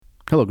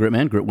Hello, Grit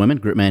Man, Grit Women,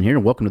 Grit Man here,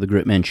 and welcome to the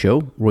Grit Man Show,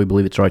 where we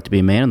believe it's right to be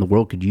a man and the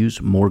world could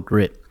use more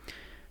grit.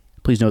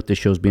 Please note this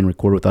show is being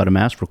recorded without a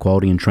mask for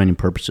quality and training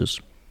purposes.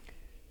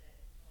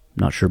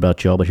 Not sure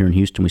about y'all, but here in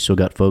Houston, we still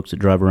got folks that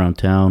drive around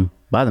town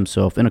by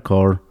themselves in a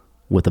car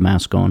with a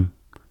mask on.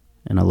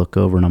 And I look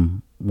over and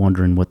I'm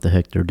wondering what the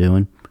heck they're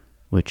doing,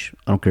 which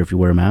I don't care if you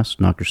wear a mask,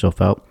 knock yourself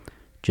out.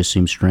 Just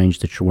seems strange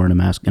that you're wearing a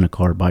mask in a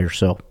car by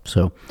yourself.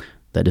 So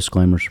that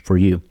disclaimer's for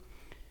you.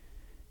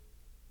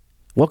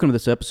 Welcome to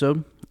this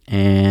episode,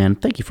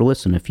 and thank you for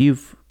listening. If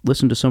you've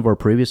listened to some of our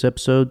previous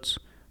episodes,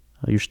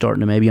 you're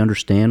starting to maybe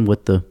understand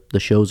what the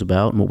show's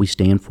about and what we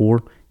stand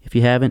for. If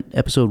you haven't,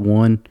 episode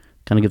 1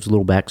 kind of gives a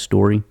little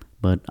backstory,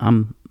 but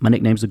my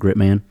nickname's the Grit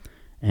Man,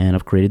 and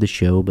I've created the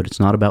show, but it's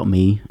not about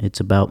me. It's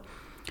about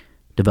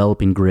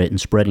developing grit and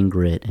spreading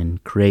grit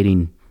and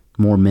creating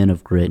more men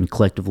of grit and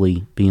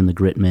collectively being the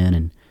grit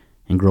men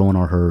and growing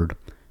our herd.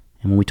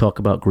 And when we talk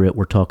about grit,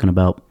 we're talking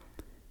about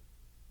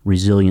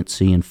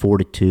resiliency and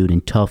fortitude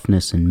and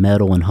toughness and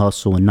mettle and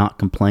hustle and not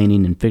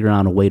complaining and figuring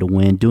out a way to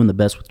win, doing the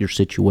best with your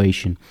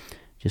situation,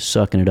 just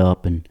sucking it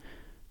up. And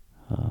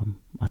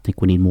I think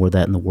we need more of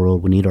that in the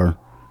world. We need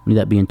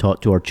that being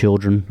taught to our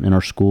children in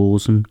our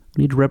schools, and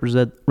we need to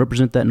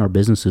represent that in our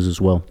businesses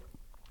as well.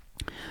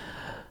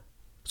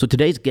 So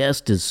today's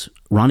guest is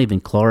Ronnie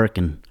Van Clark,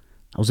 and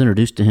I was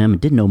introduced to him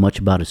and didn't know much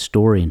about his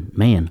story, and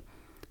man,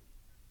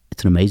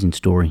 it's an amazing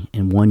story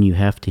and one you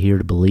have to hear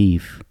to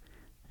believe.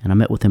 And I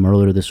met with him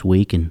earlier this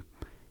week, and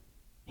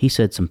he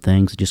said some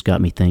things that just got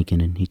me thinking,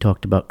 and he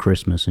talked about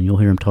Christmas, and you'll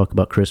hear him talk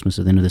about Christmas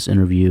at the end of this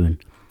interview,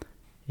 and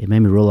it made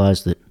me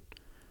realize that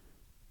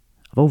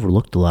I've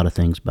overlooked a lot of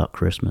things about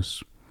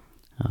Christmas.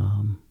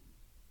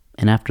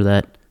 And after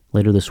that,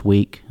 later this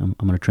week, I'm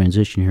going to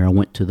transition here. I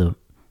went to the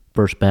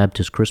First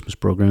Baptist Christmas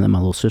program that my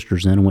little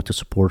sister's in and went to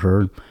support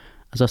her.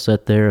 As I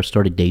sat there, I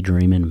started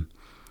daydreaming,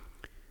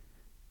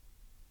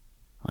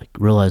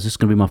 realized this is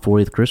going to be my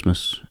 40th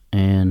Christmas,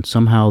 and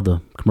somehow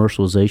the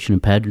commercialization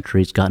and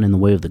pageantry has gotten in the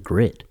way of the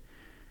grit.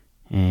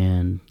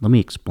 And let me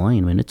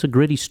explain. It's a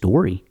gritty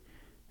story.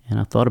 And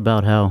I thought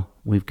about how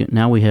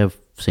now we have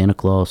Santa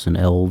Claus and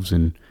elves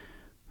and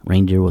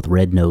reindeer with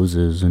red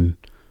noses and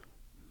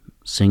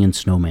singing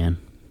snowman.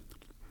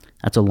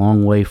 That's a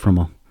long way from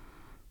a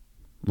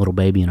little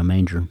baby in a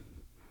manger.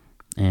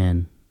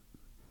 And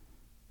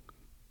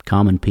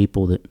common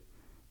people that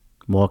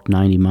walked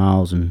 90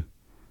 miles and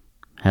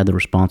had the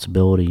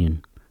responsibility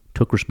and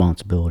took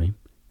responsibility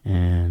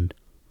and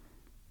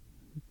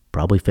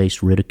probably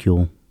faced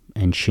ridicule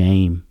and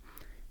shame.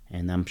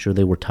 And I'm sure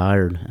they were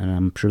tired, and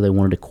I'm sure they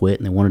wanted to quit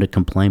and they wanted to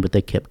complain, but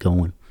they kept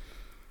going.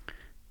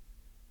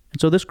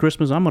 And so this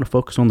Christmas, I'm going to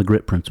focus on the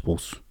grit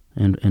principles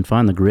and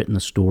find the grit in the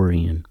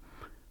story. And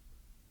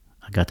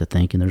I got to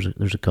thinking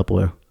there's a couple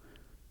of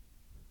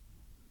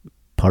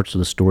parts of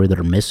the story that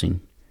are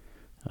missing.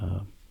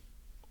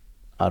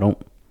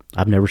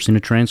 I've never seen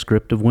a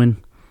transcript of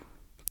when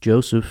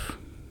Joseph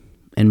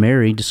and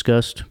Mary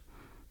discussed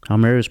how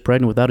Mary was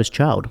pregnant without his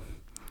child.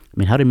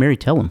 How did Mary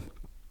tell him?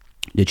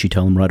 Did she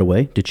tell him right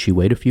away? Did she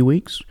wait a few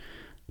weeks?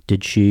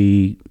 Did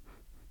she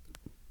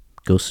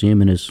go see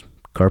him in his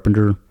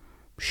carpenter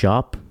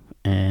shop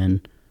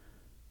and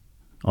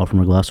offer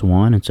him a glass of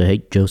wine and say,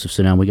 "Hey, Joseph,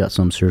 sit down. We got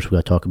something serious we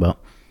got to talk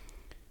about.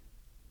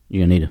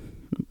 You're going to need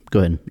to go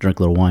ahead and drink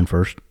a little wine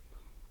first.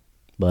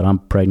 But I'm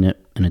pregnant,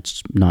 and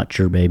it's not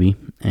your baby.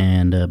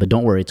 And but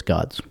don't worry, it's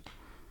God's."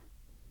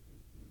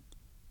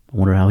 I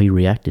wonder how he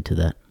reacted to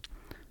that.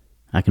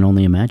 I can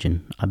only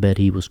imagine. I bet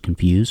he was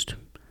confused,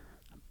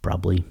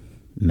 probably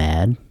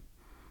mad.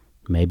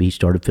 Maybe he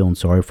started feeling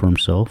sorry for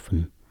himself,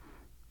 and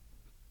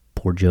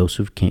poor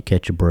Joseph can't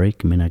catch a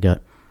break. I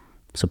got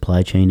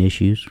supply chain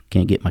issues,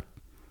 can't get my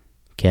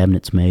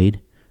cabinets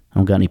made. I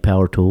don't got any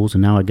power tools,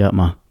 and now I got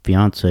my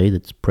fiance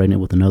that's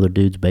pregnant with another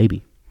dude's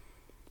baby.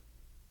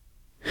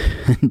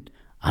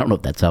 I don't know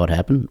if that's how it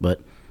happened,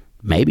 but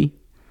maybe.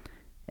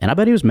 And I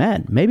bet he was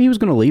mad. Maybe he was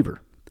going to leave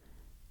her.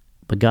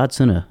 But God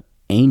sent an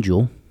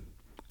angel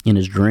in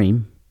his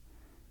dream.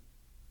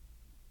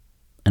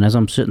 And as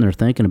I'm sitting there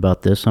thinking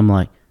about this, I'm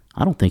like,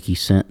 I don't think he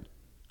sent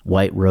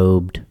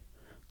white-robed,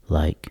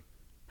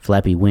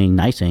 flappy wing,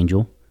 nice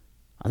angel.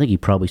 I think he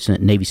probably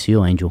sent Navy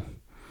SEAL angel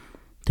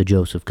to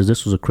Joseph, because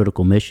this was a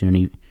critical mission,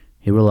 and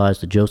he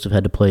realized that Joseph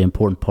had to play an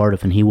important part.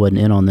 If he wasn't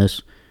in on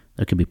this,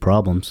 there could be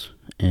problems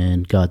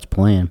in God's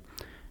plan.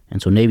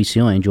 And so Navy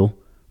SEAL angel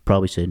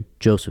probably said,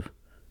 "Joseph,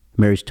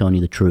 Mary's telling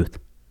you the truth.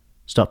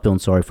 Stop feeling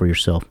sorry for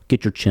yourself.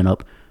 Get your chin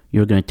up.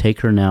 You're going to take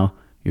her now.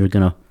 You're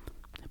going to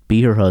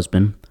be her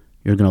husband.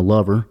 You're going to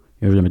love her.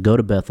 You're going to go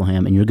to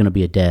Bethlehem, and you're going to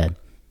be a dad.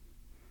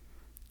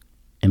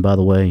 And by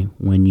the way,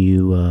 when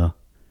you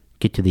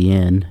get to the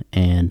end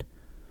and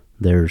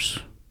there's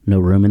no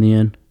room in the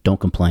inn, don't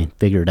complain.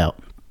 Figure it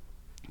out."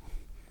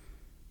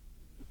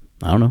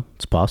 I don't know.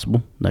 It's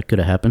possible. That could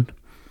have happened.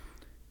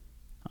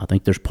 I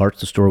think there's parts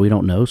of the story we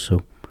don't know,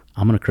 so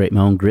I'm going to create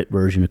my own grit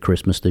version of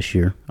Christmas this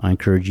year. I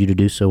encourage you to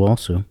do so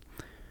also.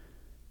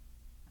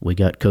 We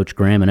got Coach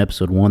Graham in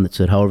episode 1 that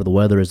said, however the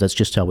weather is, that's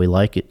just how we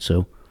like it.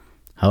 So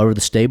however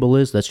the stable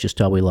is, that's just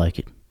how we like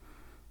it.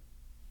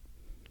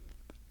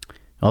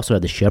 Also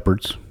had the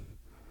shepherds.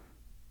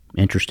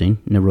 Interesting.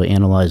 Never really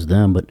analyzed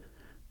them, but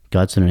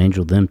God sent an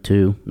angel to them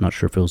too. Not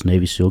sure if it was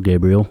Navy SEAL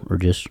Gabriel or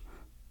just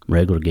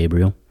regular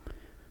Gabriel.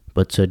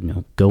 But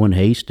said, go in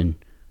haste and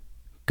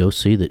go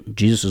see that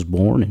Jesus is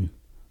born. And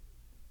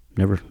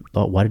never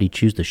thought, why did he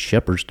choose the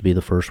shepherds to be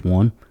the first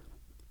one?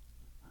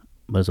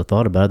 But as I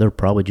thought about it, they were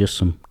probably just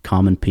some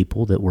common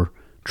people that were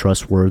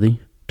trustworthy,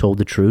 told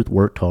the truth,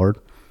 worked hard.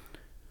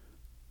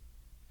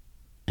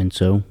 And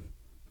so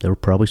there were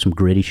probably some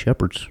gritty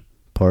shepherds,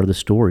 part of the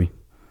story.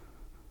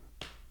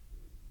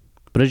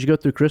 But as you go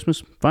through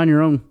Christmas, find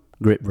your own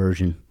grit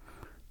version.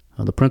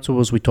 The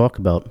principles we talk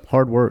about: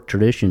 hard work,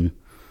 tradition,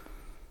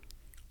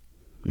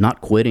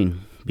 not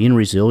quitting, being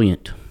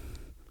resilient,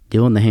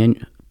 playing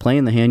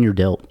the hand you're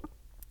dealt.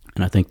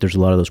 And I think there's a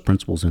lot of those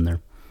principles in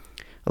there.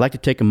 I'd like to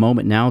take a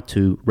moment now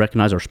to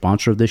recognize our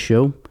sponsor of this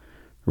show.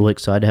 Really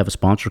excited to have a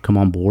sponsor come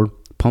on board,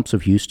 Pumps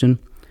of Houston.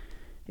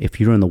 If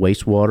you're in the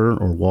wastewater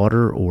or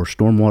water or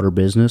stormwater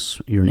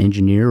business, you're an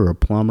engineer or a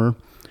plumber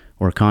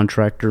or a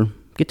contractor,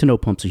 get to know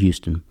Pumps of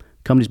Houston.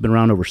 Company's been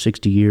around over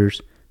 60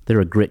 years. They're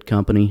a grit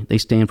company. They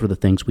stand for the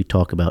things we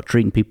talk about: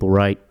 treating people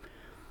right,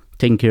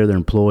 taking care of their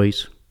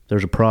employees. If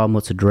there's a problem,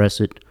 let's address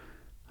it.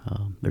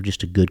 They're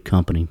just a good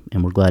company,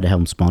 and we're glad to have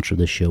them sponsor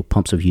this show,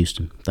 Pumps of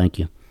Houston. Thank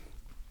you.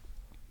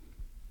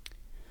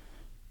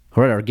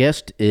 All right, our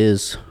guest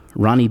is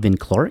Ronnie Van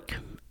Clark,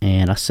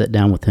 and I sat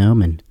down with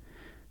him, and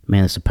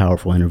man, it's a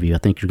powerful interview. I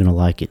think you're going to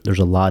like it. There's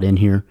a lot in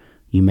here.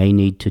 You may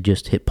need to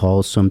just hit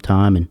pause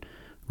sometime and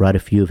write a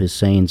few of his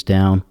sayings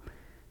down.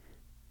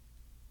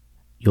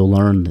 You'll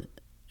learn that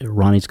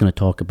Ronnie's going to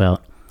talk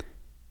about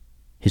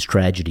his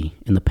tragedy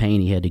and the pain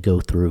he had to go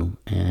through.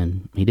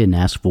 And he didn't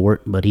ask for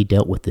it, but he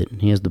dealt with it.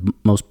 He has the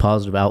most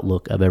positive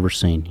outlook I've ever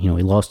seen. He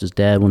lost his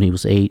dad when he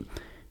was 8.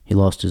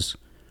 His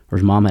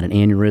mom had an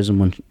aneurysm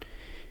when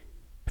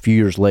a few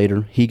years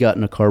later. He got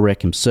in a car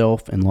wreck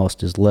himself and lost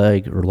his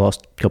leg, or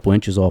lost a couple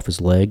inches off his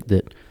leg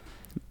that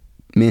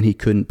meant he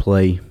couldn't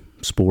play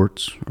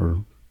sports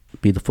or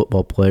be the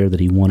football player that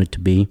he wanted to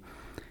be.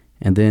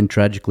 And then,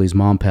 tragically, his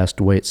mom passed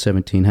away at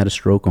 17, had a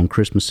stroke on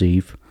Christmas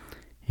Eve,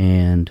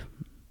 and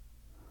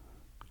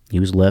he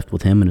was left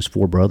with him and his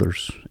 4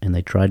 brothers, and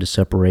they tried to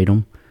separate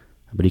him,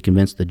 but he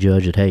convinced the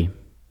judge that, hey,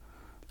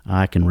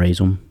 I can raise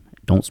them.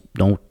 Don't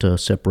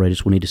separate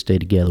us. We need to stay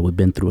together. We've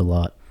been through a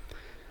lot.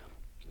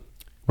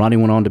 Ronnie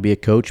went on to be a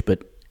coach,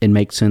 but it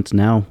makes sense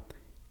now.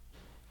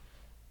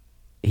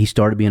 He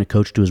started being a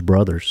coach to his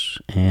brothers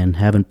and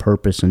having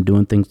purpose and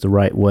doing things the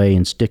right way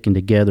and sticking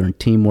together and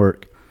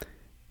teamwork.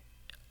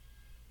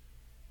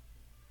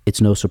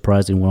 It's no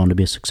surprise that he went on to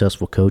be a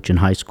successful coach in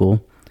high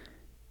school,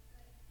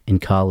 in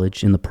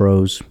college, in the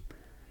pros.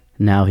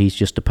 Now he's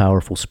just a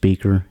powerful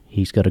speaker.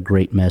 He's got a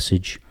great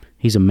message.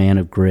 He's a man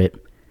of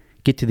grit.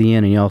 Get to the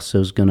end, and he also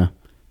is going to,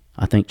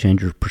 I think,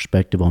 change your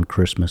perspective on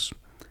Christmas.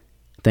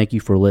 Thank you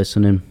for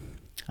listening.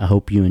 I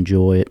hope you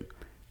enjoy it.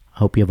 I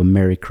hope you have a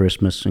Merry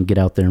Christmas and get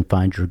out there and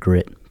find your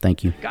grit.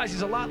 Thank you. Guys,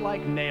 he's a lot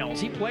like Nails.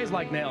 He plays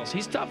like Nails.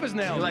 He's tough as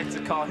nails. He likes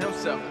to call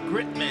himself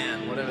Grit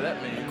Man, whatever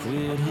that means.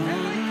 Quit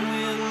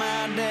hunting with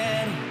my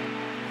daddy,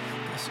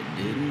 guess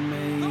I didn't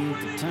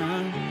make the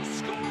time.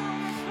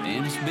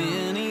 And it's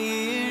been a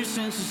year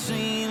since I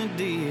seen a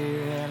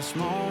deer at a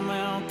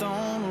smallmouth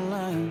on the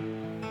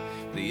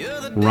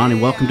line. Ronnie,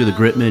 welcome to the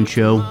Gritman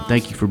Show.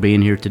 Thank you for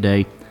being here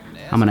today.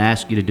 I'm going to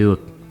ask you to do a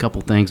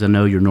couple things I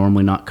know you're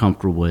normally not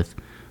comfortable with.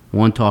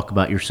 1, talk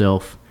about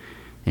yourself,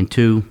 and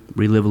 2,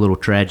 relive a little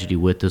tragedy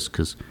with us,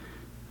 because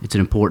it's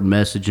an important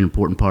message, an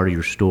important part of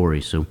your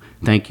story. So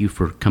thank you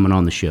for coming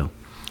on the show.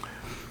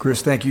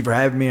 Chris, thank you for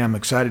having me. I'm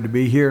excited to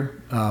be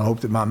here. I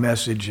hope that my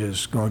message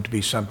is going to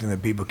be something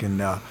that people can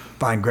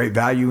find great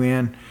value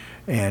in,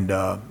 and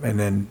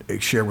then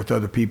share with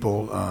other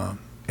people,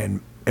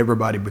 and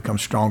everybody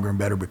becomes stronger and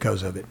better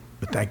because of it.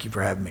 But thank you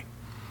for having me.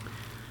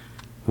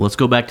 Well, let's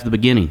go back to the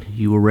beginning.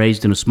 You were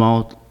raised in a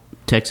small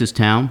Texas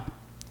town.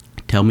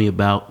 Tell me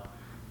about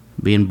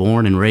being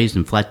born and raised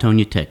in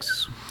Flatonia,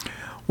 Texas.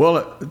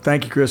 Well,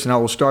 thank you, Chris, and I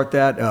will start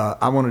that.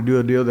 I want to do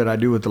a deal that I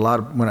do with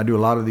when I do a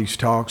lot of these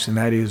talks, and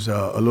that is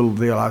a little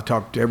deal I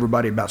talk to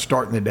everybody about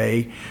starting the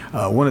day.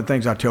 One of the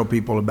things I tell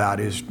people about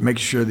is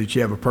making sure that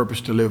you have a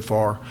purpose to live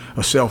for,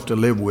 a self to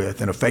live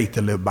with, and a faith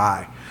to live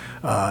by.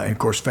 And of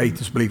course, faith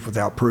is belief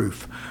without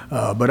proof.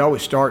 But I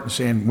always start in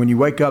saying, when you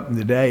wake up in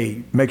the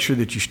day, make sure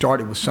that you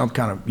start it with some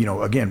kind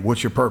of, again,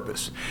 what's your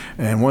purpose?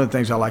 And one of the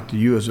things I like to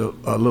use a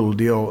little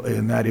deal,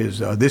 and that is,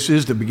 this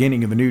is the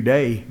beginning of a new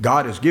day.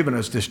 God has given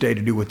us this day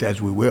to do with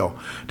as we will.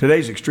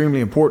 Today's extremely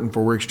important,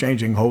 for we're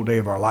exchanging the whole day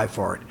of our life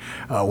for it.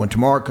 When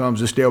tomorrow comes,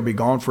 this day will be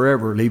gone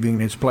forever, leaving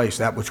in its place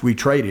that which we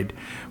traded.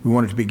 We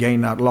want it to be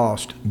gain, not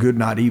lost, good,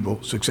 not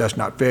evil, success,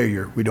 not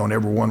failure. We don't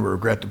ever want to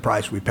regret the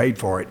price we paid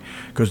for it,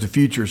 because the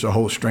future is a a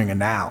whole string of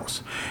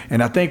nows.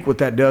 And I think what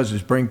that does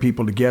is bring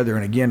people together.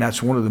 And again,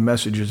 that's one of the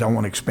messages I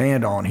want to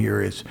expand on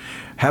here is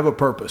have a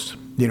purpose,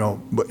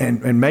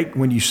 and make,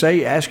 when you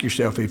say, ask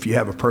yourself if you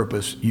have a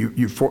purpose,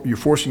 you're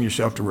forcing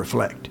yourself to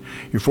reflect.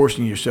 You're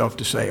forcing yourself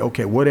to say,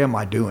 okay, what am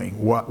I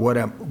doing?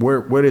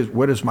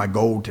 What is my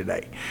goal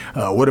today?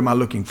 What am I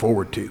looking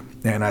forward to?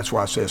 And that's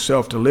why I say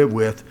self to live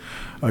with.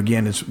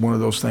 Again, it's one of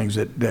those things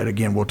that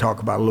again, we'll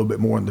talk about a little bit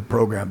more in the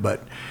program.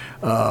 But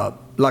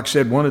like I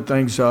said, one of the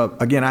things,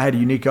 again, I had a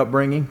unique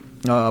upbringing.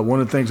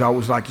 One of the things I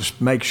always like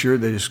to make sure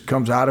that this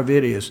comes out of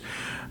it is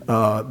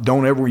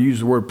don't ever use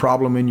the word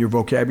problem in your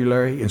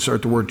vocabulary.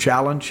 Insert the word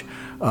challenge.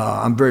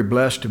 I'm very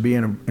blessed to be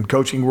in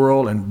coaching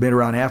world and been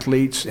around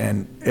athletes,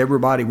 and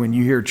everybody, when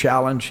you hear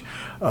challenge,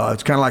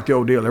 it's kind of like the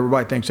old deal.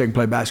 Everybody thinks they can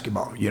play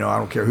basketball. I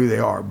don't care who they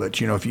are, but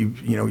if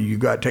you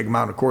got to take them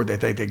out on the court, they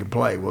think they can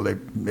play. Well,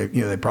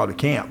 they probably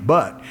can't,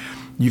 but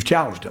you've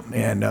challenged them,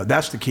 and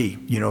that's the key.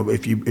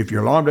 If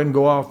your alarm doesn't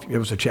go off, it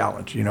was a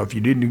challenge. If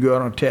you didn't go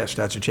out on a test,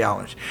 that's a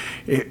challenge.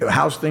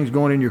 How's things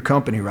going in your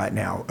company right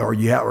now? How are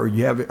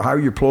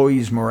your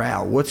employees'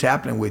 morale? What's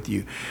happening with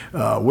you?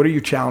 What are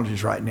your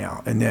challenges right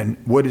now? And then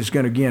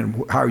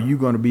how are you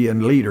going to be a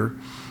leader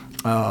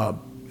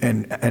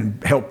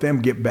and help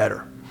them get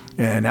better?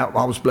 And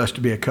I was blessed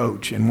to be a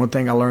coach. And one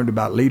thing I learned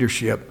about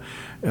leadership,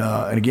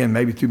 and again,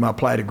 maybe through my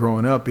plight of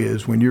growing up,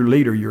 is when you're a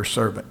leader, you're a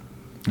servant.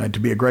 And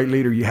to be a great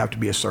leader, you have to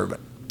be a servant,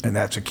 and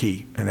that's a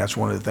key. And that's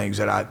one of the things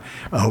that I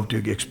hope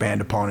to expand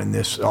upon in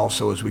this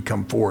also as we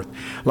come forth.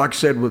 Like I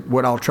said,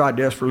 what I'll try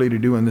desperately to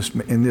do in this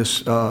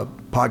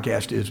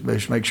podcast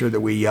is make sure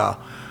that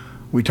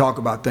we talk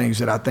about things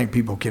that I think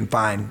people can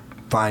find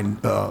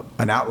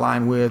an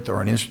outline with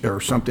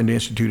or something to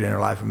institute in their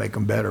life and make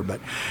them better.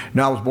 But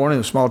I was born in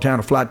the small town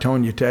of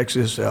Flatonia,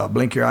 Texas,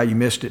 blink your eye, you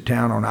missed it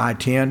town on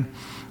I-10.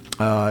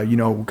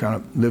 Kind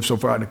of lived so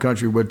far out in the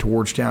country, went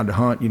towards town to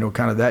hunt,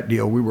 kind of that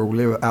deal. We were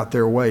live out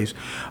there ways.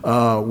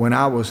 When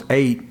I was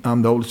 8,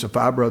 I'm the oldest of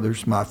 5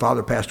 brothers. My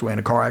father passed away in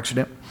a car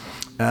accident.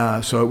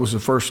 So it was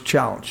the first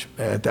challenge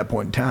at that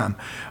point in time.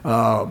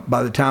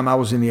 By the time I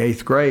was in the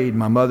 8th grade,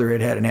 my mother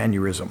had an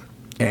aneurysm.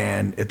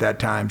 And at that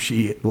time,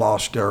 she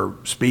lost her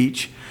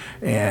speech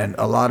and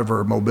a lot of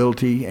her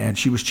mobility, and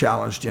she was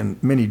challenged in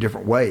many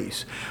different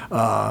ways.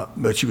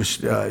 But she was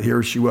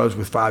here she was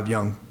with 5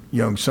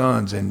 young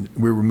sons, and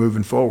we were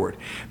moving forward.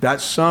 That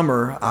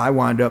summer, I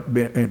wound up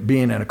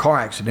being in a car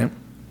accident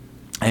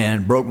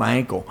and broke my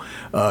ankle.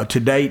 To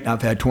date,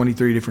 I've had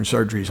 23 different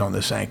surgeries on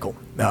this ankle.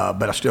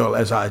 But I still,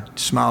 as I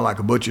smile like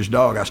a butcher's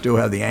dog, I still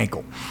have the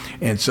ankle.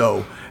 And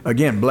so,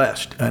 again,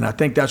 blessed. And I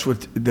think that's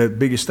what the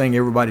biggest thing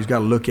everybody's got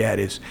to look at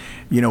is,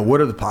 what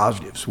are the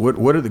positives?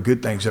 What are the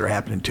good things that are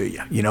happening to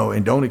you?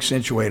 And don't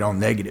accentuate on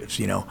negatives,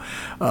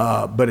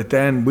 But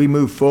then we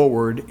move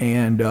forward,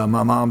 and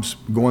my mom's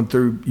going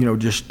through,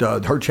 just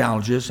her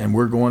challenges, and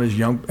we're going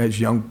as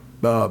young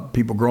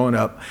people growing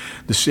up.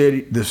 The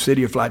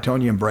city of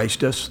Flatonia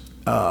embraced us.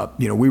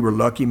 We were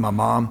lucky. My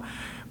mom,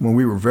 when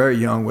we were very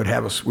young, would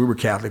have us. We were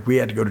Catholic. We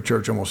had to go to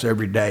church almost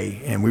every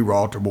day, and we were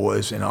altar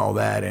boys and all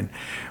that. And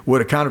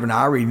what a kind of an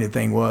irony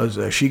thing was,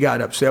 she got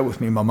upset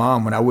with me, my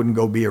mom, when I wouldn't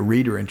go be a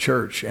reader in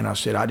church. And I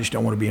said, I just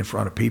don't want to be in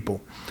front of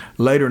people.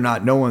 Later,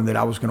 not knowing that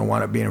I was going to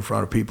wind up being in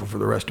front of people for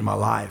the rest of my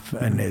life.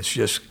 And it's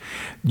just,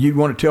 you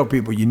want to tell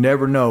people, you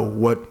never know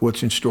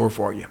what's in store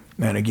for you.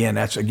 And again,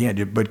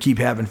 but keep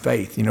having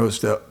faith. It's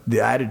the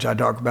adage I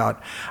talk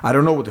about. I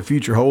don't know what the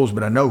future holds,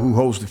 but I know who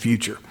holds the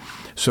future.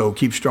 So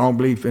keep strong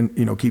belief and,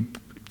 keep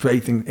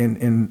faith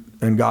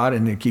in God,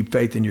 and then keep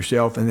faith in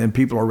yourself and then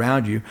people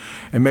around you,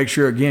 and make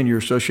sure, again, you're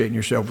associating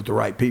yourself with the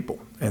right people.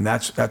 And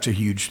that's a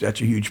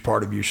huge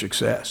part of your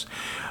success.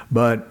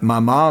 But my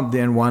mom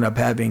then wound up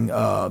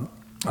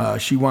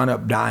she wound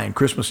up dying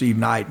Christmas Eve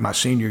night, my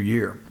senior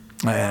year.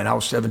 And I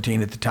was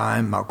 17 at the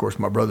time. Of course,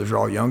 my brothers are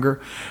all younger.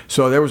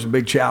 So there was a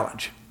big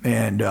challenge.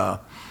 And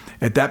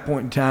at that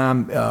point in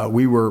time,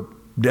 we were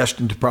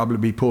destined to probably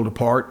be pulled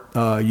apart,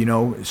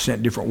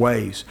 sent different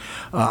ways.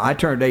 I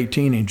turned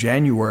 18 in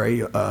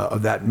January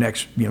of that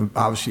next,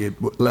 obviously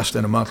less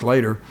than a month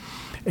later.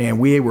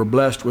 And we were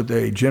blessed with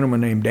a gentleman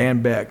named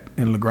Dan Beck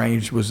in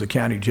LaGrange, was the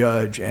county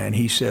judge. And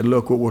he said,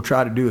 look, what we'll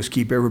try to do is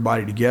keep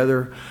everybody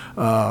together.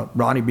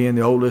 Ronnie, being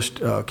the oldest,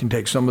 can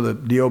take some of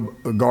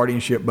the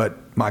guardianship, but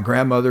my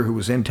grandmother, who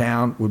was in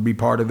town, would be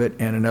part of it,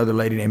 and another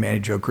lady named Annie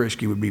Jo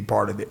Krisky would be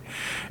part of it.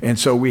 And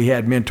so we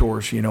had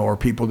mentors, or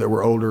people that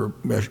were older.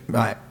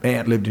 My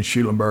aunt lived in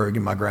Schulenburg,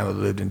 and my grandmother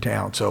lived in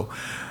town. So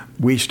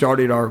we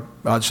started our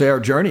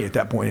journey at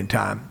that point in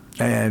time.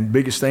 And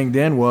biggest thing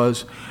then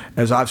was,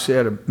 as I've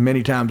said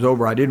many times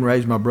over, I didn't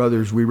raise my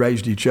brothers, we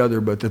raised each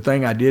other. But the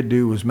thing I did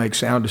do was make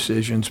sound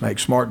decisions, make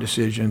smart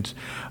decisions.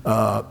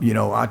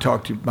 I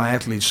talk to my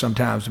athletes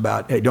sometimes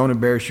about, hey, don't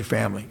embarrass your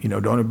family.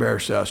 Don't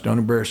embarrass us. Don't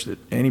embarrass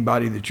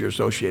anybody that you're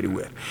associated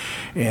with.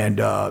 And,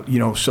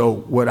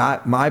 so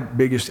my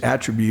biggest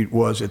attribute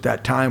was at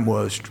that time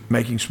was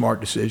making smart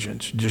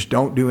decisions. Just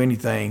don't do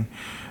anything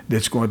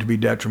that's going to be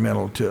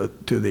detrimental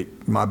to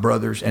my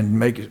brothers, and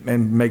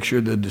make sure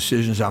the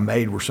decisions I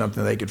made were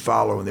something they could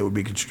follow and they would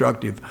be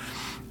constructive.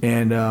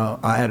 And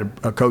I had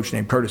a coach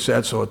named Curtis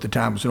Etzel at the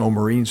time, was an old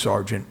Marine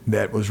sergeant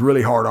that was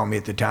really hard on me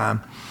at the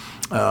time.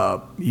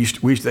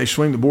 They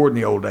swing the board in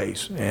the old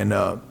days, and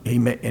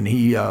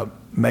he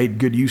made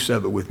good use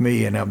of it with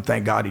me, and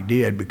thank God he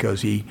did,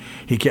 because he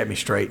kept me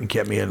straight and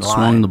kept me in line.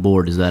 Swung the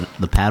board, is that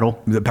the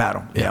paddle? The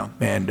paddle, yeah.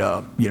 And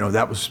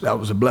that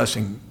was a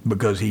blessing,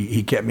 because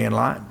he kept me in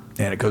line,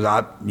 and because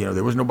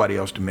there was nobody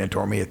else to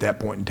mentor me at that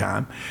point in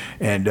time,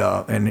 and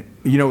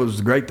it was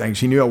the great things.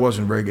 He knew I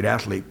wasn't a very good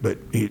athlete, but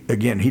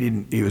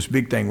his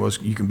big thing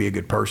was you can be a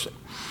good person.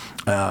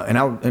 We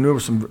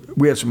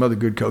had some other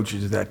good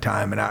coaches at that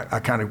time, and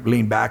I kind of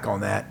leaned back on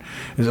that.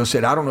 As I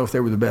said, I don't know if they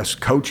were the best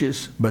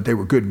coaches, but they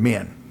were good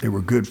men. They were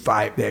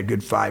they had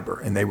good fiber,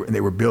 and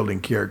they were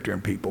building character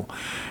in people.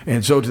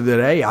 And so to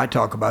today, I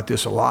talk about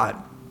this a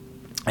lot,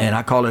 and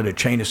I call it a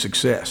chain of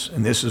success.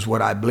 And this is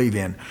what I believe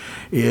in: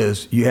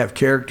 is you have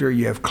character,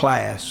 you have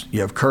class,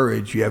 you have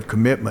courage, you have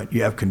commitment,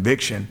 you have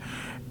conviction,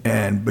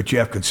 but you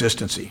have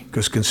consistency,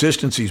 because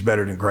consistency is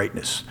better than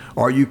greatness.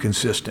 Are you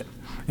consistent?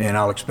 And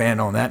I'll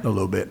expand on that in a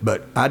little bit.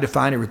 But I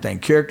define everything.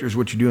 Character is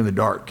what you do in the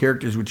dark.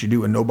 Character is what you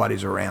do when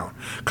nobody's around.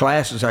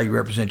 Class is how you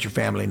represent your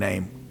family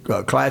name.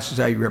 Class is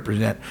how you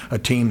represent a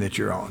team that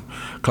you're on.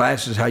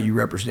 Class is how you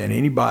represent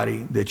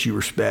anybody that you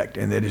respect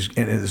and is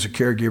a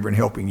caregiver and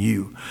helping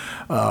you.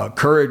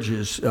 Courage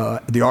is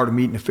the art of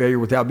meeting a failure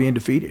without being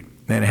defeated.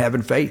 And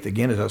having faith,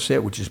 again, as I said,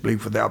 which is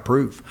belief without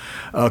proof.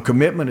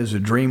 Commitment is a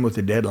dream with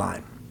a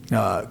deadline.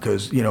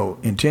 Because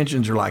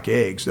intentions are like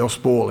eggs; they'll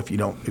spoil if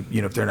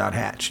if they're not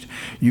hatched.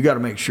 You got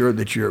to make sure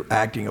that you're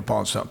acting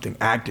upon something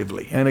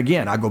actively. And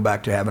again, I go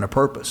back to having a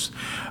purpose.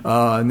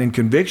 And then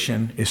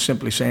conviction is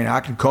simply saying, I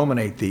can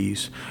culminate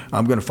these.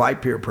 I'm going to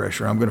fight peer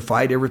pressure. I'm going to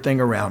fight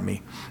everything around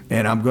me,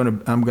 and I'm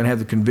going to have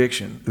the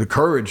conviction, the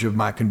courage of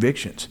my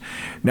convictions.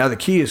 Now, the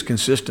key is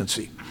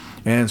consistency.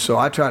 And so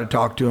I try to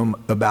talk to them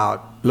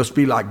about, let's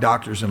be like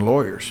doctors and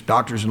lawyers.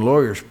 Doctors and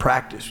lawyers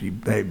practice.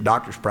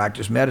 Doctors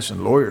practice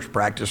medicine. Lawyers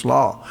practice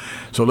law.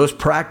 So let's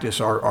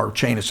practice our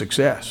chain of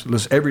success.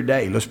 Every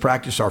day, let's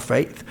practice our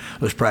faith.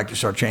 Let's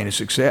practice our chain of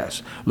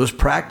success. Let's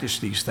practice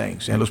these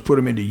things, and let's put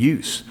them into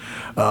use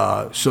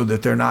so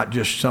that they're not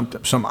just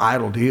some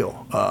idle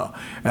deal.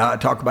 And I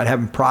talk about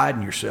having pride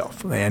in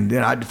yourself. And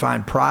then I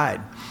define pride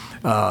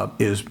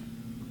is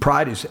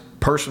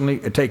personally,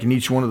 taking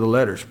each one of the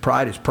letters.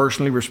 Pride is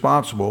personally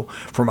responsible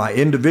for my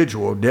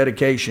individual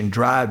dedication,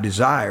 drive,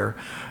 desire,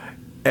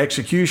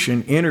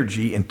 execution,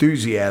 energy,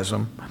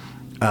 enthusiasm,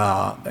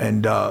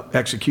 and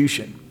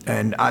execution.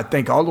 And I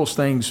think all those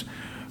things,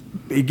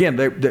 again,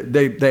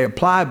 they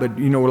apply, but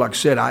like I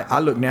said, I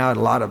look now at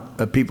a lot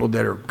of people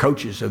that are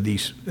coaches of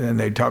these, and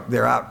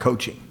they're out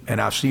coaching,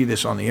 and I see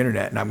this on the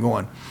internet, and I'm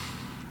going,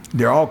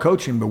 they're all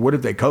coaching, but what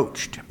have they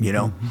coached?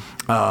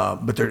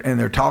 But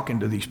they're talking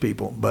to these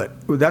people,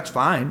 but that's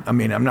fine. I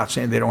mean, I'm not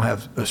saying they don't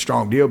have a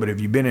strong deal, but have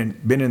you been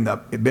in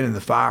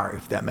the fire,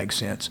 if that makes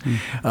sense?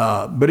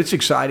 But it's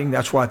exciting.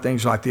 That's why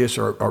things like this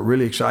are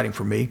really exciting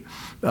for me,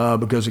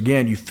 because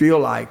again, you feel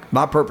like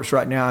my purpose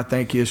right now, I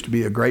think, is to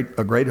be a great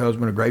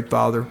husband, a great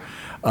father,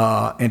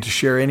 and to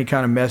share any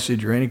kind of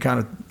message or any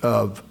kind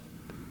of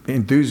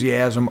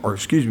enthusiasm or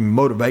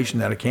motivation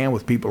that I can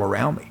with people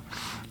around me.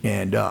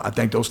 And I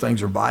think those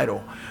things are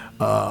vital.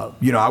 I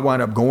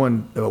wound up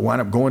going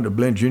to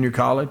Blinn Junior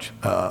College.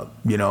 I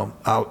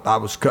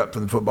was cut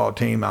from the football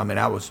team. I mean,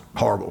 I was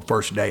horrible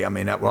first day. I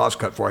mean, I was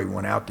cut before I even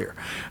went out there.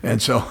 And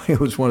so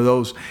it was one of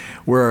those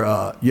where,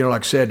 like I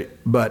said,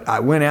 but I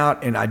went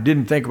out and I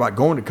didn't think about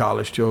going to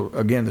college till,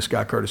 again, this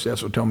guy Curtis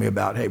Etzel told me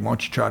about, hey, why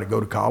don't you try to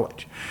go to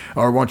college?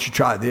 Or why don't you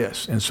try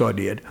this? And so I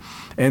did.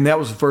 And that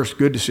was the first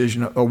good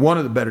decision, or one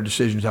of the better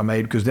decisions I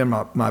made, because then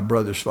my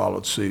brothers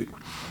followed suit.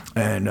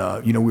 And,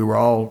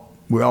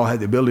 we all had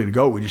the ability to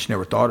go. We just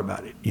never thought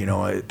about it,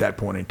 at that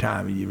point in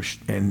time.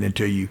 And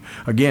until you,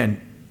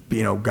 again,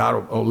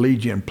 God will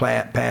lead you in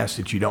paths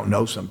that you don't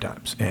know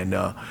sometimes. And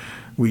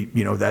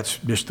that's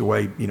just the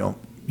way,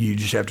 you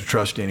just have to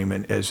trust in Him,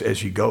 and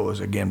as you go, as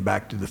again,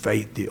 back to the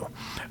faith deal.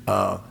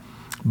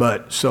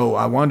 But so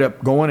I wound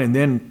up going, and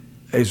then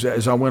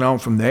as I went on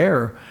from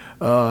there,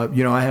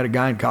 I had a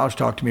guy in college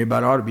talk to me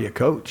about I ought to be a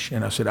coach.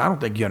 And I said, I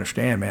don't think you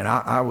understand, man.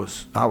 I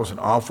was an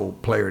awful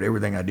player at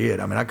everything I did.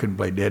 I mean, I couldn't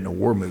play dead in a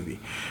war movie.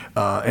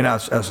 And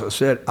as I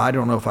said, I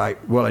don't know if I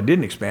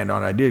didn't expand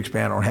on it. I did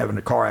expand on having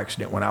a car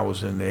accident when I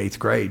was in the 8th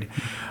grade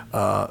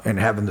and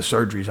having the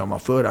surgeries on my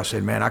foot. I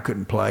said, man, I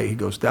couldn't play. He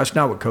goes, that's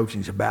not what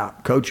coaching's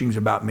about. Coaching's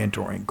about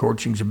mentoring.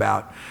 Coaching's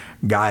about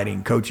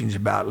guiding. Coaching's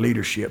about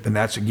leadership. And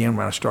that's, again,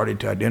 when I started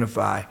to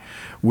identify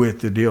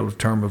with the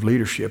term of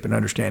leadership and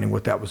understanding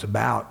what that was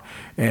about.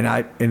 And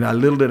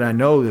little did I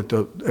know that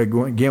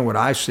again, what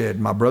I said,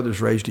 my brothers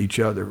raised each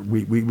other.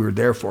 We were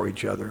there for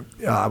each other.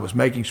 I was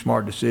making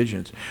smart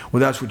decisions. Well,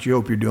 that's what you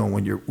hope you're doing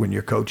when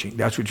you're coaching.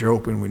 That's what you're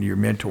hoping when you're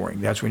mentoring.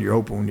 That's when you're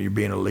hoping when you're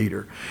being a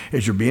leader.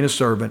 Is you're being a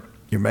servant.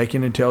 You're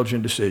making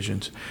intelligent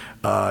decisions.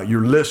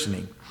 You're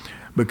listening.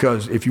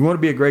 Because if you want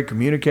to be a great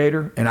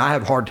communicator, and I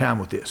have a hard time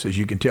with this, as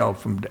you can tell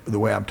from the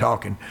way I'm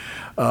talking,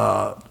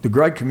 the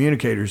great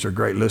communicators are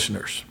great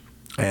listeners.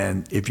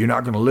 And if you're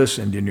not going to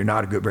listen, then you're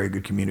not a very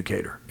good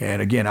communicator. And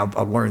again,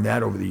 I've learned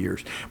that over the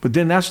years. But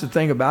then that's the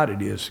thing about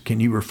it is, can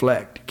you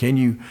reflect? Can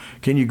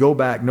you go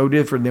back, no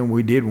different than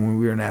we did when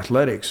we were in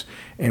athletics,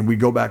 and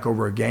we'd go back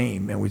over a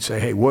game and we'd say,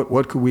 hey,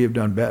 what could we have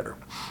done better?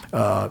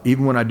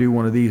 Even when I do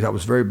one of these, I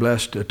was very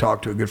blessed to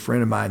talk to a good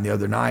friend of mine the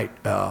other night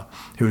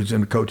who was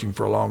in coaching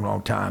for a long,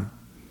 long time.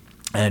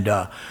 And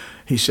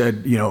he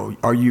said,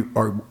 are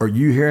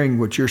you hearing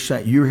what you're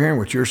saying? You're hearing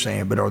what you're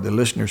saying, but are the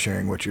listeners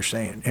hearing what you're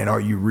saying? And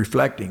are you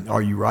reflecting?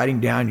 Are you writing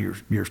down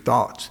your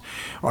thoughts?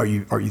 Are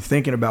you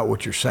thinking about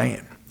what you're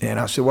saying? And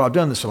I said, well, I've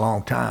done this a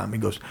long time. He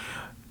goes,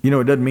 it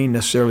doesn't mean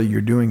necessarily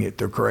you're doing it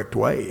the correct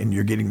way and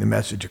you're getting the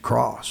message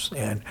across.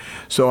 And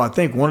so I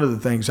think one of the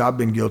things I've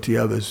been guilty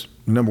of is,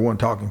 number one,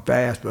 talking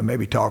fast, but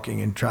maybe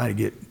talking and trying to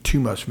get too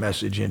much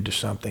message into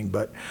something.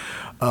 But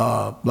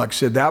like I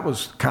said, that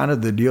was kind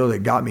of the deal that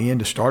got me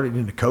started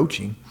into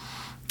coaching.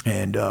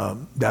 And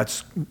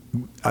that's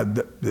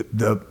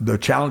the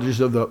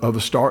challenges of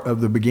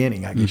the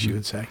beginning, I guess you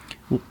would say.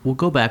 We'll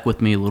go back with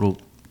me a little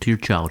to your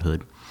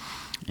childhood.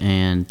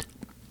 And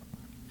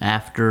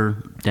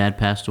after Dad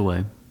passed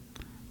away,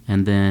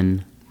 and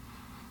then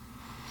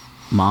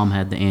Mom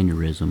had the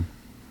aneurysm,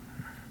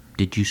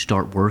 did you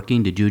start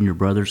working? Did you and your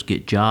brothers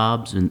get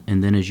jobs? And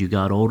then as you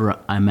got older,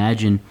 I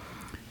imagine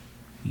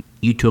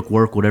you took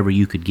work whatever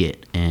you could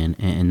get,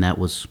 and that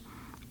was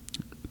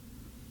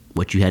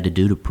what you had to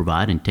do to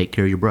provide and take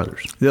care of your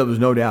brothers. There was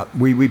no doubt.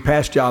 We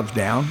passed jobs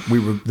down.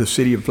 The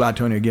city of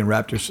Flatonia, again,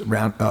 wrapped us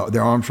around,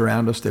 their arms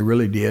around us. They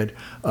really did.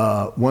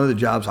 One of the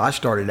jobs I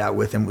started out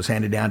with and was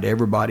handed down to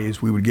everybody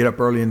is we would get up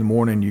early in the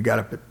morning. You got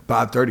up at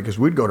 5:30 because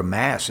we'd go to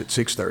mass at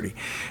 6:30,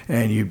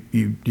 and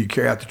you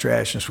carry out the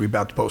trash and sweep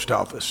out the post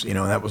office. And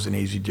that was an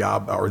easy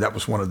job, or that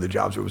was one of the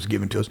jobs that was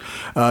given to us.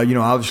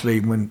 Obviously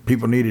when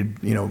people needed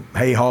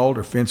hay hauled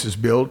or fences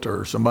built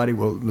or somebody,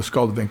 well, let's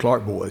call the Vin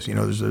Clark boys.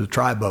 There's a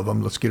tribe of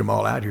them. Let's get them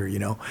all out here.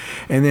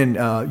 And then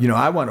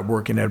I wound up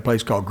working at a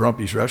place called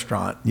Grumpy's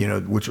Restaurant,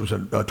 which was a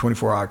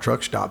 24-hour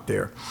truck stop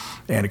there,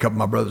 and a couple of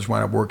my brothers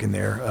wound up working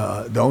there.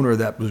 The owner of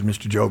that was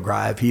Mr. Joe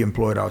Grive. He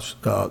employed us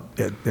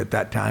at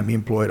that time. He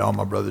employed all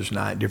my brothers and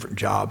I in different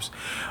jobs.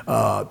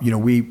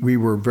 We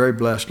were very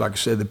blessed. Like I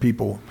said, the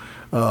people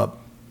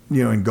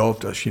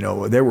engulfed us.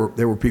 There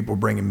were people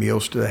bringing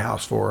meals to the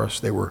house for us.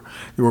 There were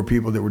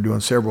people that were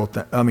doing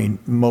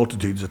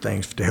multitudes of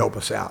things to help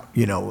us out.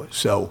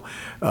 So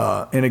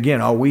and again,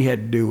 all we had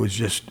to do was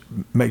just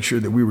make sure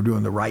that we were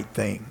doing the right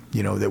thing.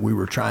 That we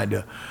were trying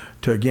to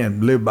again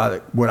live by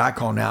what I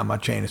call now my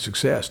chain of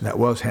success, and that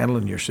was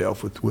handling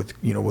yourself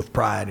with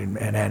pride and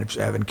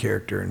having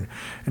character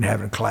and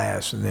having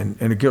class,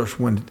 and of course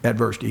when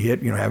adversity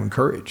hit, having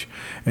courage,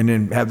 and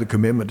then have the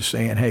commitment to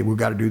saying, hey, we've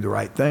got to do the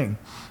right thing.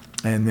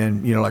 And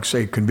then, like I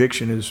say,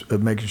 conviction is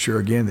of making sure,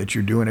 again, that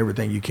you're doing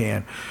everything you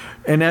can.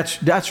 And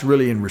that's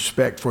really in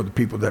respect for the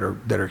people that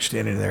are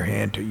extending their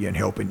hand to you and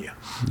helping you.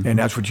 Mm-hmm. And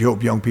that's what you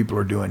hope young people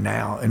are doing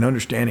now, and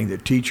understanding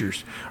that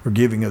teachers are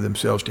giving of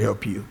themselves to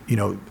help you.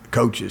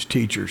 Coaches,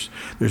 teachers.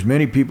 There's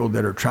many people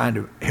that are trying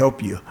to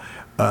help you.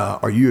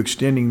 Are you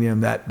extending them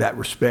that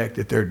respect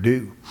that they're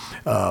due?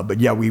 But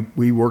yeah,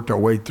 we worked our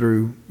way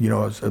through,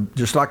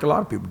 just like a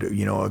lot of people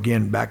do.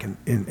 Again, back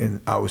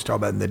in I always talk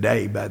about in the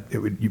day, but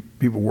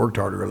people worked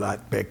harder a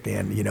lot back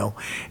then,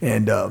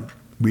 and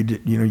we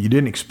did. You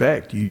didn't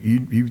expect.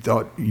 You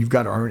thought you've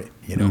got to earn it,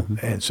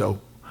 Mm-hmm. And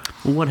so.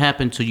 Well, what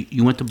happened? So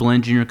you went to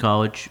Belen Junior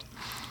College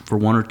for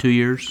 1 or 2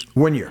 years?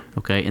 1 year.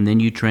 Okay, and then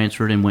you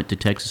transferred and went to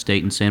Texas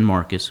State in San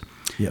Marcos.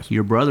 Yes.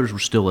 Your brothers were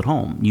still at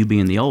home, you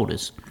being the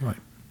oldest. Right.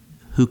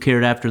 Who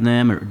cared after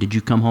them, or did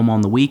you come home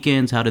on the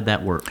weekends? How did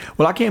that work?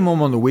 Well, I came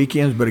home on the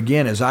weekends, but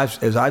again, as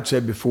I'd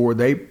said before,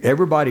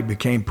 everybody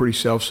became pretty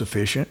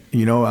self-sufficient.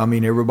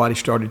 Everybody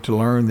started to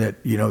learn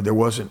that there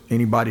wasn't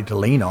anybody to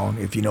lean on,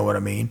 if you know what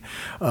I mean.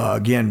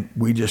 Again,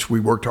 we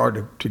worked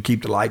hard to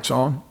keep the lights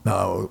on.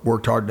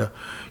 Worked hard to,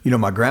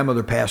 my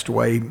grandmother passed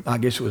away. I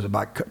guess it was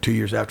about 2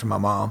 years after my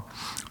mom,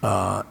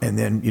 and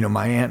then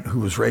my aunt, who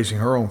was raising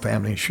her own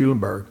family in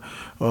Schulenburg,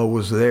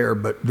 was there,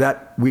 but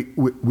that we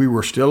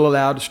were still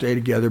allowed to stay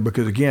together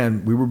because,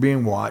 again, we were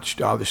being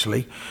watched,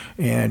 obviously,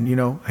 and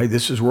hey,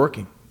 this is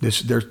working.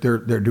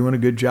 They're doing a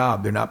good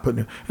job. They're not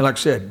putting, and like I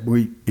said,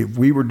 if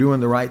we were doing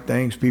the right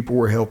things, people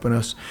were helping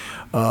us,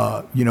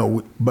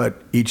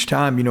 But each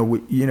time,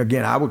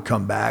 again, I would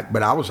come back,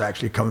 but I was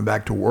actually coming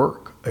back to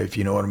work, if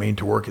you know what I mean,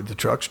 to work at the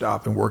truck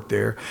stop and work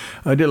there.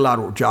 I did a lot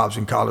of jobs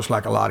in college,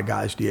 like a lot of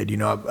guys did.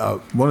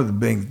 One of the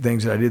big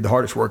things that I did, the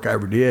hardest work I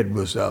ever did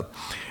was.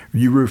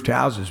 You roofed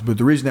houses, but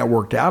the reason that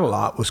worked out a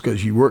lot was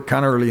because you worked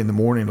kind of early in the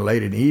morning and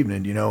late in the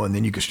evening, and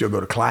then you could still go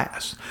to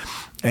class.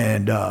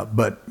 And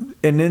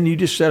then you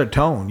just set a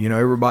tone.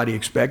 Everybody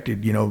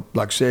expected.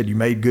 Like I said, you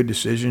made good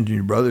decisions, and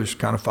your brothers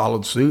kind of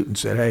followed suit and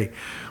said, "Hey,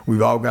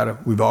 we've all got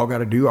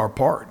to do our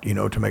part,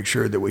 to make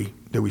sure that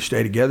we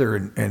stay together."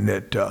 And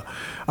that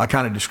I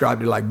kind of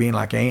described it like being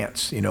like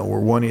ants. Where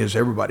one is,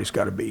 everybody's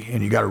got to be,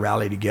 and you got to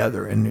rally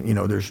together. And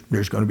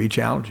there's going to be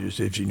challenges,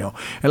 And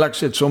like I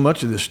said, so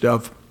much of this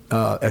stuff.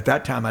 At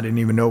that time, I didn't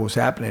even know what was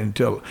happening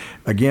until,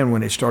 again,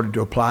 when it started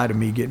to apply to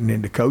me getting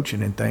into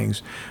coaching and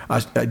things.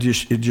 It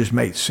just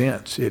made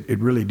sense. It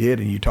really did.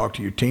 And you talk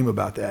to your team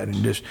about that,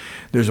 and just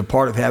there's a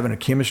part of having a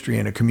chemistry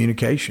and a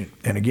communication.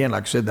 And again,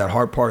 like I said, that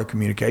hard part of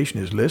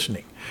communication is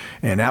listening,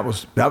 and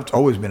that's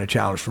always been a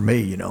challenge for me,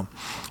 you know.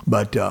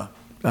 But I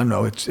don't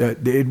know.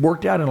 It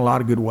worked out in a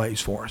lot of good ways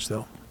for us,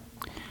 though.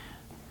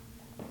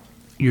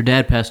 Your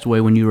dad passed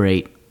away when you were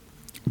 8.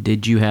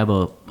 Did you have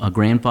a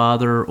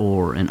grandfather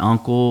or an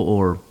uncle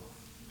or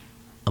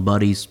a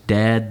buddy's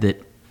dad that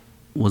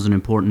was an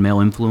important male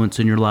influence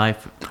in your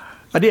life?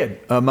 I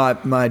did.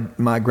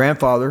 My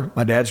grandfather,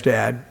 my dad's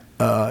dad,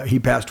 he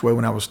passed away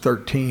when I was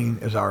 13,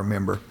 as I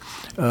remember.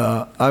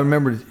 I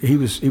remember he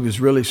was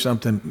really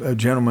something, a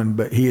gentleman,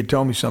 but he had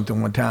told me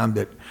something one time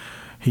that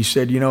he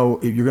said, you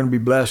know, you're going to be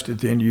blessed at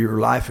the end of your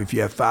life if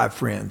you have 5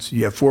 friends.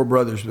 You have 4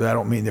 brothers, but that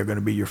don't mean they're going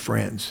to be your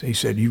friends. He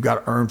said, you've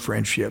got to earn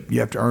friendship.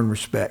 You have to earn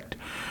respect.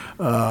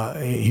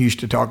 He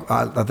used to talk,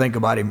 I think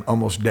about him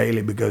almost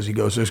daily, because he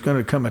goes, there's going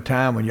to come a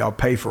time when y'all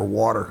pay for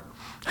water.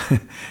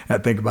 I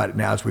think about it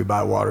now as we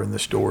buy water in the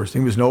stores.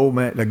 He was an old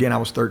man. Again, I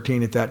was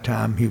 13 at that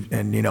time.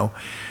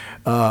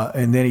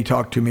 And then he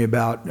talked to me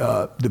about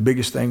the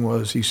biggest thing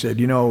was, he said,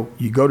 you know,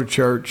 you go to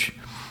church.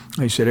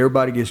 He said,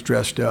 everybody gets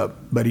dressed up,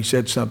 but he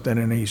said something,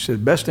 and he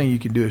said, best thing you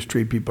can do is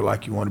treat people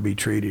like you want to be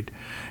treated.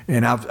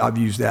 And I've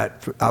used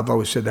that. I've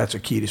always said that's a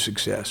key to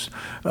success.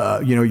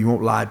 You know, you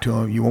won't lie to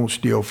them. You won't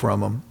steal from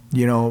them.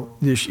 You know,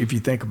 if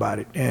you think about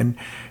it, and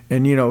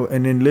you know,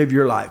 and then live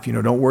your life. You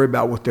know, don't worry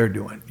about what they're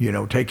doing. You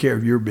know, take care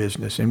of your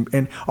business,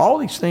 and all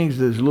these things.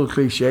 There's little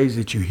cliches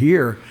that you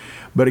hear,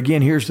 but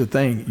again, here's the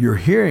thing: you're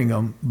hearing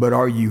them, but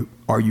are you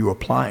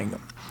applying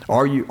them?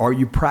 Are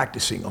you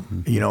practicing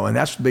them? You know, and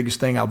that's the biggest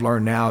thing I've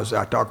learned now, as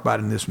I talk about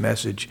in this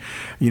message.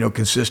 You know,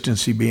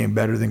 consistency being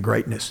better than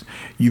greatness.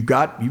 You've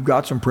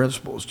got some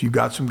principles. You've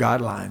got some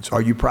guidelines.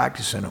 Are you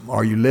practicing them?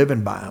 Are you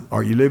living by them?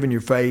 Are you living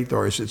your faith,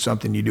 or is it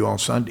something you do on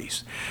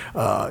Sundays?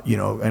 You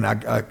know, and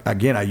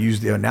I use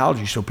the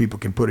analogy so people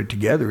can put it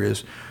together.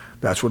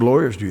 That's what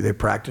lawyers do. They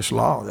practice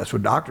law. That's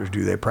what doctors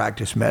do. They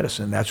practice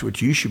medicine. That's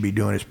what you should be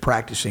doing, is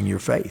practicing your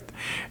faith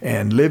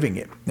and living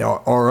it.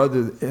 Or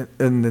other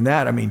than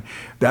that, I mean,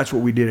 that's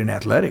what we did in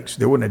athletics.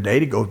 There wasn't a day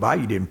that goes by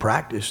you didn't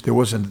practice. There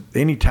wasn't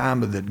any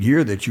time of the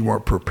year that you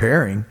weren't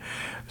preparing.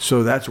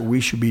 So that's what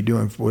we should be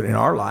doing in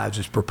our lives,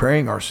 is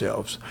preparing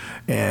ourselves.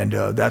 And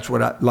that's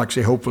what I like to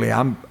say. Hopefully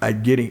I'm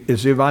getting,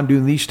 as if I'm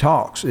doing these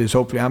talks, is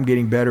hopefully I'm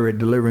getting better at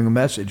delivering a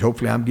message.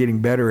 Hopefully I'm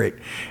getting better at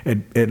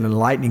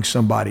enlightening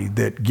somebody,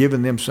 that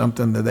giving them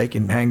something that they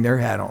can hang their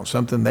hat on,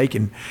 something they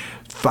can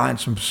find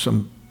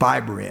some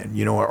fiber in,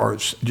 you know, or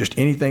just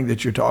anything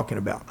that you're talking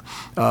about.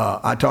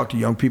 I talk to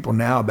young people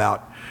now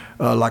about,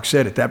 like I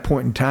said, at that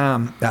point in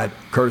time,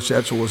 Curtis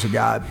Etzel was a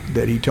guy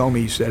that he told me,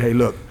 he said, hey,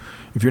 look,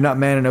 if you're not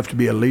man enough to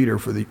be a leader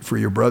for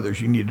your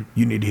brothers, you need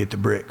to hit the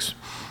bricks.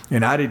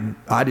 And I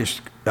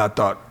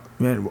thought,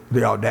 man,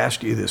 the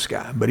audacity of this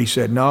guy. But he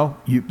said, no,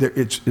 you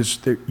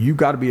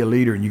got to be a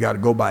leader, and you got to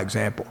go by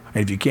example.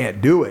 And if you can't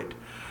do it,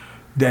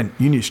 then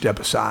you need to step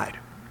aside,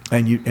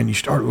 and you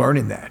start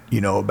learning that, you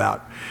know,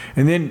 about.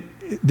 And then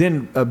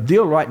a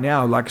deal right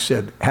now, like I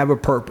said, have a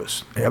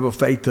purpose, have a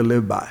faith to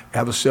live by,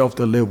 have a self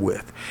to live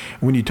with.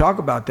 When you talk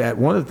about that,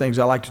 one of the things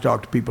I like to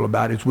talk to people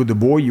about is, with the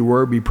boy you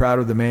were, be proud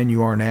of the man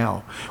you are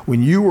now.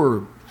 When you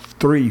were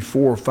 3,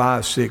 4,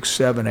 5, 6,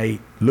 7,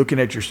 8, looking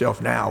at yourself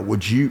now,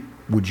 would you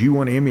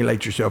want to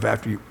emulate yourself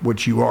after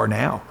what you are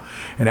now?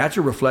 And that's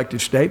a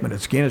reflective statement.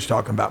 It's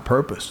talking about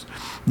purpose.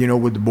 You know,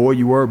 with the boy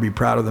you were, be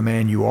proud of the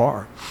man you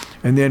are.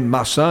 And then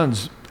my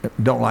sons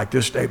don't like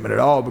this statement at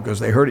all, because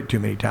they heard it too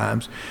many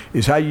times,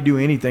 is how you do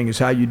anything is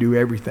how you do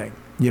everything.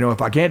 You know,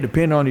 if I can't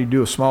depend on you to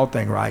do a small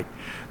thing right,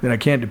 then I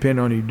can't depend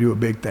on you to do a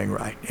big thing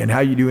right. And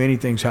how you do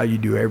anything is how you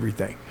do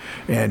everything.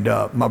 And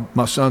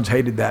my sons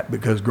hated that,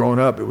 because growing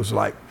up, it was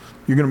like,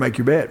 you're going to make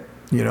your bed.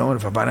 You know, and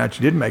if I find out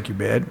you didn't make your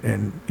bed,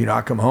 and, you know,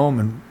 I come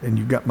home and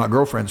you got my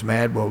girlfriend's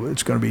mad, well,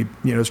 it's going to be,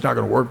 you know, it's not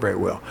going to work very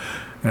well.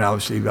 And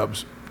obviously I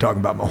was talking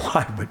about my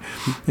wife, but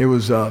it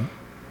was,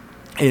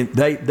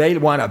 they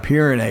wind up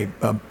hearing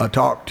a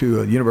talk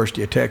to a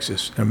University of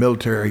Texas, a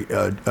military,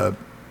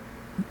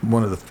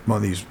 one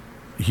of these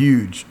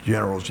huge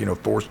generals, you know,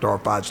 4-star,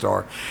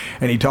 5-star,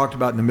 and he talked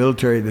about in the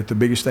military that the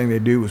biggest thing they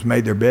do was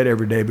made their bed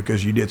every day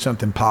because you did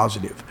something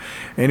positive.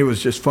 And it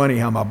was just funny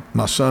how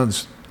my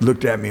sons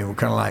looked at me and were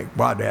kind of like,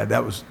 wow, Dad,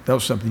 that was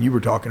something you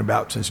were talking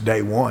about since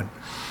day one.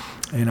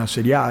 And I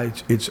said, yeah,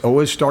 it's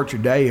always start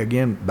your day,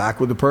 again, back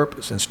with a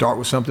purpose, and start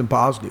with something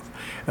positive,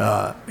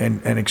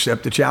 and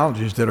accept the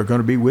challenges that are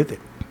going to be with it.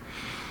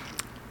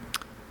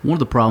 One of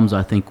the problems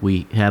I think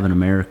we have in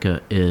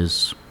America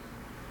is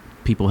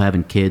people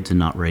having kids and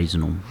not raising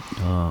them,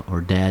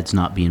 or dads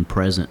not being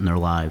present in their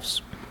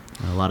lives.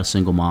 A lot of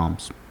single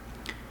moms.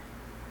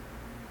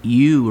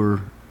 You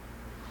were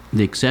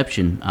the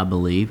exception, I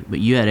believe, but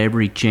you had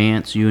every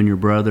chance, you and your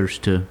brothers,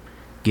 to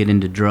get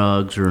into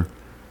drugs or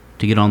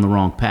to get on the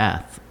wrong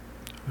path.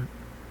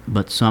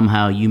 But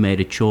somehow you made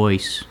a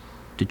choice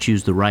to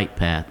choose the right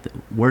path.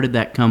 Where did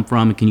that come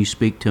from? And can you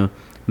speak to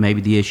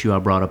maybe the issue I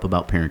brought up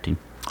about parenting.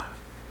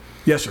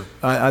 Yes, sir.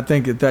 I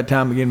think at that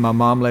time, again, my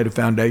mom laid a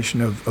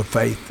foundation of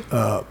faith.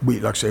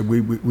 Like I said,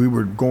 we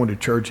were going to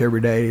church every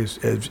day,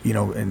 as you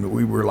know, and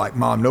we were like,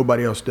 Mom,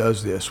 nobody else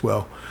does this.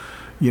 Well,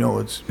 you know,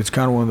 it's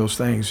kind of one of those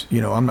things, you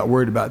know, I'm not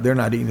worried about, they're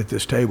not eating at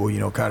this table, you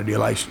know, kind of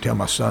deal. I used to tell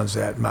my sons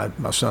that.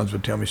 My sons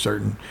would tell me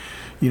certain,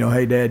 you know,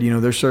 hey, Dad, you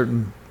know, there's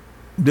certain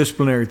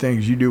disciplinary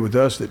things you do with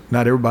us that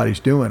not everybody's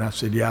doing. I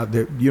said, yeah,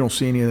 you don't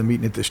see any of them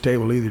eating at this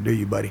table either, do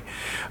you, buddy?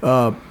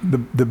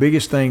 The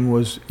biggest thing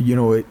was, you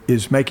know,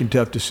 is making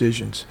tough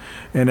decisions.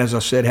 And as I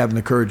said, having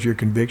the courage of your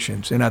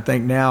convictions. And I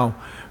think now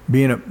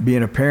being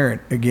a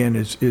parent, again,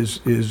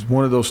 is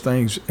one of those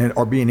things,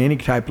 or being any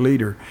type of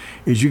leader,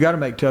 is you got to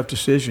make tough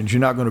decisions.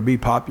 You're not going to be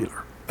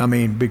popular. I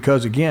mean,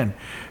 because again,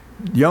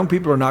 young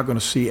people are not going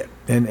to see it,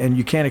 and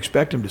you can't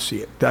expect them to see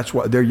it. That's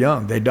why they're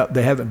young.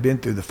 They haven't been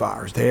through the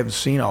fires. They haven't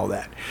seen all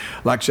that.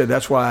 Like I said,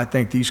 that's why I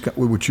think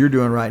what you're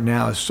doing right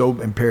now is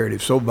so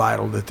imperative, so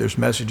vital, that there's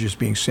messages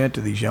being sent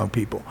to these young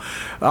people.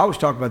 I always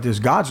talk about this.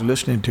 God's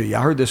listening to you.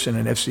 I heard this in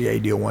an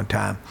FCA deal one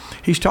time.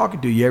 He's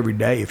talking to you every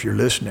day if you're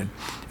listening.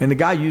 And the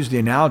guy used the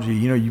analogy,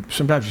 you know,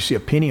 sometimes you see a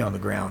penny on the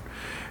ground,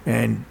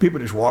 and people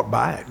just walk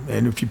by it.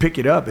 And if you pick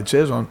it up, it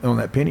says on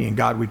that penny, "In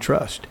God we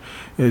trust."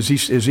 Is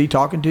he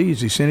talking to you?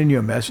 Is he sending you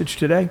a message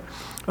today?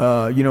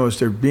 You know, are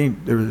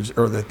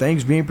the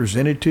things being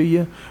presented to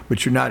you,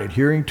 but you're not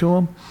adhering to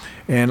them?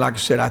 And like I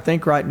said, I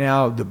think right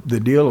now the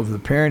deal of the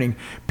parenting,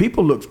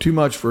 people look too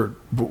much for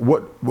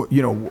what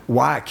you know,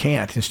 why I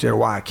can't instead of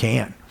why I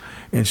can.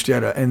 And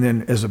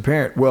then as a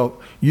parent,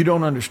 well, you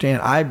don't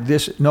understand. I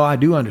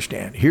do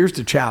understand. Here's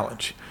the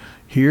challenge.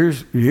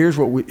 Here's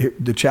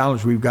the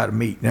challenge we've got to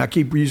meet. Now I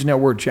keep using that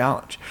word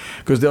challenge,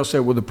 because they'll say,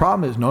 well, the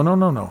problem is,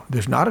 no.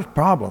 There's not a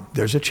problem.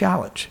 There's a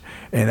challenge.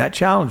 And that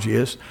challenge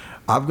is,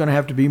 I'm going to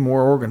have to be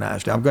more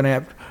organized. I'm going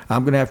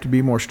to have to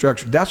be more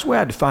structured. That's the way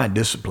I define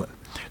discipline.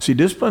 See,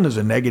 discipline is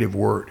a negative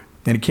word,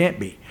 and it can't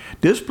be.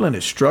 Discipline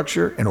is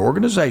structure and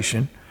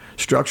organization,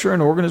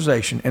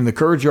 and the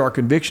courage or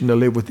conviction to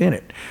live within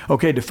it.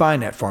 Okay, define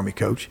that for me,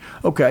 Coach.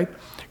 Okay,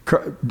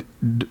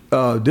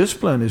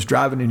 discipline is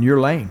driving in your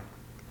lane,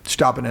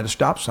 stopping at a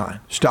stop sign,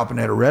 stopping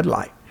at a red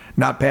light,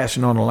 not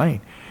passing on a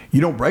lane. You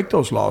don't break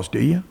those laws, do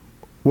you?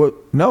 Well,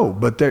 no,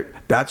 but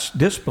that's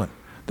discipline.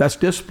 That's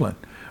discipline,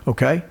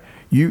 okay?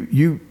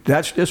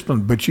 That's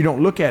discipline, but you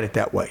don't look at it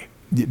that way.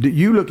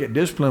 You look at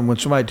discipline when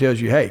somebody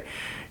tells you, hey,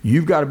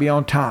 you've got to be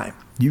on time.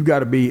 You've got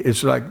to be,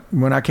 it's like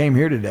when I came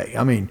here today.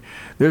 I mean,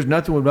 there's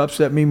nothing would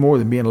upset me more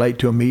than being late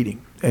to a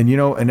meeting. And, you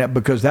know,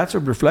 because that's a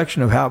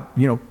reflection of how,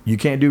 you know, you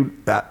can't do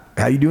that.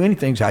 How you do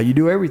anything is how you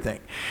do everything.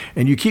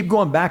 And you keep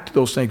going back to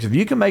those things. If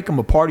you can make them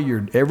a part of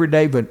your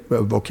everyday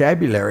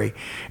vocabulary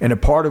and a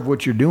part of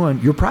what you're doing,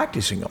 you're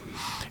practicing them.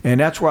 And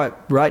that's why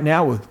right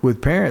now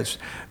with parents,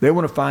 they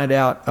want to find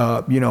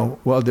out, you know,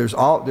 well, there's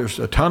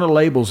a ton of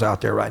labels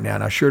out there right now,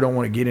 and I sure don't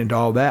want to get into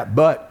all that.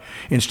 But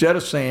instead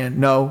of saying,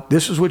 no,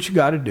 this is what you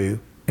got to do,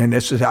 and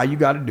this is how you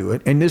got to do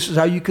it, and this is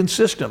how you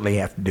consistently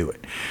have to do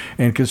it.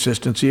 And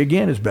consistency,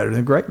 again, is better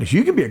than greatness.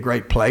 You can be a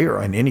great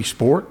player in any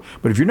sport,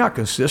 but if you're not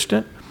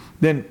consistent,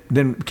 then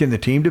can the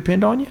team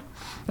depend on you?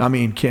 I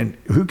mean,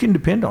 who can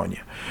depend on you?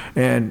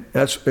 And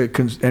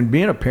and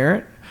being a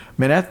parent,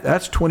 man,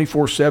 that's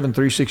 24/7,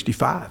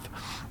 365.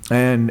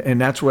 And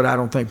that's what I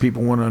don't think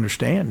people want to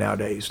understand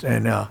nowadays.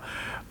 And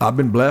I've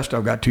been blessed.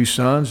 I've got two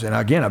sons, and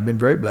again, I've been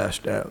very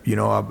blessed. You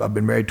know, I've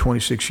been married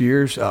 26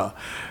 years.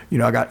 You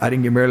know, I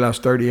didn't get married till I was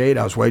 38.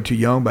 I was way too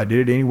young, but I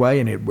did it anyway,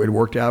 and it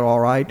worked out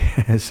all right.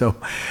 So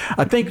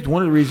I think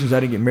one of the reasons I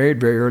didn't get married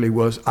very early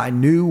was I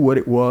knew what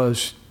it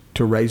was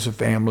to raise a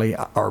family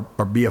or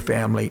be a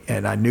family,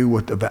 and I knew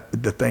what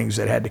the things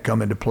that had to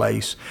come into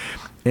place.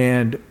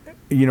 And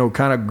you know,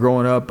 kind of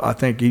growing up, I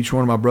think each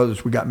one of my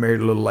brothers, we got married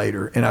a little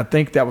later. And I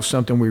think that was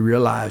something we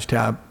realized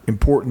how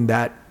important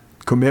that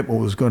commitment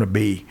was going to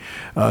be,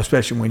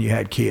 especially when you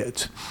had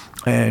kids.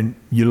 And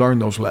you learn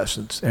those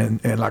lessons.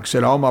 And like I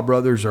said, all my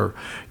brothers are,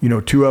 you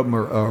know, two of them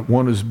are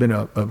one has been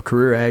a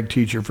career ag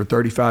teacher for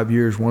 35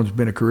 years. One's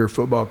been a career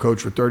football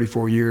coach for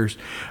 34 years.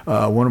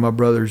 One of my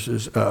brothers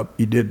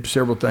he did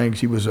several things.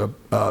 He was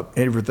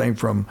everything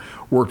from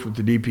worked with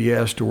the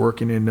DPS to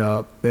working in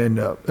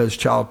as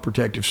child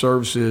protective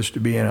services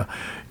to being a,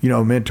 you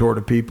know, mentor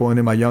to people. And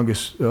then my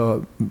youngest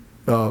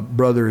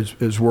brother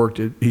has worked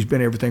he's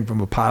been everything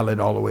from a pilot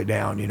all the way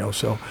down, you know.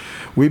 So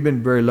we've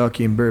been very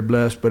lucky and very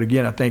blessed. But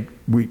again, I think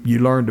you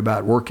learned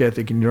about work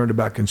ethic and you learned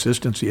about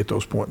consistency at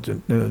those points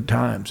in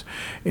times.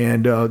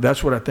 And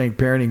that's what I think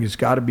parenting has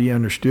got to be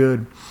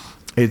understood.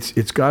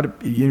 It's got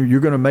to, you know, you're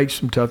going to make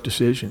some tough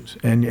decisions,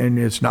 and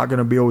it's not going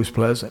to be always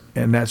pleasant,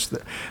 and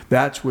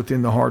that's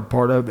within the hard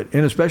part of it.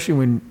 And especially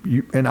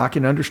when and I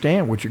can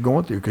understand what you're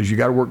going through, because you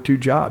got to work 2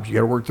 jobs, you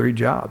got to work 3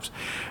 jobs,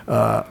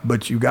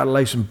 but you got to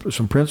lay some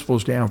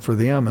principles down for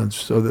them, and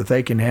so that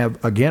they can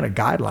have, again, a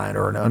guideline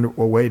or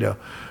a way to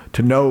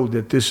know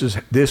that this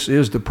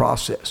is the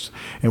process.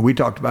 And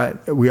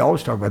we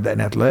always talk about that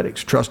in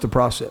athletics. Trust the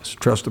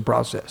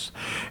process.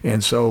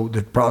 And so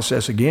the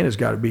process, again, has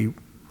got to be,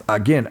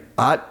 again,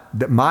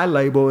 my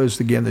label is,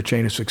 again, the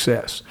chain of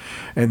success.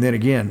 And then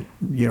again,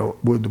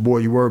 with the boy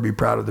you were, be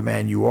proud of the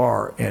man you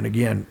are. And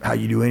again, how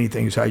you do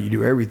anything is how you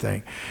do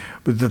everything.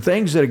 But the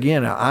things that,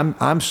 again,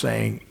 I'm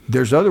saying,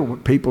 there's other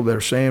people that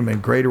are saying them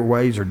in greater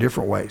ways or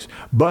different ways.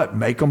 But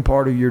make them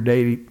part of your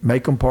day,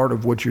 make them part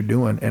of what you're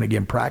doing, and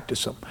again,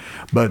 practice them.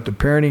 But the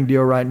parenting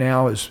deal right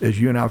now, as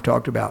you and I have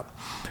talked about,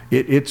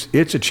 it's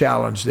a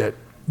challenge that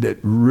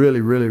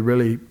really, really,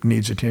 really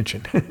needs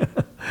attention.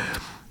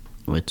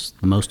 Well, it's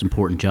the most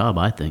important job,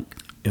 I think,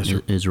 Yes,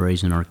 sir. is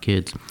raising our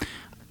kids.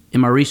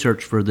 In my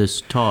research for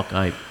this talk,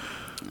 I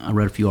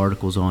read a few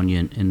articles on you,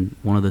 and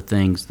one of the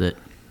things that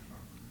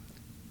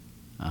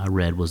I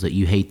read was that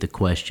you hate the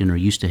question, or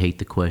used to hate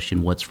the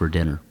question, what's for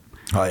dinner?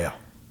 Oh, yeah.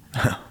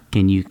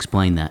 Can you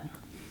explain that?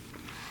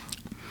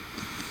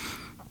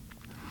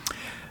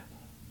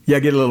 Yeah,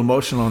 I get a little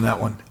emotional on that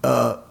one.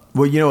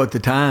 Well, at the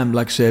time,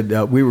 like I said,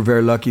 we were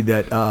very lucky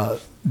that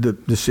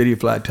the city of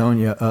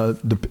Flatonia,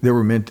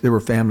 there were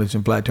families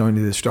in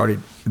Flatonia that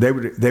started. They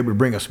would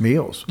bring us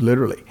meals,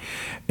 literally,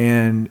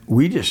 and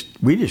we just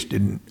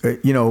didn't.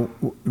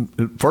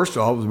 First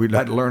of all, we'd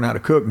had to learn how to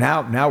cook.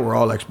 Now we're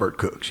all expert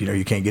cooks.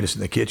 You can't get us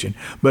in the kitchen.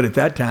 But at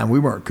that time, we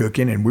weren't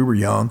cooking, and we were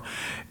young,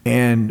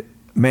 and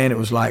man, it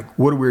was like,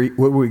 what do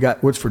we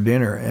got? What's for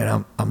dinner?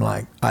 And I'm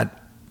like,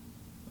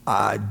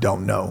 I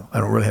don't know. I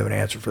don't really have an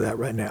answer for that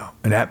right now.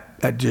 And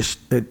that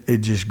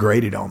just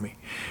grated on me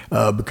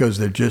because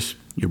they're just.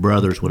 Your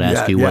brothers would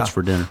ask you what's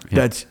for dinner.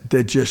 Yeah. That's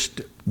just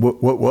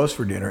what was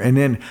for dinner. And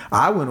then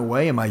I went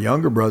away, and my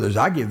younger brothers,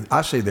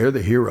 I say they're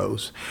the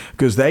heroes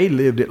because they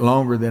lived it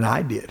longer than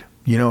I did.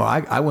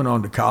 I went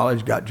on to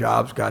college, got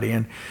jobs, got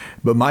in,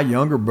 but my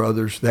younger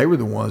brothers, they were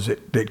the ones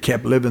that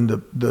kept living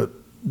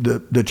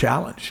the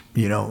challenge,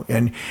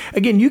 and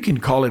again, you can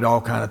call it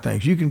all kind of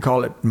things. You can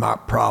call it my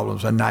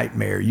problems, a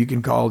nightmare. You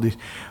can call these,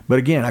 but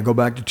again, I go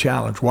back to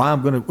challenge. Why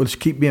let's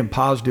keep being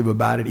positive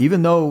about it,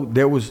 even though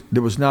there was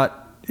not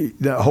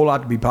a whole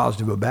lot to be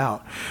positive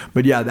about.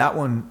 But yeah, that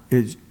one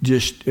is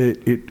just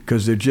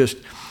because I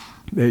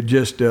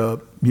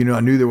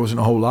knew there wasn't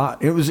a whole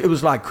lot. It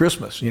was like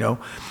Christmas,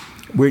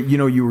 where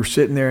you were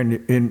sitting there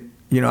and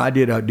I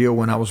did a deal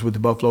when I was with the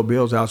Buffalo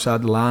Bills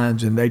outside the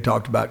lines, and they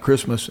talked about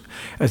Christmas.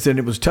 I said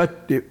it was tough.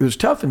 It was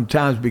tough in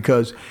times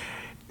because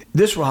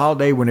this was a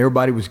holiday when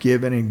everybody was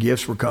giving and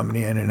gifts were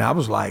coming in, and I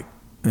was like,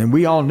 and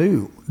we all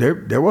knew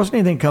there wasn't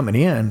anything coming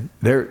in.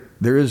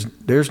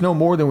 There's no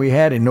more than we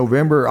had in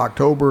November,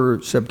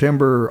 October,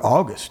 September,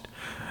 August.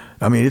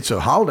 I mean, it's a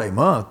holiday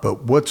month,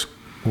 but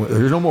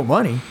there's no more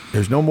money.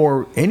 There's no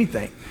more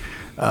anything.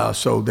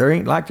 So there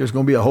ain't like there's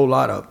going to be a whole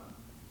lot of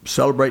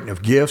celebrating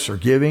of gifts or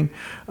giving,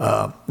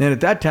 and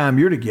at that time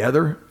you're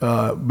together,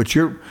 but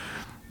you're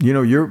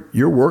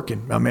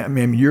working. I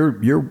mean,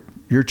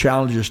 your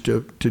challenge is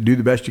to do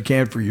the best you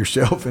can for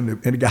yourself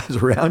and the guys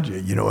around you.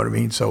 You know what I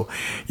mean? So,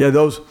 yeah,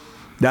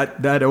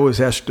 that always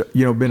has to,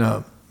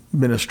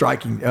 been a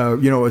striking,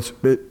 it's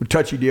a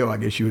touchy deal, I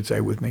guess you would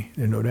say, with me,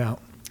 there's no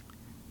doubt.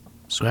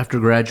 So after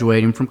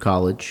graduating from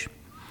college,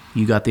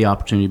 you got the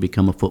opportunity to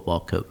become a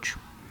football coach.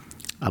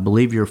 I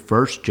believe your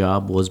first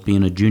job was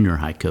being a junior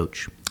high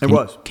coach.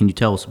 Can you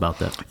tell us about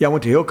that? Yeah, I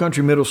went to Hill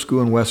Country Middle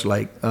School in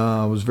Westlake.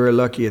 I was very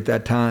lucky at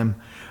that time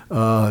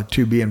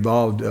to be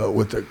involved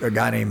with a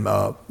guy named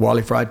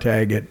Wally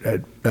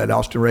Freitag at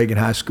Austin Reagan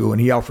High School, and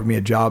he offered me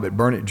a job at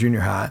Burnett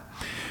Junior High.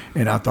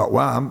 And I thought,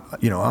 wow,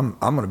 I'm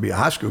going to be a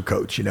high school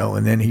coach,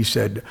 And then he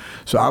said,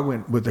 so I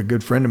went with a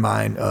good friend of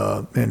mine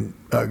and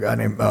a guy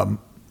named.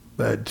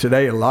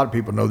 Today, a lot of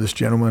people know this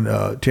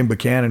gentleman, Tim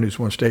Buchanan, who's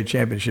won state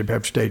championship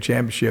after state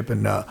championship,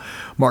 and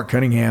Mark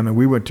Cunningham. And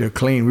we went to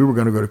Killeen. We were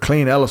going to go to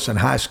Killeen Ellison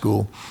High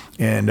School.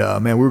 And,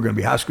 we were going to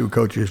be high school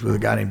coaches with a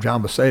guy named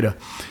John Baseda.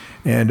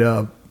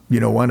 And,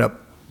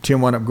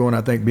 Tim wound up going,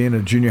 I think, being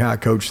a junior high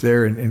coach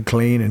there in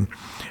Killeen. And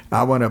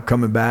I wound up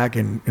coming back,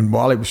 and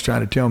Wally was trying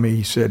to tell me,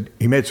 he said,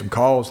 he made some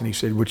calls, and he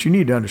said, what you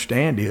need to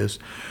understand is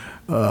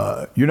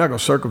you're not going to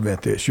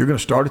circumvent this. You're going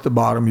to start at the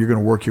bottom. You're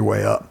going to work your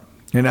way up.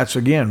 And that's,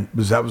 again,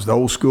 because that was the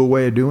old school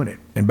way of doing it.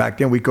 And back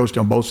then, we coached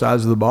on both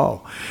sides of the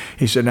ball.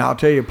 He said, now I'll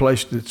tell you a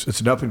place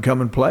that's an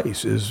up-and-coming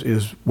place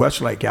is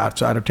Westlake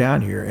outside of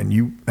town here.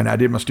 And I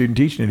did my student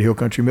teaching at Hill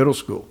Country Middle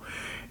School.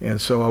 And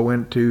so I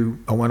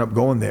wound up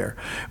going there.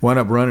 Wound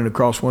up running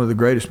across one of the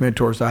greatest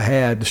mentors I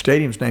had. The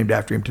stadium's named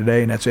after him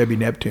today, and that's Ebby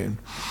Neptune.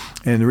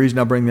 And the reason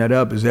I bring that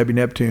up is Ebby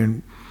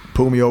Neptune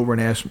pulled me over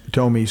and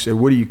told me, he said,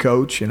 what do you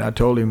coach? And I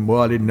told him,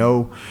 well, I didn't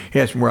know. He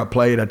asked me where I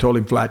played. I told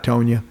him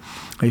Flatonia.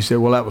 He said,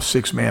 well, that was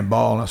 6-man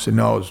ball. And I said,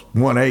 no, it was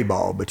 1A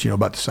ball, but,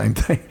 about the same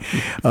thing.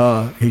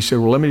 He said,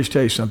 well, let me just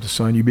tell you something,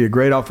 son. You be a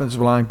great offensive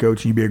line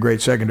coach, and you be a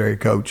great secondary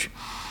coach.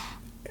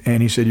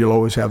 And he said, you'll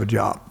always have a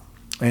job.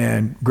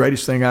 And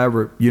greatest thing I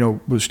ever,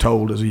 was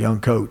told as a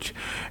young coach.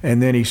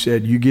 And then he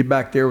said, you get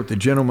back there with the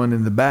gentleman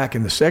in the back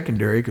in the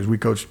secondary, because we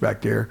coached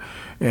back there,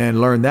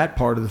 and learn that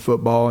part of the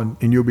football, and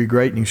you'll be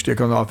great, and you can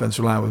stick on the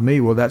offensive line with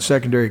me. Well, that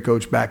secondary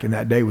coach back in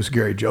that day was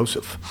Gary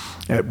Joseph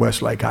at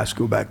Westlake High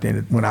School back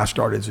then when I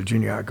started as a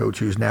junior high coach,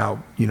 who's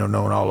now,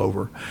 known all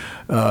over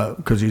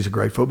because he's a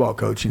great football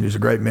coach, and he's a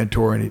great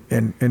mentor,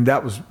 and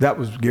that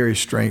was Gary's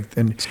strength.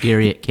 And it's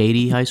Gary at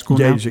Katy High School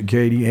now? Gary's at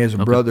Katy. He has a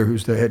brother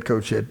who's the head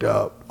coach at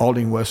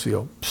Aldine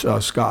Westfield,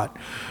 Scott.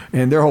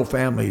 And their whole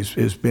family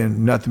has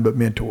been nothing but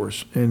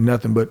mentors and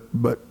nothing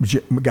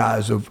but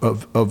guys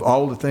of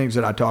all the things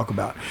that I talk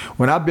about.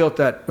 When I built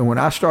that, when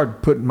I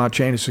started putting my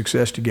chain of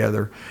success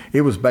together,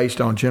 it was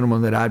based on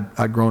gentlemen that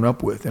I'd grown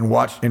up with and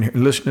watched and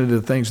listening to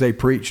the things they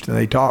preached and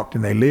they talked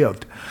and they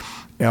lived.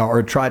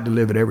 Or tried to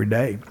live it every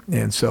day.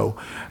 And so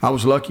I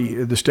was lucky.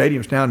 The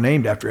stadium's now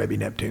named after Ebby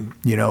Neptune,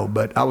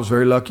 but I was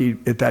very lucky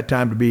at that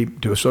time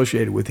to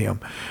associate with him.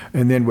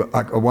 And then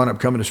I wound up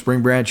coming to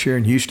Spring Branch here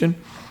in Houston,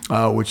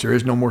 which there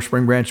is no more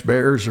Spring Branch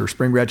Bears or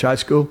Spring Branch High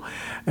School,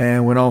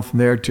 and went on from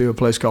there to a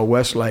place called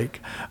Westlake.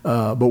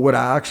 But when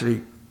I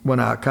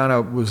kind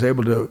of was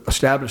able to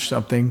establish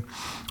something,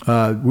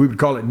 we would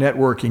call it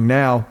networking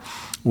now,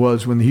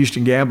 was when the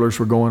Houston Gamblers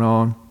were going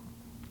on.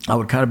 I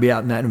would kind of be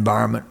out in that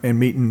environment and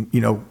meeting,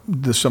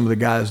 some of the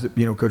guys that,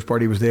 Coach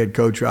Pardee was the head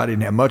coach who I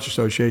didn't have much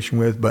association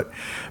with, but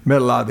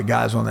met a lot of the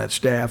guys on that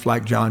staff,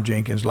 like John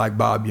Jenkins, like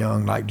Bob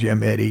Young, like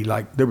Jim Eddy,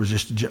 there was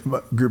just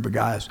a group of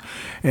guys.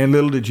 And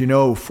little did you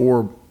know,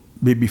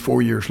 maybe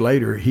 4 years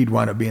later, he'd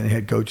wind up being the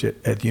head coach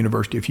at the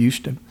University of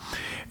Houston.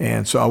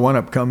 And so I wound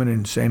up coming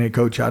and saying, hey,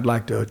 Coach, I'd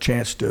like a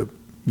chance to,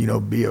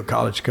 be a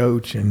college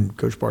coach. And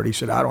Coach Pardee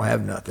said, I don't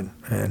have nothing.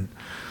 And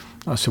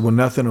I said, well,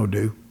 nothing will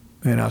do.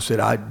 And I said,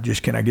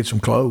 can I get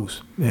some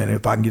clothes? And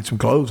if I can get some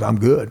clothes, I'm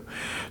good.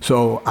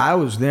 So I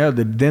was there,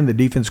 then the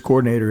defense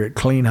coordinator at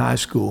Killeen High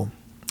School,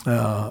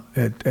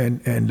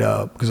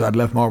 because I'd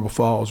left Marble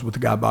Falls with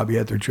the guy Bobby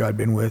Etheridge who I'd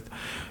been with.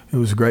 He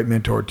was a great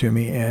mentor to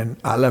me, and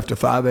I left a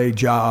 5A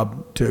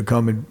job to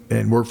come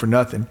and work for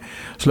nothing.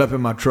 Slept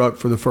in my truck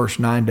for the first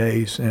 9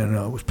 days, and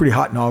it was pretty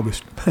hot in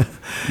August.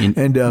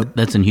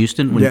 That's in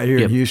Houston? Here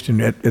in Houston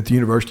at the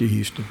University of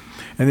Houston.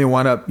 And then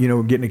wound up,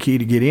 getting a key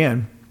to get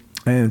in.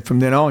 And from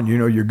then on,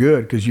 you're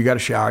good because you got a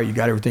shower, you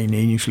got everything you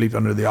need, you sleep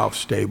under the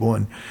office table,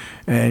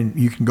 and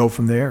you can go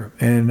from there.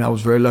 And I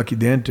was very lucky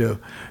then to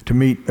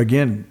meet,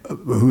 again,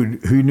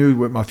 who knew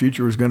what my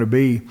future was going to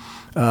be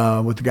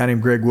with a guy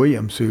named Greg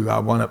Williams, who I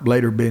wound up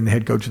later being the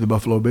head coach of the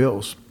Buffalo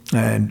Bills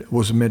and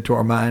was a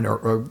mentor of mine,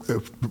 or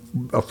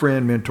a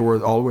friend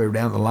mentor all the way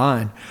down the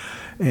line.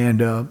 And,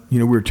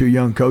 we were two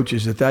young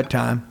coaches at that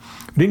time.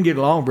 We didn't get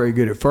along very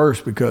good at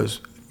first because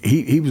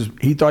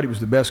he thought he was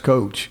the best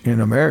coach in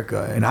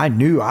America, and I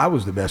knew I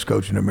was the best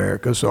coach in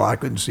America, so I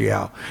couldn't see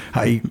how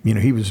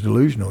he was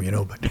delusional,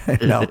 but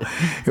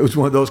it was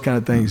one of those kind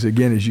of things,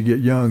 again, as you get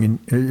young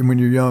and when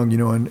you're young,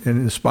 and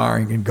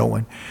inspiring and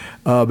going.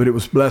 But it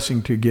was a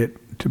blessing to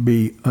get to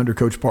be under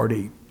Coach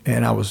Pardee.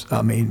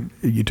 And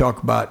you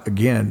talk about,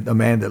 again, a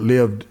man that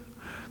lived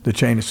the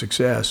chain of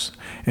success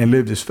and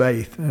lived his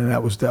faith, and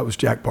that was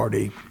Jack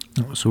Pardee.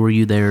 So were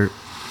you there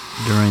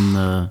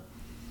during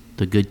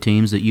the good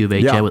teams that U of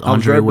H had with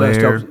Andre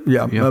Ware?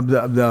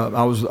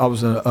 I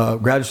was a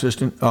grad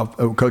assistant of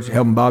Coach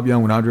helping Bob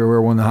Young when Andre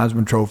Ware won the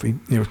Heisman Trophy.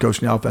 He was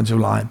coaching the offensive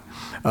line.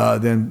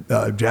 Then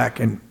Jack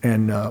and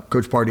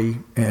Coach Pardee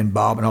and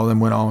Bob and all of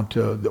them went on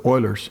to the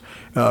Oilers.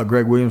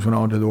 Greg Williams went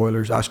on to the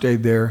Oilers. I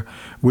stayed there.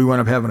 We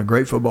wound up having a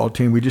great football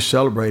team. We just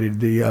celebrated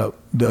the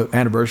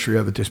anniversary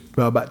of it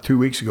about 2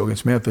 weeks ago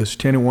against Memphis,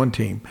 10-1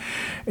 team.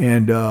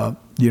 And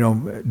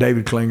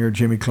David Klinger,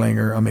 Jimmy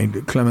Klinger,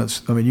 Clements,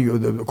 the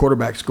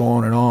quarterbacks go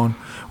on and on.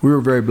 We were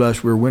very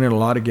blessed. We were winning a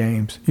lot of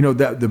games.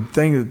 The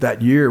thing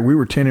that year, we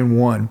were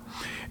 10-1.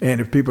 And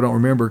if people don't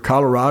remember,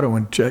 Colorado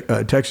and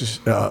Texas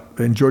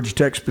and Georgia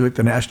Tech split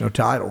the national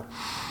title.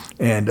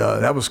 And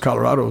that was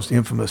Colorado's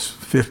infamous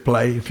fifth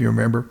play, if you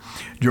remember.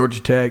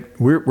 Georgia Tech,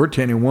 we're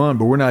 10-1,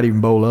 but we're not even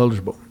bowl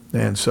eligible.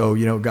 And so,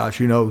 gosh,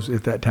 who knows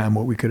at that time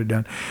what we could have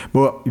done.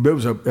 But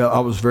I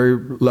was very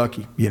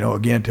lucky,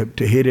 again,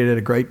 to hit it at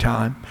a great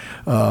time.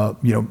 I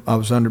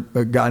was under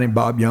a guy named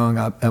Bob Young.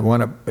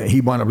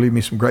 He wound up leaving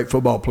me some great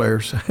football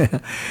players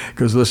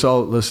because let's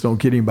don't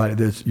kid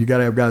anybody. You got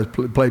to have guys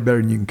play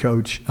better than you can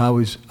coach. I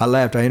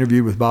laughed. I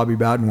interviewed with Bobby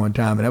Bowden one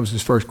time, and that was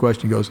his first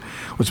question. He goes,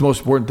 "What's the most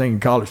important thing in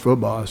college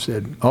football?" I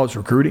said, "Oh, it's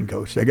recruiting,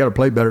 coach. They got to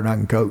play better than I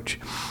can coach."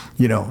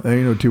 There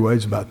ain't no two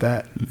ways about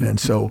that. And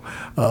so,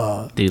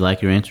 did he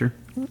like your answer?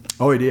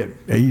 Oh, he did.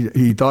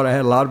 He thought I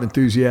had a lot of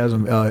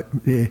enthusiasm. I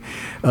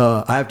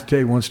have to tell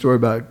you one story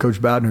about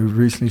Coach Bowden, who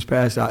recently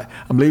passed.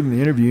 I'm leaving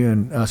the interview,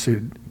 and I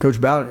said,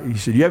 "Coach Bowden," he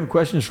said, "You have any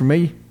questions for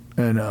me?"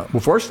 And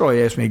first of all,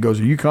 he asked me, he goes,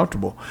 "Are you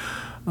comfortable?"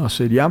 I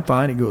said, "Yeah, I'm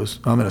fine." He goes,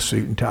 "I'm in a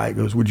suit and tie." He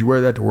goes, "Would you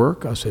wear that to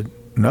work?" I said,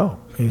 "No."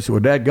 And he said,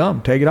 "Well,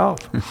 dadgum, take it off."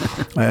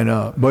 And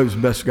boy, he was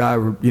the best guy.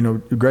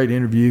 Great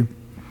interview.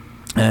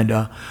 And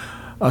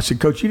I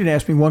said, "Coach, you didn't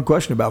ask me one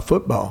question about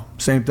football."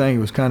 Same thing. It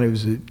was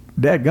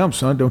dadgum,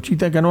 son, don't you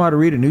think I know how to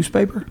read a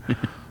newspaper?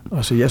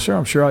 I said, yes, sir,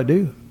 I'm sure I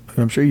do.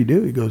 I'm sure you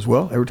do. He goes,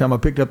 well, every time I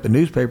picked up the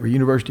newspaper,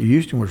 University of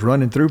Houston was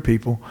running through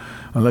people.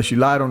 Unless you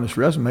lied on this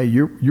resume,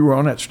 you were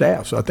on that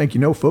staff, so I think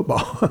you know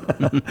football.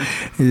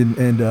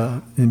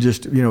 and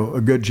just, you know,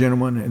 a good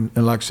gentleman.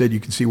 And like I said, you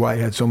can see why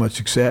he had so much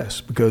success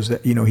because,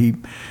 that, you know, he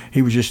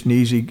was just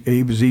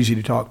he was easy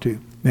to talk to.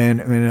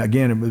 And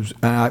again, it was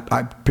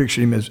I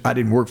pictured him as, I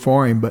didn't work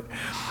for him, but,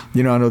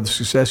 you know, I know the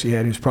success he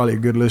had. He was probably a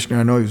good listener.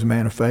 I know he was a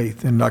man of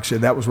faith. And like I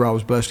said, that was where I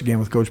was blessed again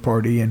with Coach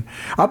Pardee. And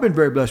I've been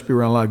very blessed to be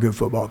around a lot of good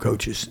football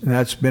coaches. And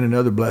that's been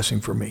another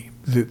blessing for me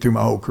through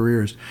my whole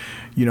career is,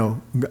 you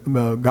know,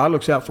 God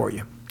looks out for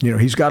you. You know,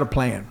 he's got a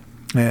plan.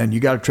 And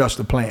you got to trust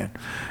the plan.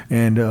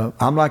 And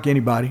I'm like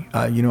anybody.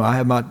 You know, I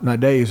have my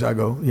days I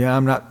go, yeah,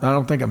 I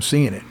don't think I'm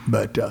seeing it.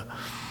 But,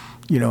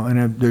 you know,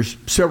 and there's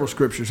several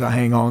scriptures I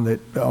hang on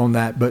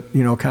that. But,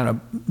 you know, kind of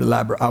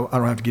elaborate. I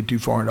don't have to get too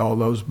far into all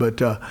those.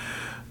 But,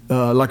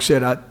 like I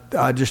said,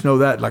 I just know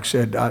that. Like I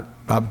said, I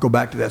go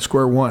back to that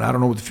square one. I don't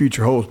know what the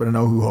future holds, but I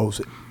know who holds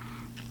it.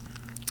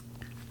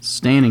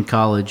 Staying in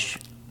college,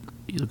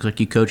 it looks like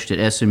you coached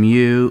at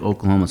SMU,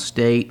 Oklahoma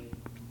State,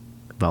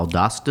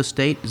 Valdosta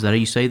State. Is that how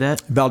you say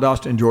that?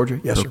 Valdosta in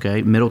Georgia, yes, sir.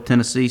 Okay, Middle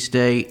Tennessee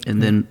State,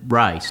 and then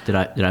Rice. Did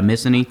I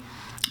miss any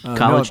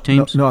college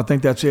teams? No, I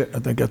think that's it. I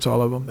think that's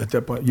all of them at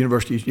that point.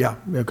 Universities, yeah,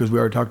 because we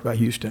already talked about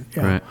Houston.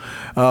 Yeah.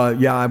 Right.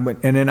 Yeah, I went,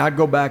 and then I'd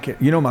go back.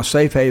 You know, my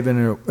safe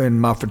haven in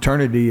my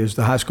fraternity is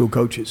the high school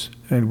coaches,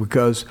 and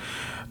because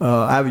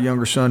I have a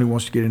younger son who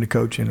wants to get into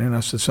coaching, and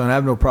I said, son, I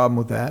have no problem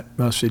with that.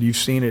 And I said, you've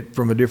seen it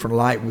from a different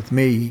light with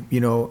me, you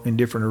know, in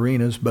different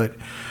arenas, but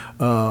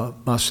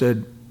I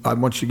said, I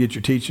want you to get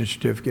your teaching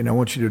certificate, and I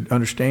want you to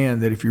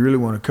understand that if you really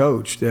want to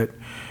coach, that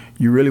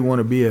you really want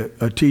to be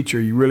a teacher,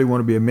 you really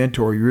want to be a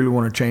mentor, you really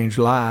want to change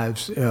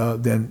lives,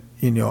 then,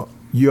 you know,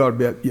 you ought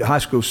to be, high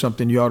school is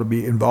something you ought to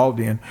be involved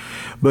in.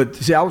 But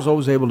see, I was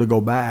always able to go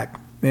back,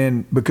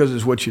 and because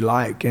it's what you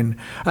like. And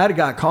I had a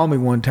guy call me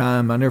one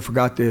time, I never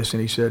forgot this,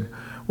 and he said,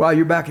 well,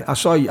 you're back. I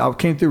saw you. I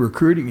came through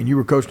recruiting, and you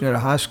were coaching at a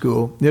high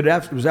school. It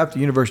was after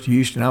the University of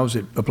Houston. I was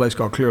at a place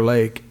called Clear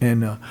Lake,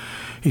 and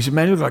he said,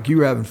 man, it looked like you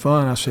were having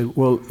fun. I said,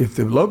 well, if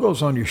the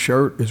logo's on your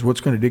shirt is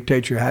what's going to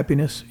dictate your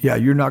happiness, yeah,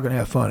 you're not going to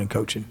have fun in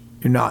coaching.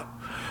 You're not.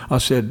 I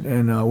said,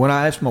 and when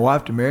I asked my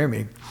wife to marry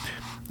me,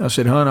 I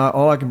said, hon,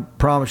 all I can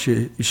promise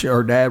you,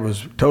 her dad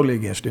was totally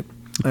against it.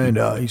 And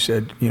he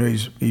said, you know,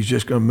 he's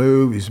just going to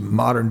move. He's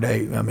modern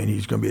day. I mean,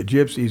 he's going to be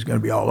a gypsy. He's going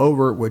to be all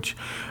over it, which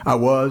I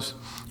was.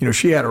 You know,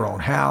 she had her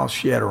own house.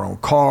 She had her own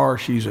car.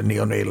 She's a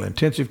neonatal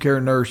intensive care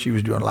nurse. She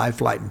was doing life,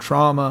 flight, and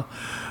trauma.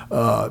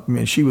 I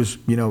mean, she was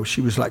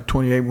like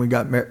 28 when we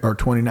got married, or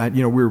 29.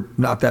 You know, we were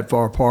not that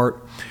far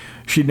apart.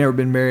 She'd never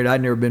been married.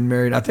 I'd never been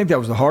married. I think that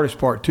was the hardest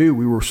part, too.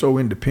 We were so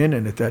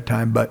independent at that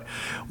time. But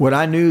what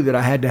I knew that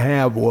I had to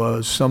have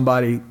was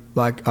somebody,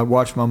 like I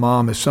watched my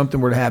mom, if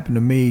something were to happen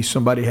to me,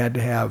 somebody had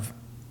to have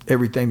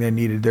everything they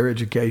needed, their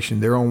education,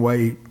 their own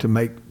way to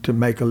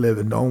make a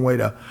living, their own way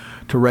to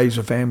raise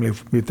a family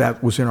if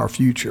that was in our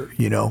future,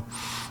 you know.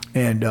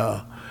 And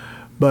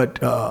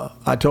but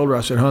I told her,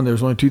 I said, hon,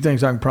 there's only two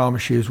things I can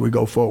promise you as we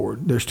go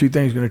forward. There's two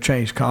things going to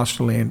change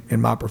constantly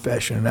in my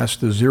profession, and that's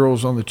the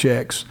zeros on the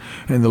checks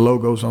and the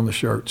logos on the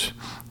shirts.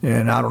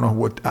 And I don't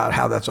know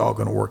how that's all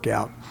going to work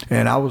out.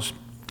 And I was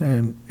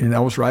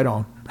right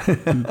on.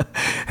 And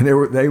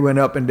they went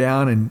up and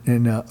down,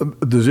 and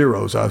the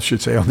zeros, I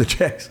should say, on the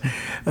checks.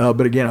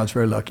 But again, I was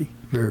very lucky,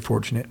 very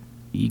fortunate.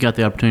 You got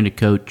the opportunity to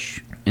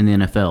coach in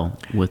the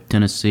NFL with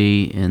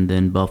Tennessee and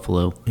then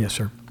Buffalo. Yes,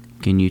 sir.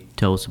 Can you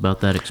tell us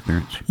about that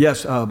experience?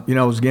 Yes, you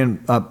know, it was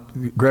again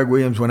Greg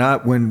Williams.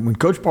 When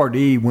Coach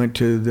Pardee went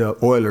to the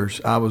Oilers,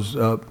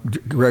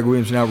 Greg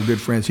Williams and I were good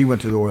friends. He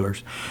went to the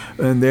Oilers,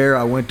 and there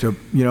I went to.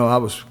 You know, I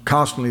was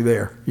constantly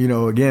there. You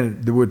know,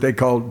 again, what they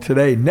call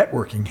today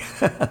networking,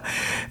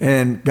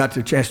 and got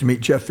the chance to meet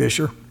Jeff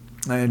Fisher.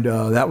 And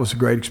that was a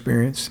great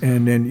experience.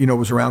 And then, you know,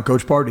 was around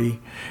Coach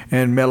Pardee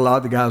and met a lot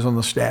of the guys on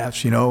the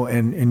staffs, you know,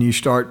 and you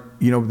start,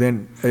 you know,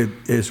 then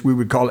as we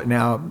would call it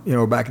now, you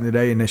know, back in the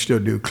day, and they still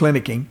do,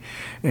 clinicking.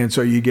 And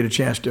so you get a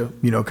chance to,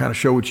 you know, kind of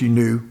show what you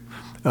knew,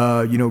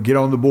 you know, get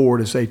on the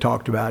board as they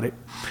talked about it.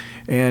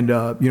 And,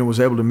 you know, was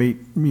able to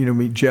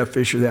meet Jeff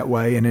Fisher that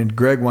way. And then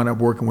Greg wound up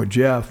working with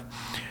Jeff.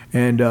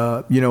 And,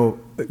 you know,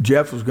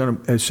 Jeff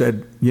was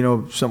said, you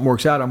know, if something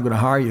works out, I'm going to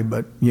hire you,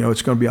 but, you know,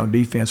 it's going to be on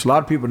defense. A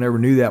lot of people never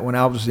knew that. When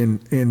I was in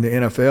the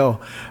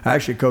NFL, I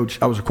actually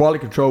I was a quality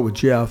control with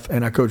Jeff,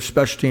 and I coached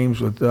special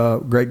teams with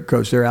great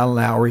coach there, Alan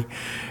Lowry,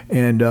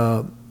 and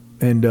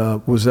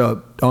was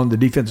on the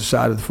defensive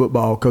side of the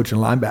football coaching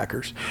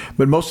linebackers.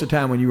 But most of the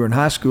time when you were in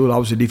high school, I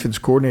was a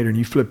defensive coordinator, and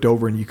you flipped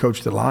over and you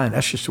coached the line.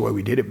 That's just the way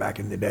we did it back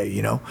in the day,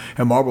 you know.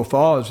 At Marble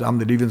Falls, I'm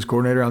the defensive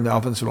coordinator, I'm the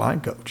offensive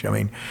line coach. I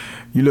mean,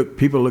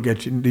 people look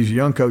at you, these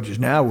young coaches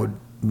now would,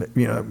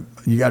 you know,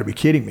 you got to be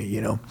kidding me,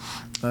 you know.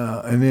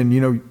 And then,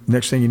 you know,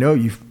 next thing you know,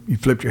 you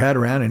flipped your hat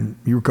around and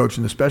you were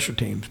coaching the special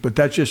teams. But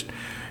that's just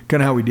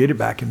kind of how we did it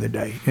back in the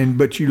day.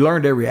 But you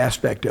learned every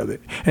aspect of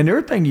it. And the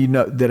other thing, you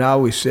know, that I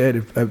always said,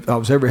 if I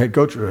was ever head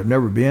coach, or I've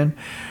never been,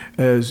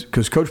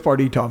 because Coach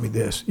Pardee taught me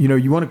this. You know,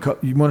 you want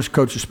to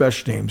coach the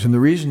special teams, and the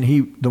reason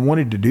he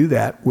wanted to do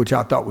that, which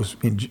I thought was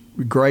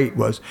great,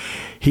 was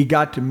he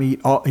got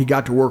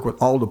to work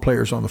with all the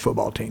players on the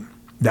football team.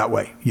 That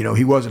way, you know,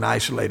 he wasn't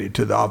isolated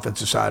to the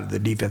offensive side or the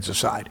defensive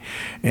side.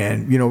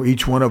 And, you know,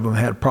 each one of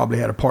them probably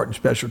had a part in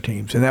special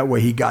teams. And that way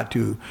he got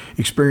to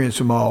experience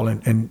them all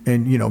and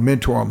you know,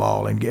 mentor them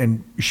all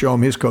and show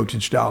them his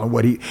coaching style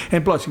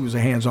and plus he was a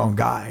hands-on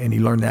guy. And he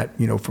learned that,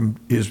 you know, from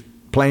his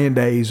playing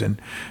days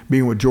and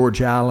being with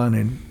George Allen.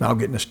 And I'll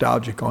get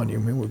nostalgic on you.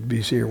 I mean, we'll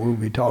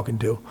be talking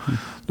till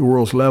the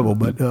world's level.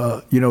 But,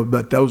 you know,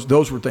 but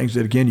those were things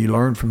that, again, you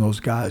learned from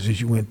those guys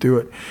as you went through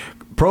it.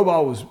 Pro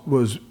ball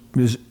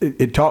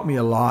it taught me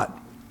a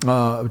lot.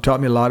 It taught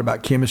me a lot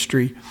about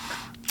chemistry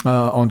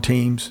on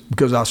teams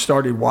because I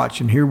started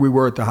watching. Here we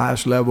were at the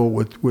highest level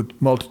with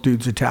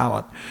multitudes of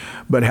talent,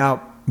 but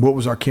what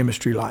was our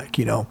chemistry like,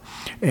 you know?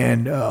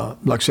 And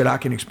like I said, I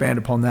can expand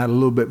upon that a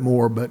little bit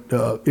more, but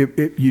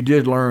you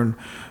did learn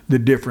the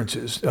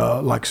differences.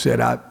 Like I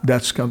said,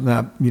 that's something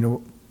that, you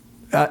know,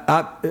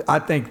 I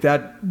think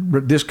that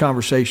this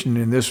conversation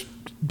in this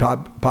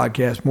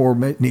podcast more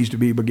needs to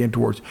be begin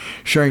towards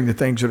sharing the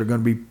things that are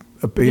going to be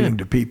appealing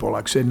to people.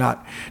 Like I said,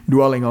 not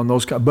dwelling on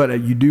those, but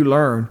you do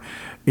learn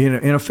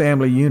in a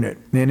family unit,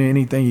 in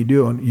anything you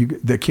do, and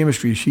the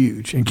chemistry is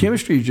huge. And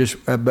chemistry is just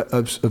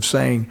of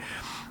saying,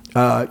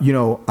 you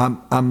know,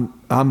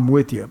 I'm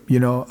with you,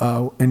 you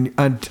know.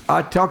 And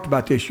I talked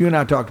about this. You and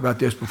I talked about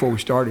this before we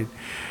started.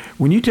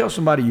 When you tell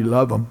somebody you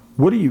love them,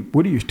 what are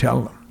you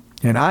telling them?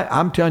 And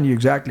I'm telling you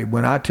exactly,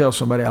 when I tell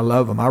somebody I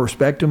love them, I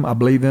respect them, I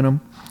believe in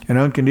them, and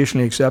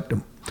unconditionally accept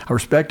them. I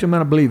respect them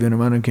and I believe in them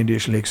and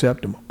unconditionally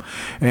accept them.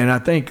 And I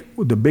think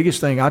the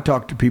biggest thing I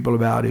talk to people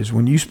about is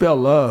when you spell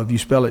love, you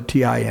spell it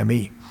Time,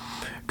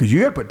 because you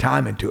got to put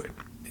time into it.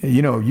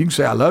 You know, you can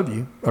say I love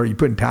you. Are you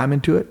putting time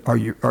into it? Are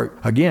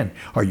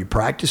you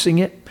practicing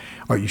it?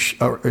 Or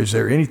is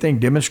there anything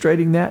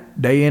demonstrating that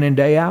day in and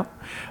day out?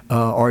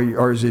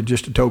 Or is it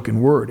just a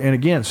token word? And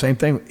again, same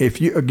thing.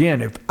 If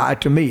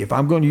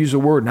I'm going to use a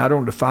word and I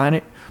don't define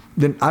it,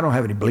 then I don't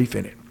have any belief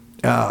in it.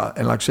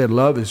 And like I said,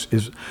 love is,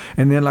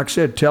 and then like I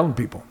said, telling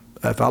people,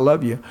 if I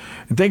love you,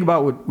 and think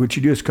about what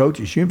you do as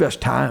coaches. You invest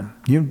time.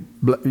 You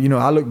know,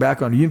 I look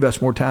back on it, you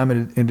invest more time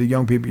into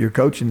young people you're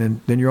coaching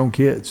than your own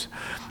kids.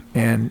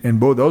 And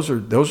boy, those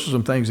are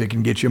some things that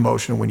can get you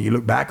emotional when you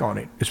look back on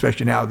it,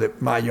 especially now that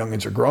my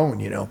youngins are grown,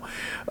 you know.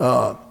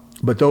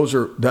 But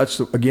that's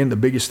again, the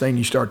biggest thing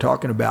you start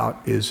talking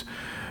about is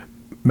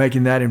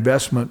making that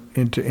investment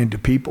into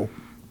people.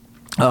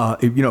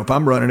 You know, if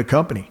I'm running a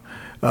company,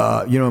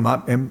 you know,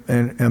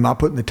 am I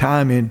putting the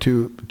time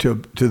into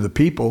the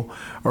people,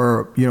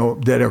 or you know,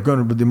 that are going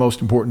to be the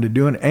most important to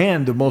doing,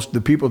 and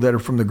the people that are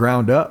from the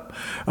ground up.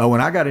 When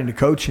I got into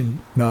coaching,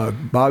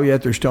 Bobby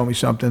Ethers told me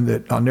something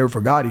that I'll never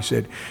forget. He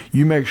said,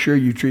 "You make sure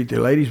you treat the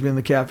ladies in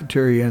the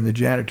cafeteria and the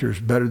janitors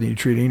better than you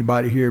treat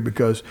anybody here,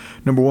 because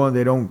number one,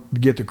 they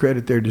don't get the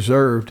credit they're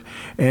deserved,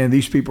 and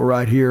these people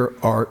right here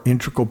are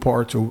integral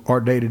parts of our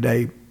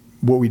day-to-day."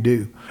 What we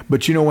do.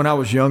 But you know, when I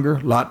was younger,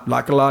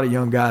 like a lot of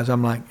young guys,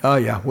 I'm like, oh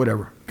yeah,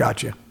 whatever,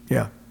 gotcha,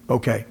 yeah,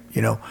 okay,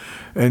 you know.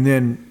 And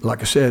then,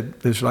 like I said,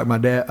 it's like my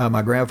dad,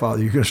 my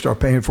grandfather, you're going to start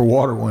paying for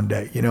water one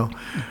day, you know.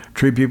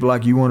 Treat people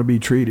like you want to be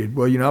treated.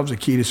 Well, you know, that was a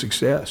key to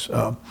success.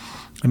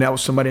 And that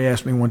was, somebody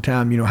asked me one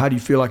time, you know, how do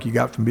you feel like you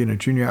got from being a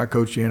junior high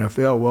coach in the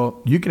NFL? Well,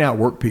 you can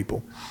outwork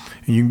people,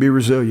 and you can be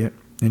resilient,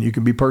 and you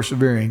can be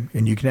persevering,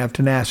 and you can have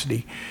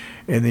tenacity,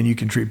 and then you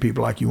can treat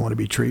people like you want to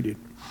be treated.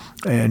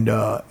 And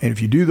if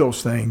you do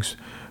those things,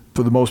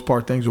 for the most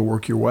part, things will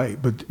work your way.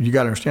 But you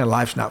got to understand,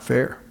 life's not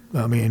fair.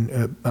 I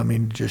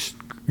mean, just,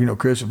 you know,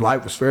 Chris, if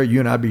life was fair, you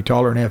and I'd be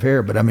taller and have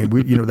hair. But I mean,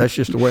 you know, that's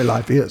just the way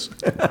life is.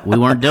 We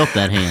weren't dealt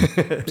that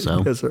hand,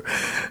 so. Yes, sir.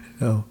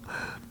 No.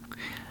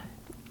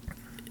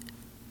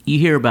 You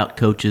hear about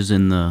coaches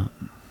in the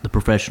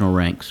professional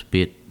ranks,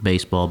 be it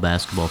baseball,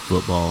 basketball,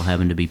 football,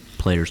 having to be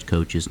players'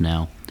 coaches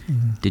now.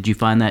 Mm-hmm. Did you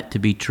find that to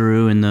be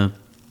true in the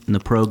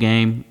pro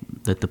game,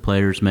 that the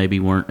players maybe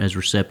weren't as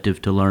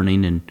receptive to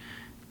learning, and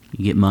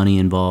you get money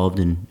involved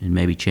and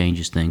maybe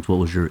changes things? What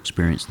was your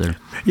experience there?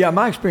 Yeah,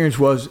 my experience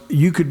was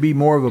you could be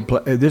more of a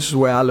player. This is the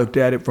way I looked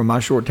at it from my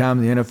short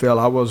time in the NFL.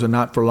 I was a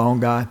not-for-long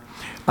guy.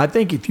 I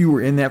think if you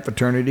were in that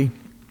fraternity,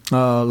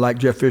 like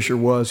Jeff Fisher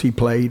was, he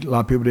played. A lot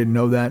of people didn't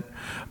know that,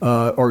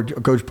 or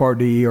Coach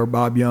Pardee or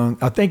Bob Young.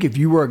 I think if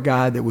you were a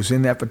guy that was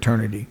in that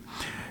fraternity,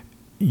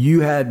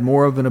 you had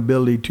more of an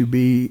ability to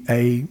be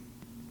a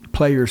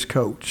player's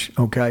coach,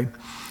 okay?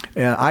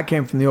 And I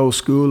came from the old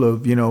school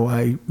of, you know,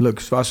 hey, look,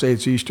 if I say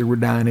it's Easter, we're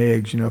dying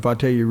eggs. You know, if I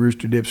tell you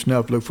rooster dip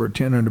snuff, look for a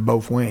 10 under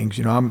both wings.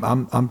 You know,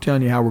 I'm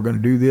telling you how we're going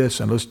to do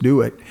this, and let's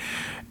do it.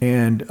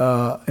 And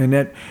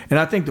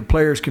I think the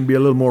players can be a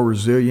little more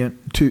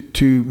resilient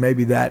to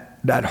maybe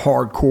that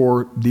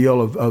hardcore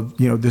deal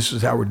of you know, this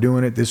is how we're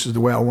doing it. This is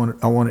the way I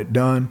want it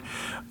done.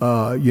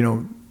 You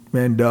know,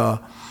 and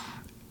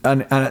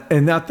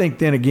I think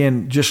then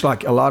again, just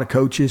like a lot of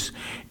coaches,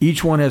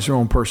 each one has their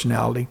own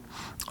personality.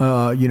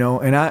 You know,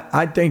 and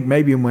I think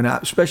maybe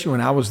especially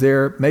when I was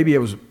there, maybe it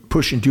was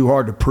pushing too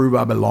hard to prove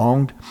I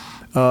belonged.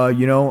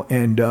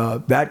 And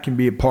that can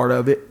be a part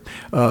of it.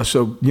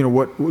 So,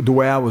 the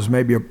way I was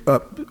maybe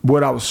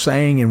what I was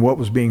saying and what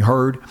was being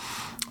heard.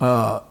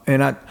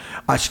 And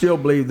I still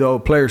believe, though,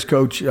 players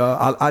coach,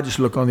 I just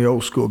look on the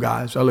old school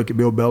guys. I look at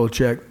Bill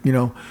Belichick,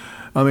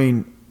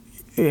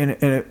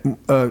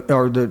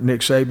 or the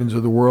Nick Sabans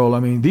of the world. I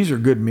mean, these are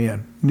good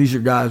men. These are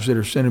guys that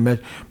are sending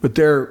messages, but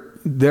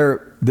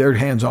they're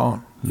hands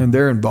on and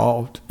they're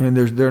involved. And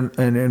and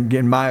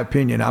again, in my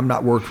opinion, I've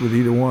not worked with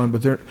either one,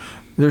 but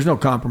there's no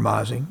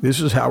compromising.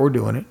 This is how we're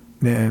doing it,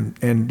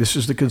 and this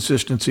is the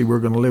consistency we're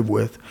going to live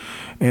with,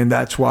 and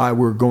that's why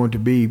we're going to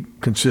be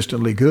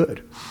consistently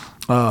good.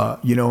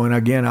 And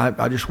again,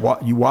 I just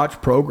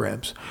watch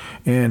programs,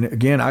 and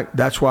again,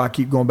 that's why I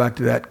keep going back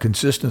to that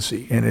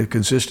consistency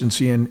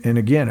and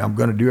again, I'm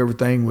going to do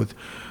everything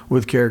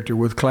with character,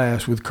 with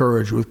class, with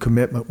courage, with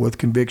commitment, with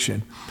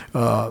conviction.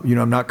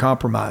 I'm not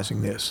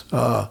compromising this,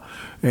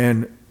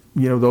 and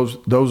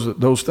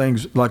those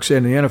things. Like I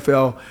said, in the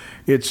NFL,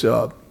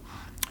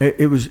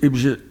 it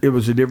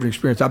was a different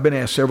experience. I've been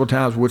asked several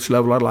times which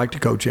level I'd like to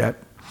coach at.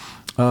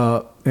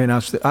 And I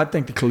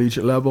think the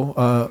collegiate level,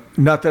 I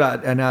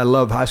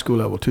love high school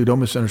level too, don't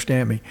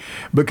misunderstand me,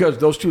 because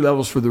those two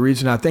levels, for the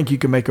reason I think you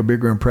can make a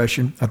bigger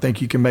impression. I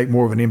think you can make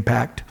more of an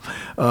impact.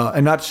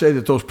 And not to say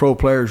that those pro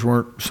players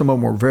some of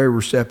them were very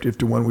receptive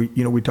to when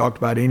we talked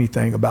about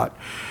anything about,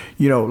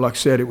 like I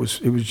said, it was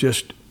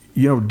just,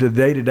 the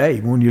day to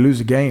day, when you lose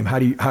a game, how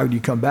do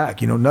you come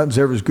back? Nothing's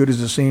ever as good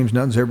as it seems.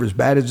 Nothing's ever as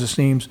bad as it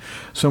seems.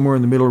 Somewhere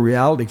in the middle,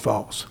 reality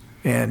falls.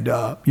 And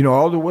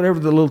whatever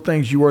the little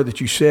things you were that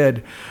you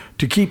said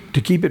to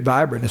keep it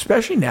vibrant,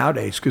 especially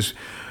nowadays, because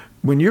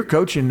when you're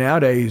coaching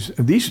nowadays,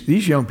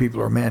 these young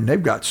people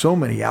they've got so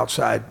many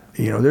outside.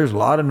 There's a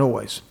lot of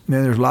noise,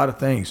 and there's a lot of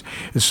things.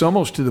 It's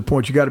almost to the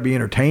point you got to be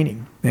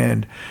entertaining,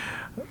 and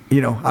I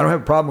don't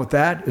have a problem with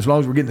that as long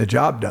as we're getting the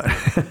job done.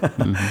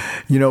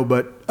 Mm-hmm.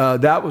 But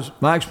that was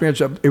my experience.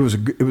 It was a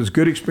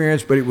good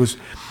experience, but it was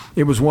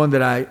one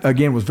that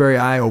again was very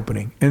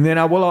eye-opening. And then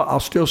I'll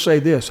still say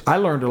this: I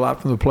learned a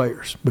lot from the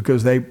players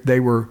because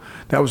that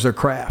was their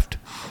craft.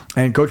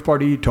 And Coach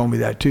Pardee told me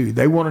that too.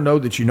 They want to know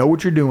that you know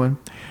what you're doing,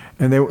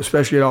 and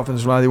especially at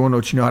offensive line, they want to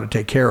know that you know how to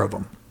take care of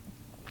them.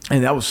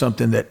 And that was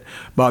something that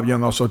Bob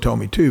Young also told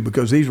me too,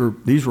 because these were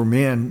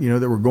men,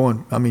 that were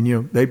going. I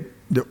mean,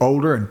 they're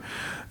older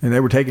and they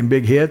were taking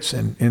big hits,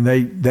 and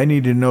they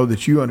needed to know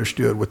that you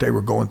understood what they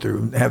were going through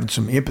and having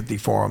some empathy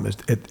for them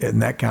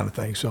and that kind of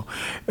thing. So,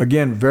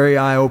 again, very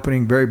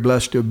eye-opening, very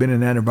blessed to have been in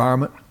that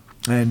environment.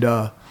 And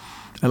like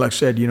I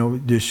said,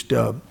 just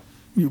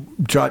you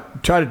try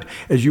to,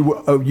 as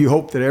you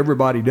hope that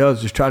everybody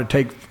does, is try to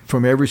take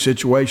from every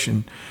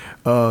situation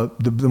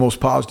the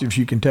most positives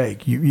you can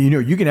take.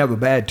 You can have a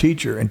bad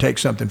teacher and take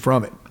something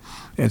from it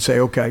and say,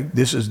 okay,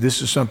 this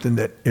is something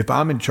that if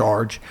I'm in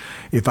charge,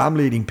 if I'm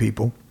leading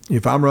people,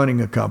 if I'm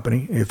running a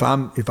company, if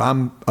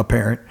I'm a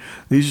parent,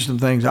 these are some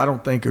things I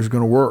don't think is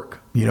going to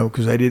work,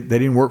 because they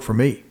didn't work for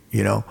me,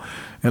 And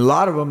a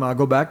lot of them I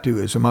go back to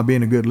is, am I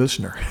being a good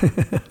listener?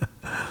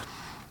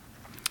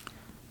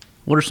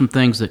 What are some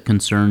things that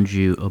concerns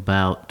you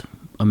about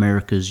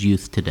America's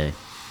youth today?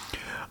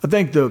 I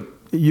think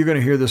you're going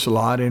to hear this a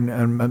lot, and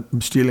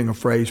I'm stealing a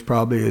phrase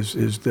probably,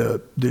 is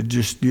the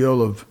just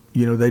deal of,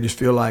 they just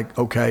feel like,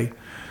 okay,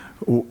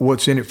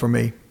 what's in it for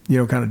me?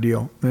 Kind of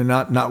deal, and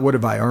not what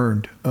have I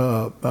earned?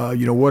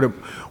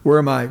 Where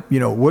am I?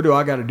 What do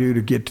I got to do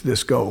to get to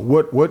this goal?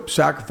 What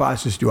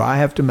sacrifices do I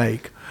have to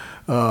make?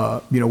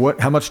 How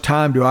much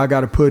time do I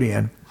got to put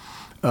in?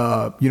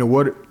 What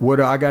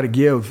do I got to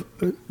give?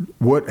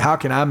 How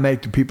can I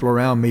make the people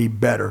around me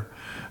better?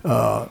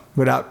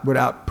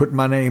 Without putting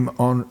my name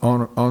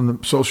on the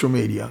social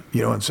media,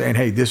 and saying,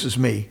 hey, this is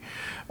me.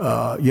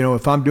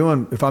 If I'm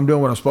doing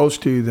what I'm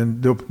supposed to, then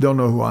they'll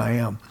know who I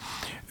am.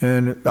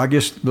 And I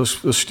guess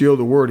let's steal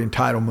the word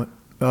entitlement.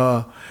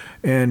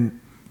 And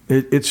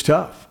it's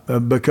tough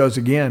because,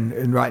 again,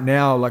 and right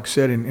now, like I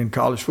said, in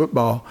college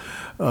football,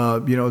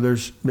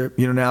 there's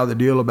now the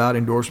deal about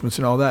endorsements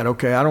and all that.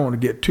 Okay, I don't want to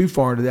get too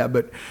far into that,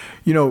 but,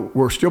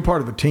 we're still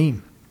part of a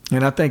team.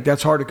 And I think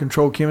that's hard to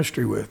control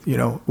chemistry with,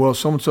 well,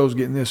 so-and-so's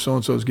getting this,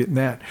 so-and-so's getting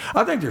that.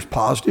 I think there's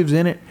positives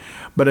in it,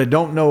 but I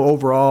don't know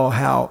overall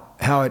how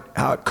it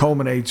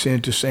culminates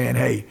into saying,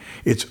 hey,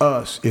 it's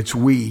us, it's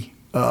we.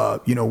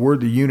 We're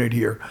the unit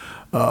here.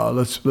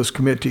 Let's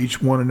commit to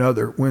each one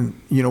another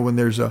when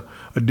there's a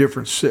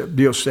different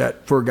deal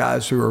set for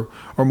guys who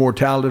are more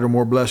talented or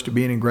more blessed to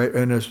be in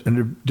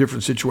a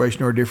different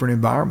situation or a different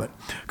environment,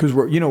 because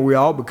we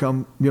all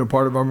become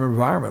part of our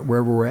environment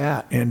wherever we're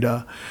at, and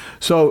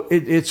so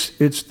it's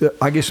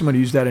I guess I'm going to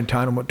use that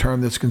entitlement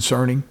term that's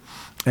concerning,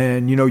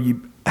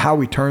 and how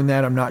we turn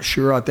that, I'm not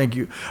sure. I think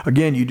you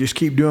just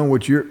keep doing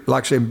what you're,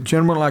 like I say,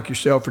 gentlemen like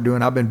yourself are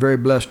doing. I've been very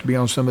blessed to be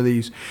on some of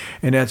these,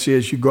 and that's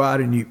you go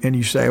out and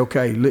you say,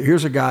 okay,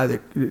 here's a guy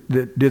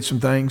that did some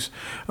things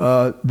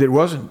that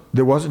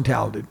wasn't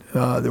talented,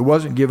 that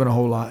wasn't given a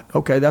whole lot.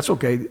 Okay, that's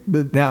okay.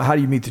 But now, how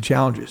do you meet the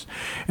challenges?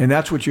 And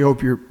that's what you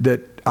hope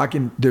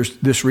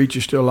this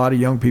reaches to a lot of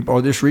young people,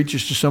 or this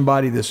reaches to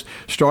somebody that's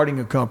starting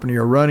a company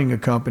or running a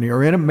company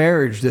or in a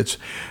marriage that's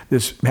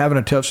having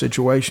a tough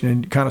situation,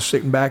 and kind of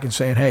sitting back and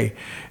saying, hey,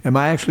 am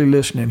I actually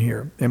listening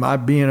here? Am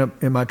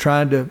I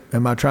trying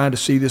to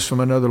see this from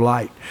another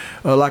light?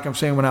 Like I'm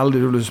saying when I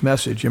deliver this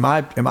message, am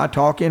I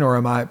talking, or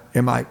am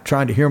I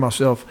trying to hear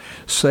myself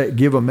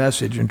give a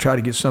message and try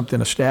to get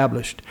something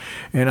established?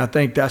 And I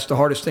think that's the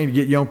hardest thing to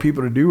get young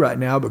people to do right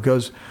now,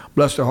 because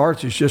bless their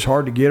hearts, it's just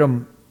hard to get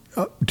them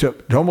to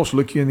almost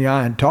look you in the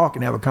eye and talk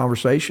and have a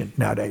conversation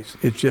nowadays.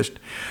 It's just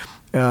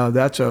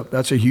that's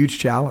a huge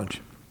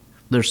challenge.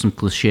 There's some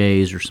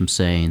cliches or some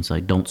sayings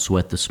like "don't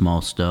sweat the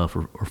small stuff"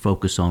 or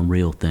focus on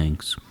real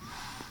things.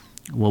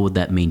 What would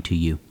that mean to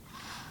you?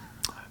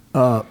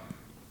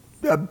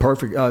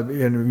 Perfect.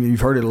 And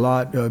you've heard it a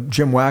lot.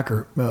 Jim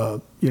Wacker,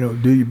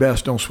 do your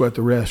best, don't sweat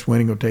the rest.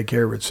 Winning will take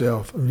care of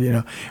itself.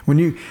 I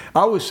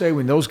always say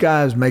when those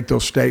guys make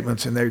those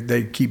statements and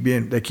they keep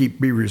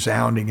be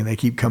resounding and they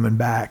keep coming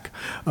back.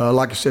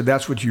 Like I said,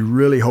 that's what you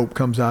really hope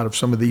comes out of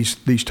some of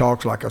these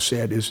talks. Like I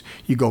said, is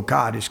you go,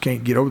 God, just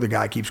can't get over the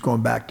guy. Keeps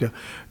going back to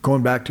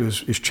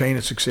his chain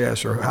of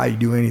success, or how you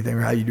do anything,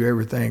 or how you do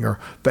everything, or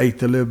faith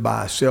to live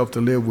by, self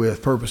to live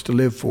with, purpose to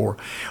live for.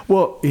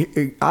 Well,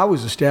 I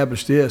always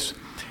established this.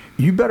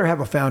 You better have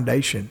a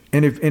foundation,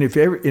 and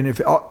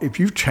if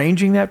you're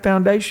changing that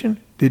foundation,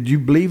 did you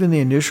believe in the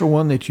initial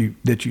one that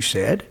you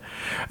said?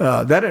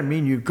 That doesn't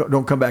mean you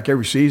don't come back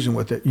every season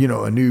with a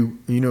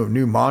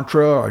new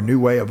mantra or a new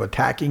way of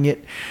attacking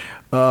it,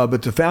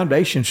 but the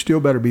foundation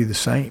still better be the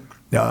same.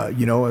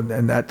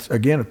 And that's,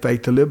 again, a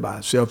faith to live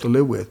by, self to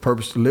live with,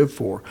 purpose to live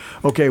for.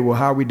 Okay, well,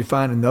 how are we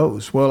defining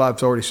those? Well,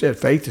 I've already said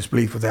faith is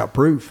belief without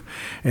proof.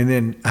 And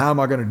then how am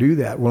I going to do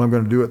that? Well, I'm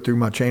going to do it through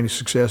my chain of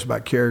success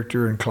about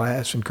character and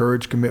class and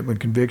courage,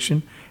 commitment,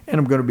 conviction, and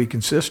I'm going to be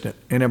consistent,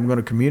 and I'm going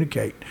to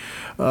communicate.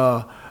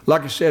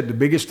 Like I said, the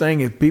biggest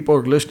thing, if people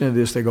are listening to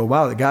this, they go,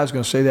 wow, the guy's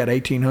going to say that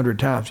 1,800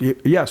 times.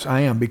 Yes,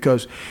 I am,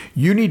 because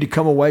you need to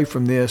come away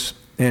from this.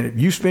 And if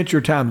you spent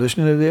your time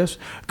listening to this,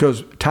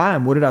 because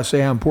time, what did I say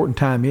how important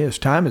time is?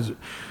 Time is,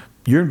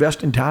 you're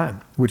investing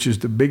time, which is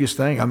the biggest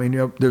thing. I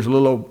mean, there's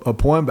a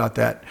poem about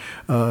that.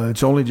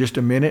 It's only just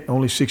a minute,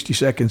 only 60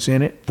 seconds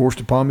in it. Forced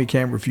upon me,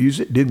 can't refuse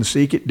it. Didn't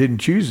seek it, didn't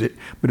choose it,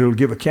 but it'll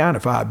give account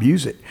if I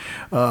abuse it.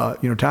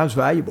 Time's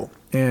valuable.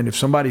 And if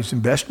somebody's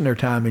investing their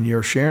time and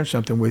you're sharing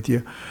something with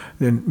you,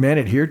 then, man,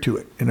 adhere to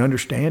it and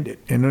understand it,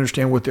 and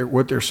understand what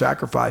they're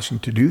sacrificing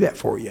to do that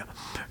for you,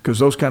 because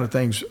those kind of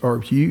things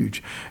are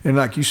huge. And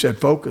like you said,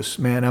 focus,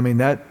 man. I mean,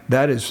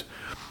 that's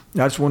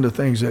one of the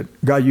things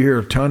that, God, you hear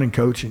a ton in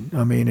coaching.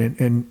 I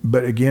mean,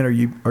 but again,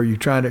 are you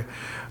trying to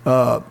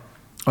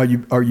are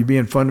you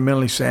being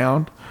fundamentally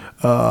sound?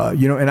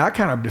 And I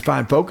kind of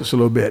define focus a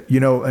little bit.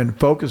 And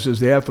focus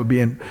is the F of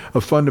being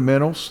of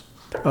fundamentals.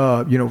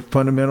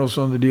 Fundamentals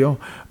on the deal.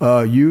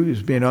 U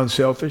is being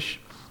unselfish.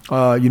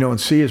 And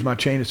C is my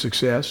chain of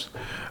success.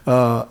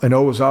 And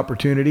O is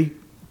opportunity.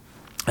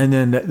 And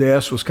then the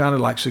S was kind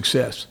of like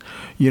success,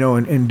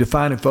 and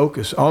define and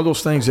focus. All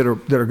those things that are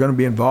going to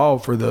be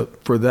involved for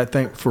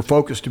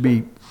focus to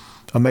be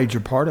a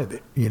major part of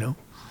it,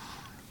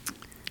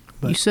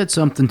 But you said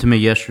something to me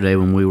yesterday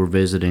when we were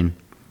visiting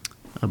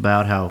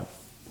about how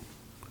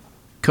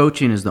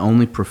coaching is the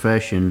only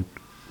profession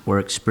where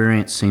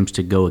experience seems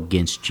to go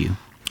against you.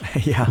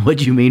 Yeah. What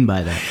do you mean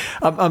by that?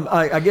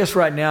 I guess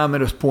right now I'm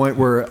at a point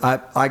where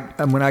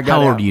when I got How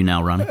old out, are you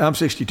now, Ronnie? I'm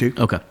 62.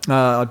 Okay.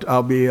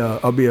 I'll be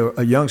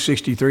a young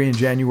 63 in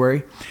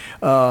January.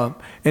 And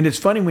it's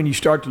funny when you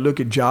start to look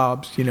at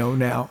jobs,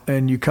 now,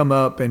 and you come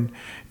up and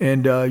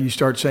you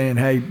start saying,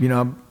 hey,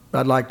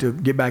 I'd like to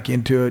get back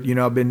into it.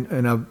 I've been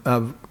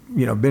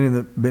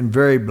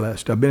very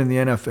blessed. I've been in the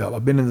NFL.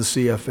 I've been in the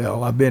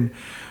CFL. I've been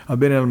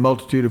in a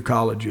multitude of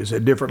colleges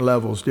at different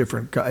levels,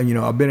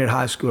 I've been at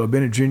high school. I've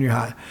been at junior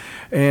high.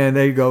 And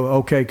they go,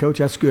 okay, coach,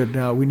 that's good.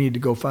 Now we need to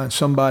go find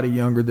somebody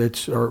younger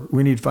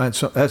we need to find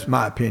that's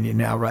my opinion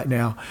now, right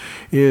now,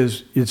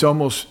 is it's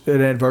almost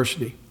an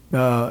adversity.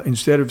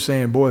 Instead of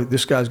saying, boy,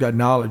 this guy's got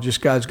knowledge, this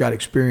guy's got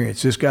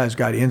experience, this guy's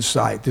got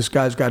insight, this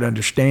guy's got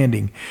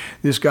understanding,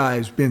 this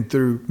guy's been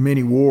through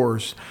many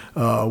wars,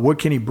 what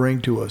can he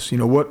bring to us?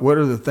 What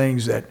are the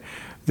things that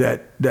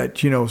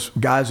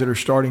guys that are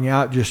starting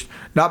out, just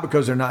not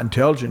because they're not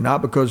intelligent,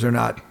 not because they're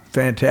not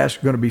going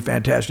to be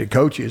fantastic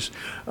coaches,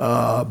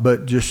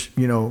 but just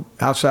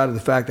outside of the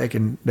fact they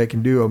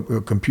can do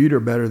a computer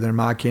better than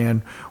I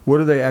can. What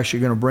are they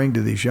actually going to bring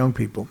to these young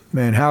people?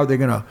 Man, how are they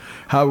going to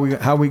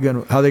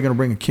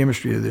bring a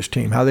chemistry to this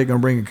team? How are they going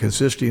to bring a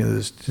consistency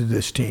to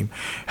this team?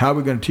 How are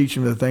we going to teach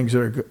them the things that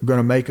are going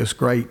to make us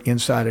great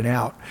inside and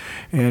out?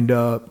 And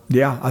I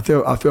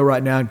feel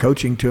right now in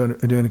coaching to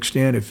an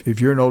extent, if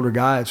you're an older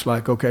guy, it's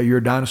like, okay, you're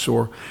a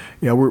dinosaur.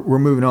 We're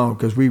moving on,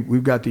 because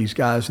we've got these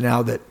guys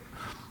now that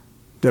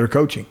are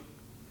coaching.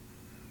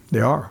 They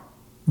are.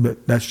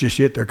 But that's just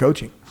it. They're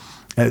coaching.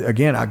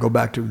 Again, I go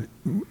back to,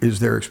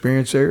 is there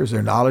experience there? Is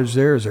there knowledge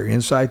there? Is there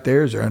insight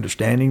there? Is there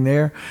understanding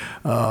there?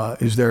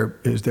 Is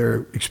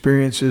there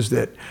experiences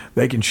that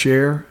they can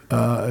share?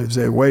 Is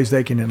there ways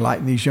they can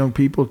enlighten these young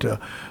people to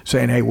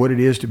saying, hey, what it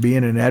is to be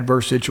in an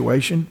adverse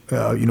situation?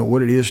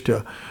 What it is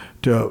to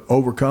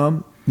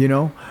overcome.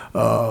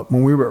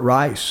 When we were at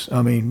Rice,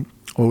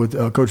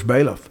 with Coach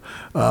Bailiff,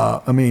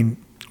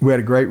 we had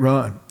a great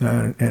run,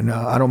 and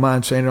I don't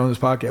mind saying it on this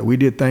podcast. We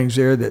did things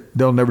there that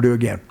they'll never do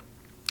again.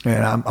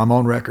 And I'm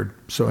on record,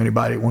 so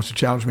anybody that wants to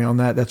challenge me on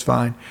that, that's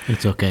fine.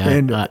 It's okay.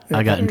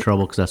 I got in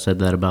trouble because I said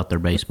that about their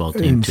baseball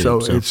team and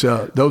too. So it's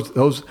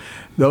those,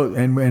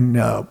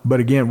 but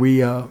again,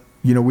 we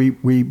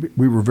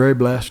were very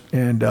blessed,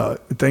 and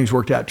things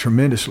worked out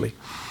tremendously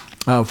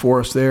for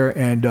us there.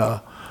 And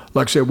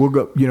like I said, we'll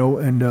go,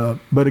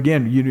 but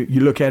again, you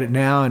look at it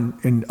now,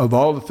 and of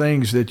all the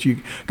things that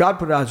God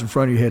put eyes in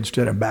front of your head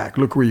instead of back.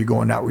 Look where you're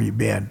going, not where you've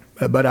been.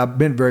 But I've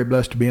been very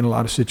blessed to be in a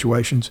lot of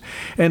situations,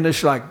 and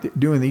it's like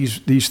doing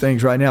these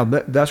things right now.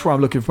 That's where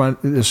I'm looking for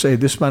to say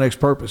this is my next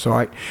purpose. All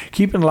right,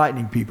 keep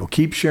enlightening people,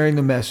 keep sharing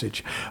the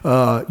message.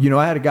 I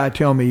had a guy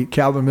tell me,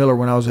 Calvin Miller,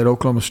 when I was at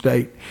Oklahoma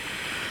State.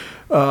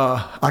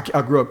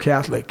 I grew up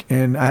Catholic,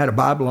 and I had a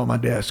Bible on my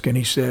desk, and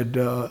he said,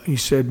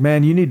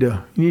 man, you need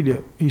to.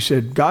 He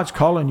said, God's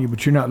calling you,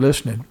 but you're not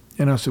listening.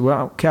 And I said,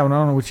 well, Calvin, I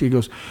don't know what he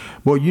goes.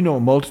 Well, you know a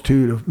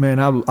multitude of, man,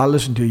 I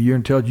listened to you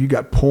and tell you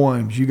got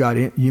poems, you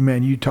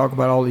talk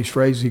about all these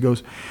phrases. He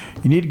goes,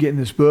 you need to get in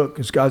this book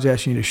because God's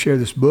asking you to share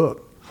this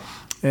book.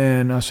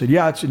 And I said,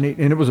 yeah, it's neat.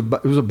 And it was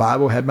a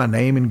Bible, had my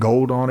name in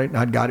gold on it, and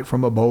I'd got it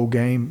from a bowl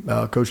game,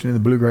 coaching in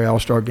the Blue Gray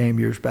All-Star game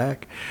years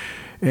back.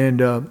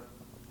 And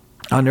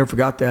I never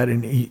forgot that.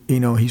 And he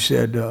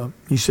said,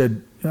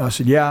 I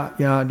said, yeah.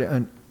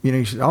 And,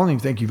 he said, I don't even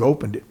think you've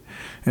opened it.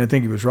 And I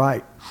think he was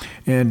right.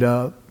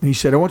 And he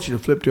said, I want you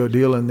to flip to a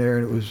deal in there.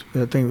 And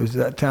I think it was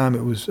that time, I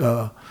want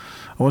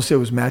to say it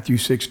was Matthew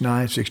 6:9,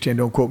 6:10.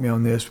 Don't quote me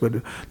on this.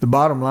 But the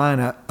bottom line,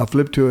 I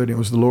flipped to it, and it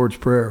was the Lord's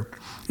Prayer.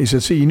 He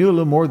said, see, you knew a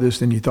little more of this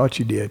than you thought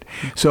you did.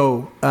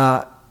 So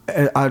I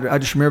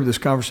just remember this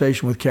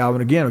conversation with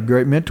Calvin. Again, a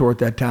great mentor at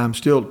that time.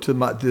 Still to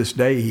this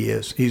day, he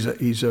is. He's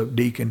a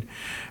deacon,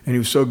 and he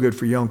was so good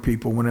for young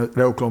people when at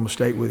Oklahoma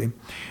State with him.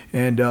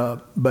 And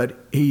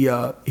but he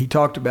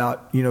talked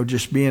about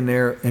just being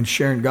there and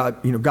sharing God.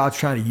 God's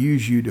trying to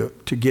use you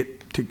to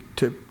get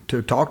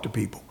to talk to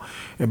people,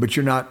 but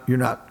you're not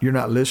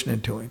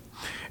listening to him.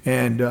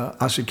 And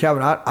I said,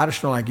 Calvin, I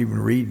just don't like even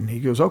reading. He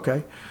goes,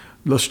 okay.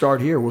 Let's start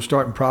here. We'll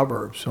start in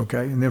Proverbs,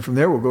 okay? And then from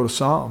there, we'll go to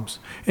Psalms.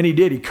 And he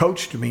did. He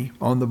coached me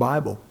on the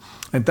Bible.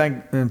 And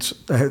thank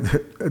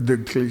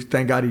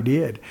God he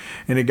did.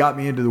 And it got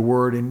me into the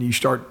Word, and you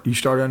start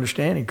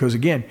understanding. Because,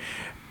 again,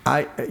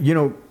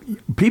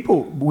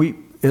 people,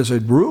 as a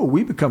rule,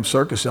 we become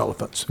circus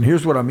elephants. And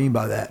here's what I mean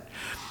by that.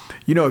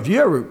 If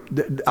you ever,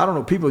 I don't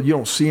know, people, you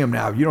don't see them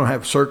now. You don't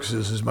have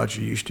circuses as much as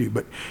you used to,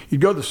 but you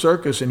go to the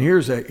circus and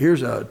here's a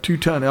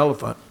 2-ton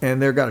elephant,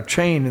 and they've got a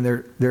chain, and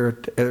they're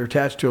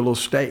attached to a little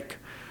stake.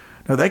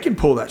 Now they can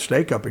pull that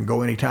stake up and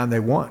go anytime they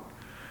want.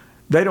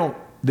 They don't.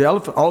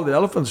 All the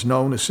elephants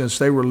known is since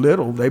they were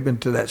little, they've been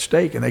to that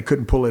stake and they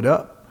couldn't pull it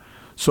up,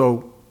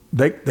 so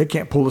they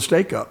can't pull the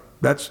stake up.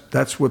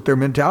 That's what their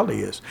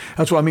mentality is.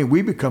 That's what I mean.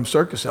 We become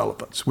circus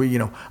elephants.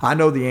 I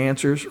know the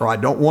answers, or I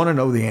don't want to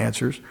know the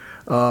answers.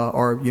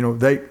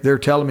 They're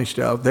telling me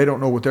stuff. They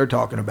don't know what they're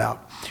talking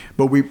about,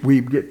 but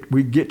we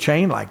get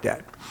chained like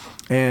that.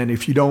 And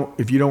if you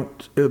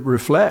don't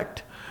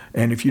reflect,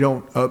 and if you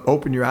don't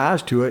open your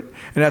eyes to it,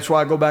 and that's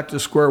why I go back to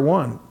square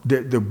one.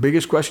 The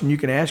biggest question you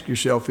can ask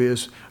yourself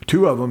is,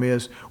 two of them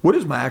is, what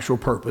is my actual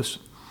purpose?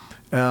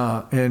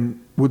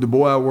 And would the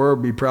boy I were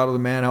be proud of the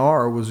man I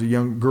are? Or was the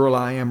young girl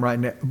I am right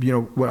now,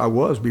 what I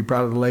was, be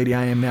proud of the lady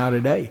I am now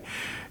today?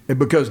 And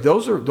because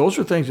those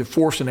are things that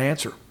force an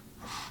answer.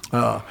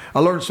 I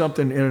learned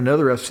something in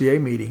another FCA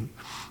meeting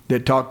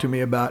that talked to me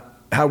about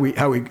how we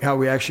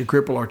actually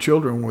cripple our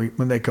children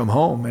when they come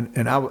home,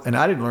 and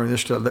I didn't learn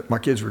this till my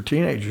kids were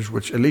teenagers,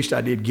 which at least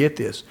I did get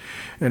this.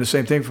 And the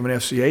same thing from an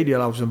FCA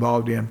deal I was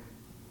involved in,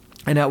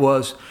 and that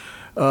was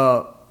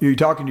you're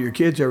talking to your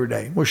kids every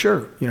day. Well,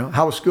 sure,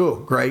 how was school?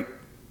 Great.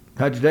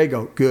 How'd your day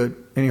go? Good.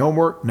 Any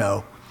homework?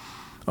 No.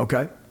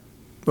 Okay.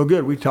 Well,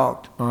 good. We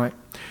talked. All right.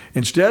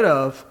 Instead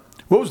of,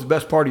 what was the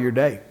best part of your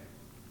day?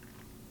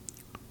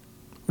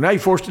 Now you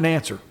forced an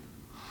answer.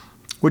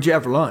 What'd you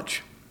have for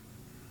lunch?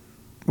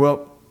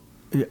 Well,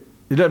 it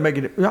doesn't make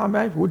it.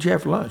 What'd you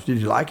have for lunch? Did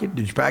you like it?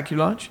 Did you pack your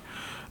lunch?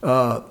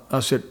 I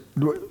said,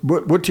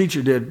 what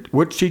teacher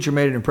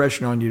made an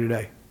impression on you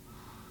today?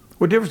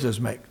 What difference does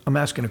it make? I'm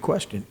asking a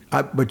question.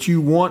 But you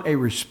want a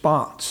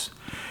response.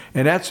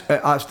 And I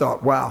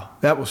thought, wow,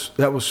 that was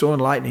so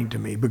enlightening to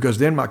me, because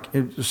then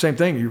it's the same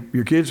thing.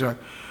 Your kids are,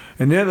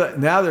 and then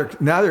now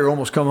they're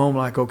almost coming home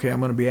like, okay, I'm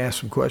going to be asked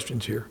some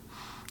questions here.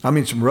 I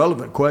mean, some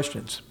relevant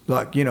questions,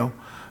 like, what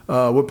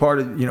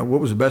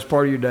was the best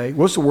part of your day?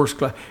 What's the worst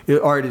class?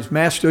 All right, is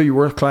math still your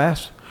worst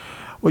class?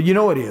 Well,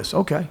 it is.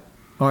 Okay.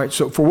 All right,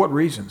 so for what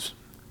reasons?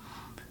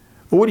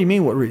 Well, what do you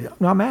mean, what reason?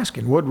 No, I'm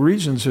asking, what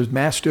reasons is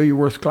math still your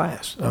worst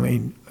class? I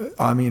mean,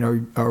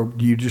 do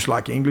you just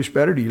like English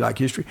better? Do you like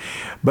history?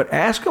 But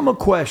ask them a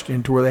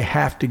question to where they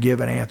have to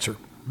give an answer.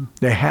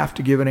 They have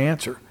to give an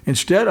answer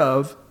instead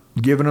of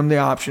giving them the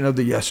option of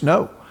the yes,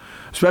 no.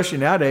 Especially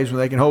nowadays when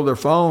they can hold their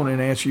phone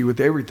and answer you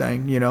with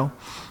everything,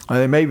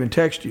 They may even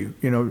text you,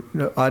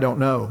 no, I don't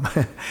know.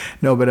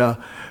 No,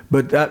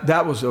 but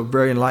that was a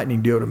very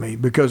enlightening deal to me,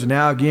 because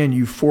now, again,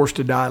 you forced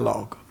a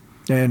dialogue.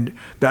 And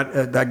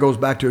that goes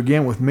back to,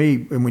 again, with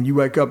me, and when you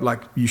wake up,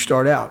 like you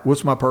start out,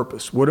 what's my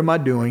purpose? What am I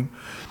doing?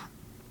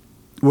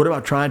 What am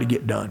I trying to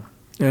get done?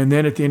 And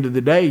then at the end of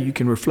the day, you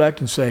can reflect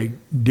and say,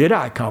 did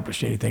I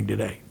accomplish anything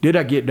today? Did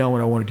I get done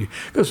what I wanted to?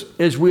 Because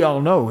as we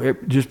all know,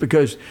 just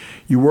because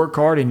you work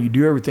hard and you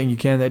do everything you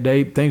can that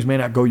day, things may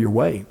not go your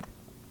way.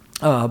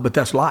 But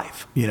that's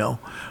life, and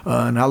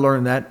I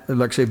learned that,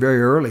 like I say,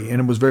 very early,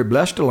 and I was very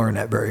blessed to learn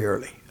that very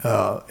early.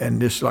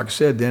 And just like I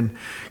said, then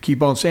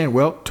keep on saying,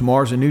 well,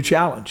 tomorrow's a new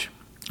challenge.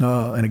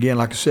 And again,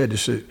 like I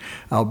said,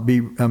 I'm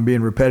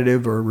being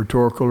repetitive or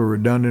rhetorical or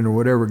redundant or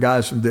whatever.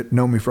 Guys that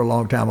know me for a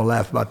long time will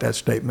laugh about that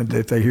statement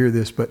if they hear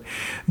this, but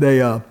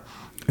they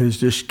is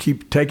just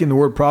keep taking the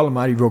word problem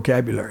out of your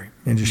vocabulary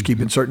and just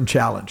keep inserting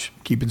challenge,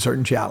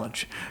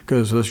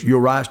 because you'll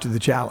rise to the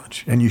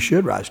challenge, and you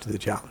should rise to the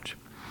challenge.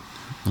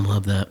 I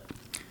love that.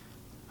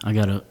 I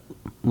got a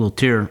little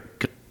tear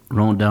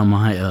rolling down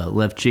my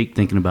left cheek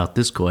thinking about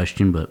this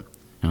question, but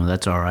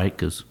that's all right,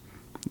 because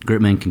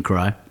great men can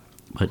cry.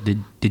 But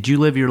did you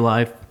live your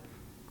life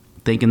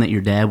thinking that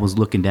your dad was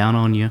looking down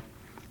on you,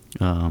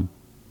 but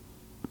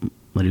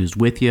he was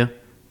with you,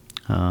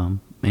 and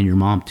your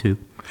mom too?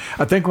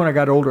 I think when I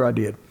got older, I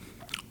did.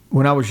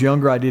 When I was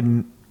younger, I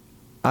didn't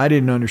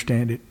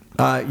understand it.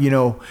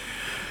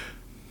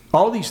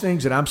 All these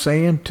things that I'm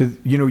saying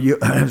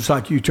it's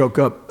like you choke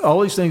up.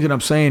 All these things that I'm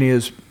saying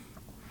is,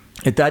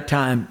 at that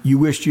time, you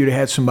wished you'd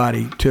had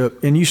somebody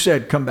and you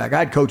said, come back. I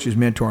had coaches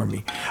mentoring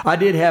me. I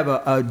did have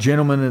a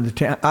gentleman in the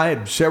town. I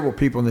had several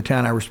people in the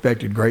town I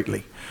respected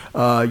greatly.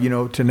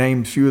 To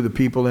name a few of the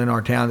people in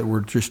our town that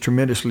were just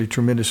tremendously,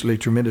 tremendously,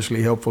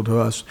 tremendously helpful to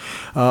us.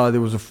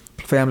 There was a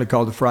family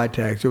called the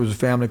Freitags. There was a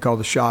family called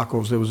the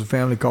Shockles. There was a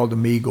family called the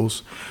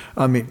Meagles.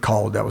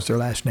 That was their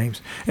last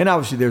names. And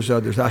obviously there's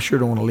others. I sure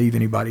don't want to leave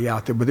anybody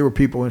out there, but there were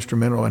people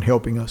instrumental in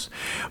helping us.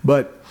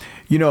 But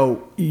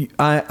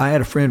I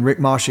had a friend, Rick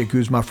Moshik,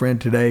 who's my friend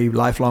today,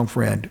 lifelong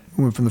friend.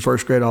 We went from the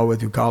first grade all the way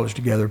through college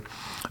together.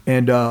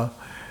 And I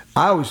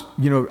always,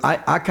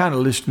 I kind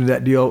of listened to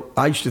that deal.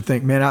 I used to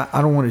think, man,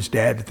 I don't want his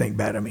dad to think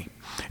bad of me.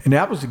 And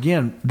that was,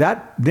 again,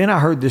 then I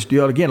heard this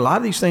deal. Again, a lot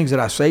of these things that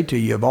I say to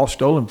you have all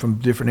stolen from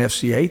different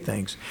FCA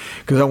things.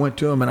 Because I went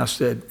to him and I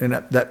said, and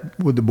that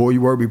with the boy you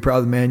were, be proud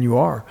of the man you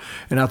are.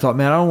 And I thought,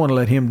 man, I don't want to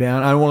let him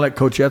down. I don't want to let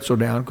Coach Etzel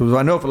down, because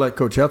I know if I let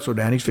Coach Etzel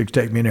down, he's fixed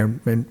to take me in there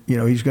and,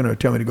 he's going to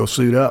tell me to go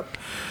suit up.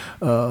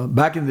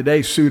 Back in the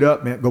day, suit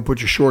up meant go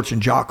put your shorts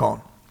and jock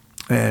on.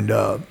 And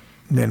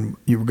then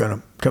you were going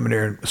to come in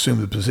there and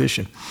assume the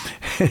position.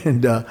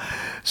 And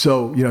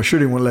sure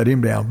didn't want to let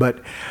him down.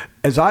 But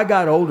as I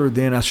got older,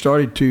 then I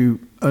started to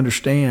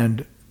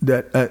understand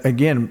that,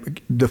 again,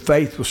 the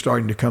faith was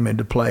starting to come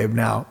into play.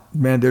 Now,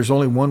 man, there's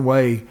only one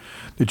way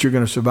that you're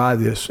going to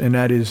survive this, and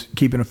that is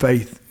keeping a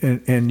faith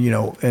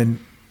and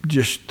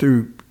just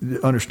through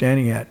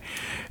understanding that.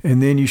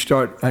 And then you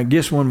start, I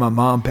guess when my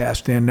mom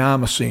passed in, now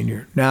I'm a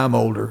senior, now I'm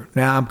older,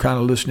 now I'm kind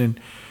of listening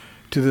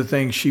to the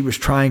things she was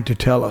trying to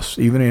tell us,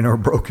 even in her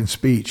broken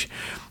speech,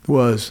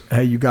 was,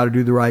 hey, you got to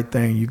do the right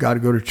thing. You got to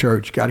go to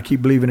church. You got to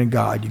keep believing in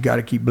God. You got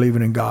to keep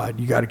believing in God.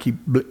 You got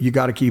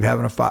to keep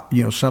having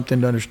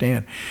something to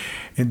understand.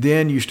 And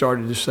then you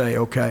started to say,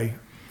 okay,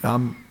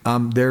 I'm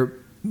there.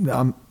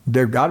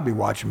 They've got to be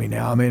watching me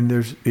now. I mean,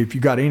 if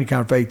you got any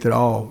kind of faith at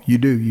all, you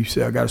do. You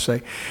say, I got to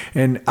say.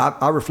 And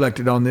I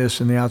reflected on this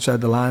in the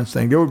Outside the Lines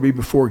thing. There would be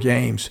before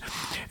games,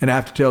 and I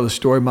have to tell the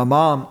story. My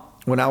mom,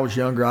 when I was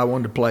younger, I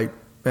wanted to play.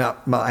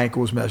 My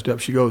ankle was messed up.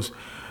 She goes,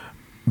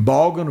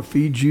 ball going to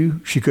feed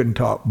you? She couldn't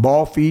talk.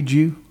 Ball feed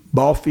you?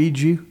 Ball feed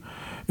you?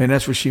 And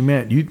that's what she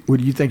meant.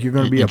 What do you think you're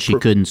going to be? And she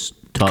couldn't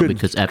talk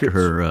because after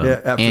her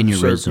after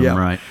aneurysm, yeah.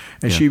 Right?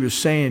 And she was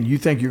saying, you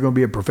think you're going to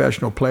be a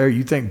professional player?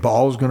 You think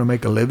ball's going to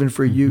make a living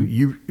for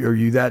you?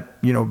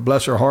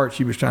 Bless her heart,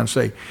 she was trying to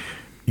say,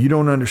 you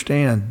don't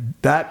understand.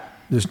 That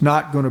is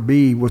not going to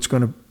be what's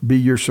going to be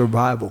your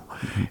survival.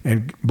 Mm-hmm.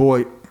 And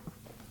boy,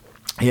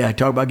 yeah, I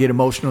talk about get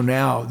emotional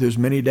now. There's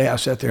many days I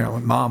sat there and I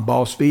went, Mom,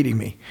 ball's feeding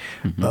me.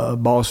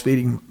 Mm-hmm. Ball's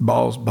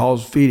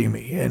feeding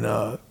me.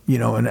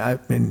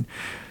 And,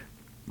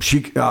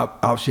 she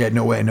obviously had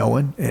no way of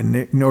knowing,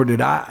 and nor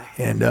did I.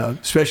 And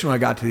especially when I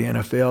got to the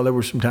NFL, there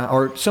were some time,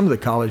 or some of the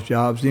college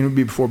jobs, it would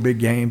be before big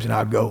games, and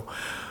I'd go,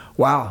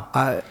 wow,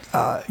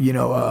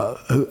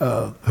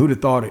 who'd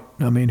have thought it?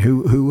 I mean,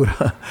 who would,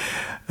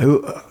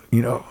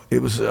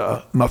 it was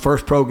my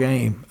first pro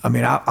game. I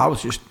mean, I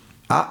was just,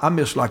 I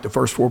missed like the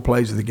first 4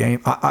 plays of the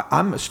game.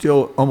 I'm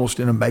still almost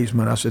in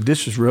amazement. I said,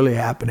 this is really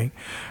happening.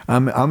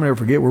 I'm never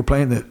forget, we're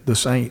playing the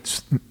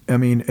Saints,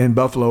 in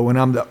Buffalo, and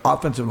I'm the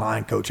offensive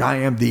line coach. I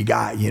am the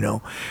guy,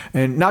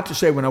 And not to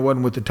say when I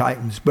wasn't with the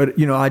Titans, but,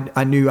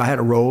 I knew I had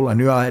a role. I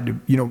knew I had to,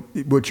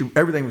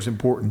 everything was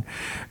important.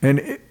 And,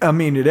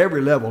 at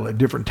every level, at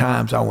different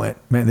times, I went,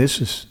 man,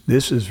 this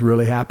is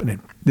really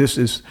happening. This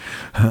is,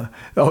 I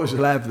always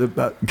laugh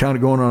about kind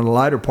of going on the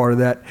lighter part of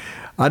that.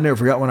 I never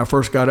forgot when I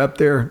first got up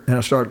there and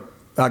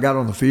I got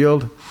on the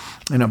field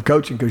and I'm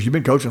coaching, because you've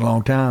been coaching a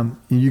long time,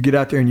 and you get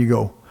out there and you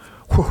go,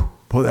 whew,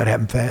 boy, that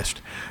happened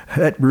fast.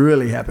 That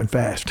really happened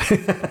fast.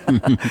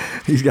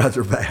 These guys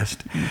are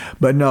fast.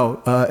 But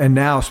no, and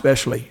now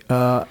especially,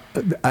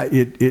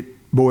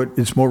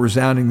 it's more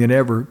resounding than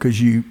ever,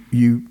 because you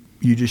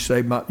just say,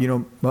 I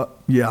don't want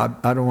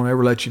to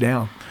ever let you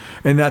down.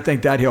 And I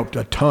think that helped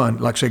a ton,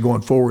 like I say,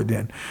 going forward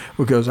then,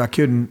 because I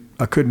couldn't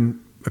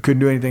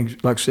do anything.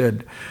 Like I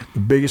said, the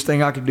biggest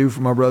thing I could do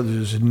for my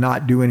brothers is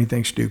not do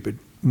anything stupid,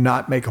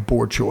 not make a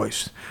poor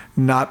choice,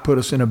 not put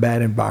us in a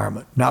bad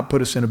environment, not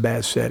put us in a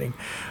bad setting.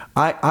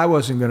 I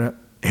wasn't going to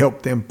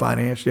help them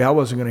financially. I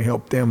wasn't going to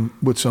help them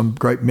with some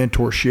great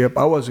mentorship.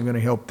 I wasn't going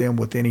to help them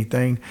with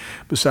anything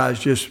besides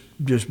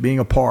just being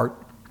a part.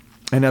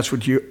 And that's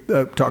what you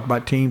talk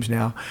about teams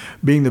now,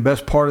 being the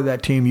best part of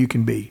that team you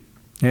can be,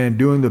 and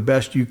doing the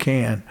best you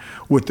can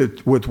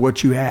with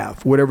what you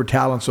have, whatever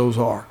talents those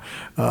are,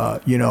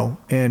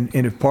 And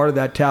if part of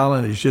that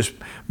talent is just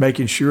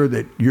making sure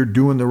that you're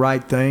doing the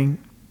right thing,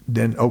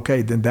 then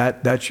okay, then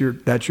that's your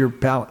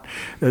talent.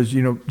 As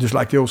just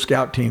like the old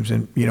scout teams,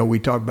 and we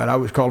talk about, I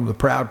always call them the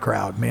proud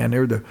crowd. Man,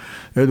 they're the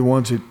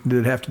ones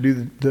that have to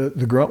do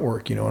the grunt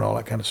work, and all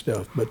that kind of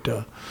stuff. But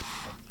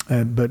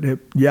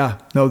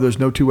there's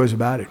no two ways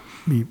about it.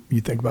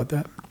 You think about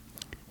that.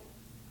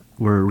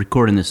 We're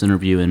recording this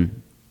interview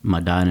in my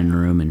dining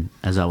room, and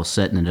as I was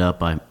setting it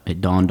up,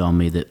 it dawned on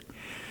me that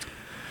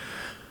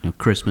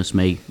Christmas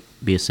may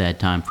be a sad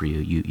time for you.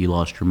 You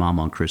lost your mom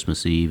on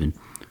Christmas Eve, and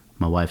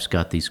my wife's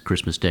got these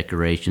Christmas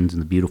decorations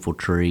and the beautiful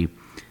tree.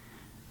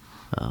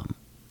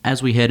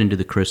 As we head into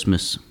the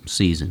Christmas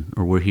season,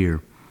 or we're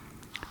here,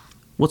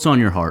 what's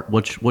on your heart?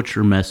 What's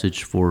your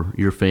message for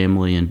your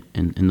family and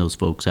those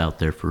folks out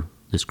there for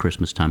this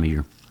Christmas time of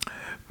year?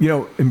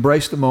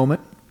 Embrace the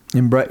moment.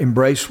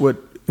 Embrace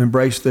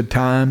the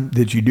time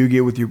that you do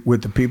get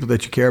with the people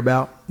that you care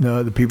about,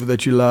 the people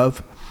that you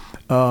love,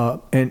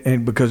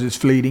 and because it's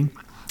fleeting.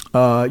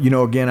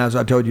 Again, as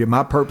I told you,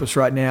 my purpose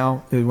right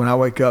now is when I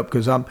wake up,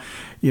 because I'm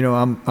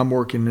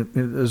working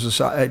as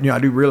I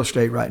do real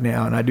estate right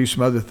now, and I do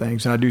some other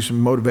things, and I do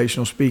some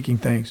motivational speaking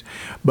things.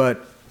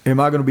 But am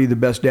I going to be the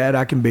best dad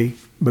I can be?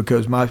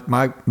 Because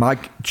my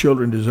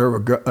children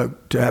deserve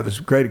to have as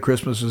great a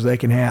Christmas as they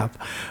can have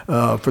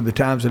for the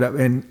times that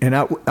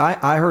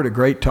I heard a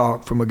great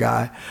talk from a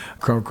guy,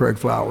 Colonel Craig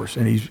Flowers,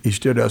 and he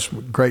stood us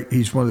great.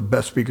 He's one of the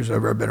best speakers I've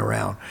ever been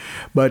around.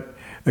 But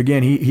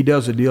again, he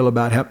does a deal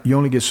about how you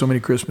only get so many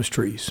Christmas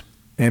trees.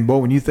 And boy,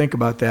 when you think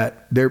about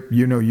that,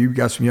 you've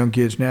got some young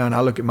kids now, and I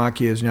look at my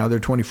kids now, they're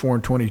 24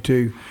 and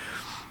 22.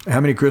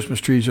 How many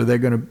Christmas trees are we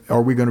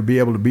going to be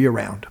able to be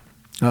around?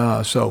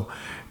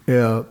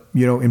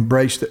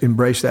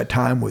 Embrace that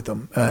time with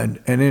them, and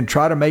then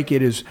try to make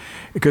it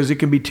because it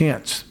can be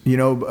tense,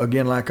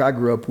 again, like I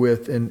grew up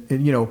with, and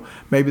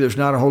maybe there's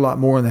not a whole lot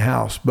more in the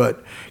house,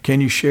 but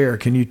can you share?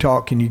 Can you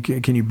talk? Can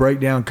you break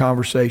down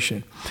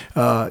conversation?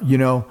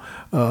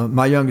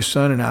 My youngest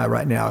son and I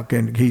right now,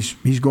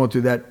 he's going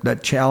through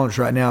that challenge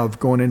right now of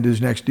going into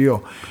his next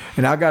deal.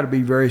 And I got to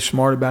be very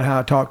smart about how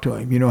I talk to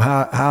him,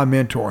 how I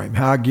mentor him,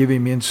 how I give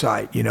him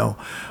insight,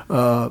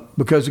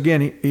 because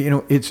again,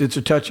 it's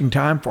a touching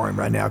time for him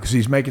right now, because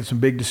he's making some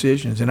big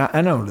decisions. And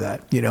I know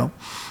that,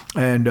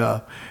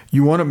 and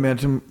you want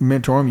to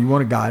mentor him, you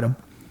want to guide him.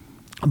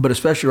 But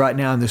especially right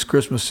now in this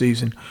Christmas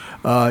season,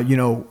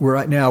 it's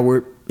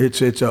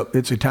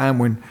a time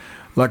when,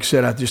 like I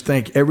said, I just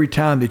think every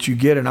time that you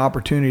get an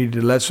opportunity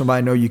to let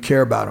somebody know you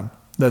care about them,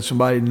 let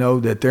somebody know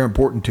that they're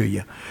important to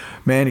you,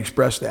 man,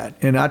 express that.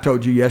 And I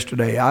told you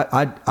yesterday,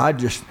 my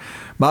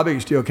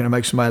biggest deal, can I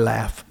make somebody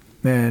laugh?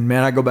 Man,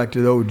 I go back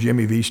to the old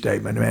Jimmy V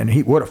statement. Man,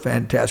 what a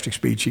fantastic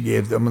speech he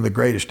gave. Them, the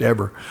greatest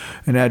ever.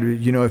 And that,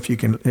 if you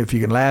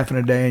can laugh in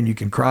a day, and you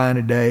can cry in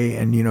a day,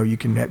 and you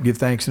can give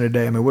thanks in a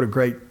day. I mean, what a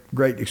great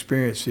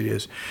experience it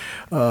is.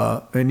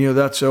 And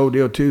that's the old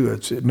deal too.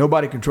 It's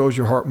nobody controls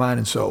your heart, mind,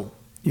 and soul.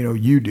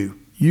 You do.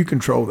 You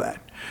control that.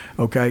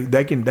 Okay,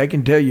 they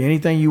can tell you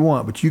anything you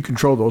want, but you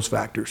control those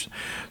factors.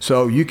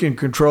 So you can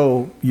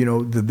control,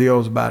 the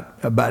deals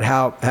about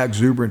how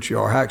exuberant you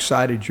are, how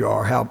excited you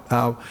are,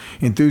 how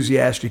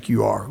enthusiastic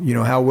you are.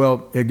 How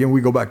well. Again,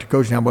 we go back to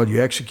coaching. How well you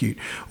execute.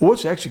 Well,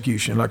 what's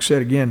execution? Like I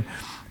said again,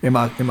 am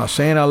I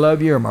saying I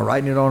love you, or am I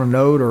writing it on a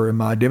note, or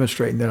am I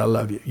demonstrating that I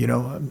love you?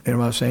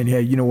 Am I saying,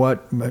 hey, you know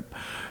what?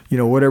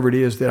 Whatever it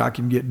is that I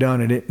can get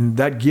done, and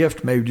that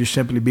gift may just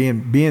simply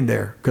being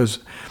there, because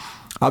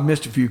I've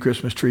missed a few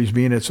Christmas trees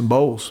being at some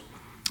bowls,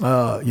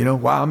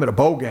 Wow, I'm at a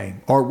bowl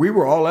game. Or we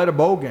were all at a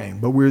bowl game,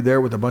 but we were there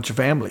with a bunch of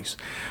families.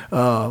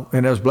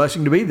 And it was a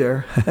blessing to be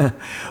there.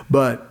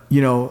 But,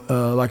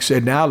 like I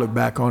said, now I look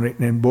back on it,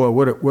 and boy,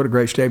 what a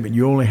great statement.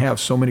 You only have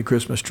so many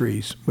Christmas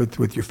trees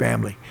with your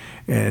family.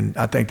 And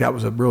I think that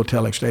was a real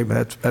telling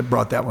statement. That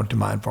brought that one to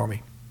mind for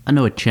me. I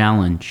know a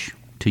challenge,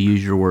 to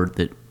use your word,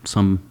 that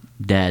some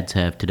dads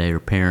have today, or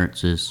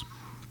parents, is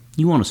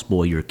you want to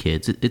spoil your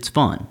kids. It's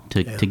fun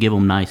to give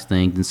them nice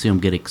things and see them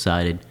get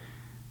excited.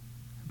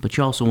 But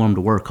you also want them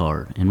to work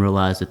hard and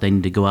realize that they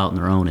need to go out on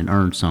their own and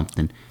earn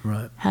something.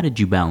 Right. How did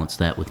you balance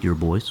that with your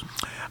boys?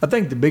 I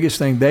think the biggest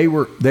thing, they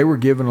were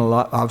given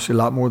obviously a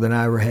lot more than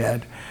I ever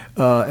had.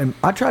 And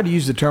I tried to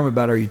use the term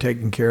about, are you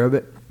taking care of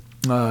it?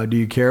 Do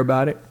you care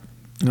about it?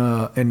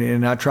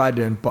 And I tried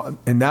to,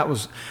 and that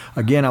was,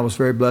 again, I was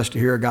very blessed to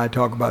hear a guy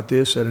talk about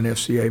this at an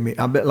FCA meeting.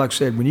 I bet, like I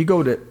said, when you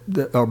go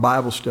to our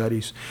Bible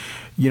studies,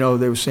 they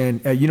were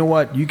saying, you know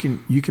what, you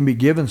can be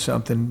given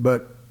something,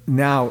 but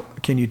now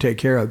can you take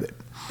care of it?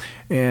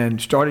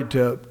 And started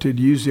to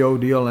use the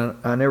old deal, and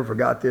I never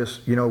forgot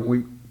this.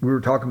 We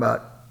were talking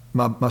about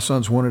my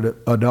sons wanted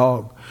a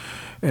dog,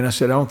 and I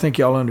said, I don't think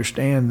y'all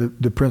understand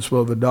the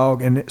principle of a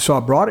dog. And so I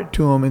brought it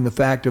to them in the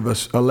fact of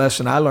a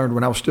lesson I learned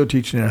when I was still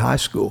teaching in high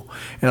school,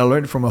 and I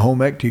learned it from a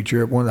home ec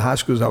teacher at one of the high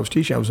schools I was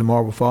teaching. I was in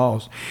Marble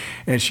Falls,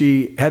 and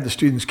she had the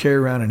students carry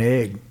around an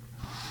egg,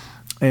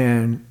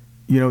 and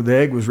the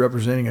egg was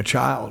representing a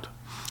child.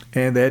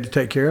 And they had to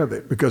take care of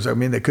it because,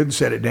 they couldn't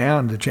set it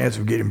down. The chance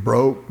of getting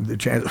broke, the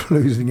chance of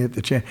losing it,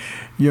 the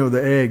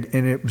egg.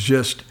 And it was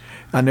just,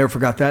 I never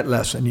forgot that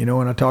lesson,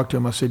 And I talked to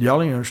him, I said, y'all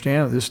need to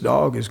understand this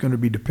dog is going to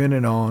be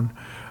dependent on,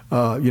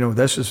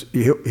 that's just,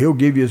 he'll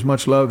give you as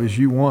much love as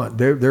you want.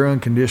 They're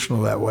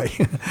unconditional that way.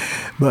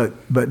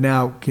 but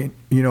now,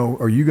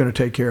 are you going to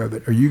take care of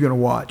it? Are you going to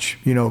watch?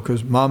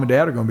 Because mom and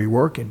dad are going to be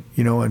working,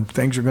 and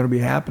things are going to be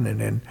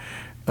happening. And,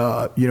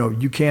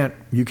 you can't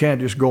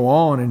just go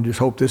on and just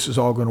hope this is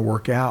all going to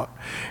work out.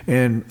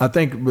 And I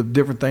think with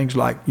different things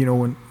like,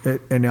 and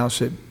I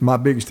said, my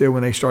biggest deal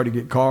when they started to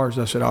get cars,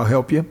 I said, I'll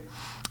help you.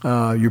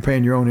 You're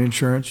paying your own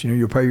insurance,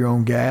 you'll pay your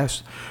own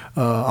gas.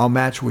 I'll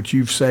match what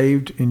you've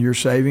saved in your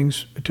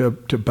savings to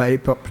pay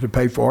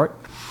for it.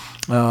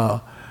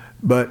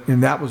 But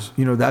that was,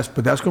 that's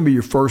going to be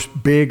your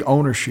first big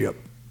ownership.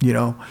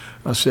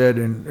 I said,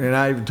 and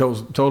I even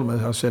told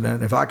him, I said,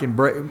 and if I can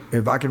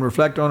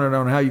reflect on it,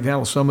 on how you've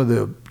handled some of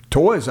the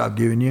toys I've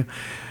given you,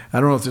 I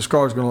don't know if this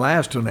car is going to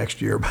last till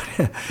next year,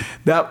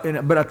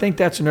 but I think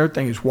that's another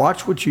thing is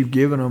watch what you've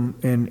given them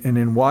and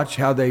then watch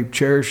how they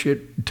cherish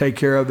it, take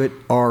care of it,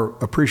 or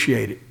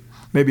appreciate it.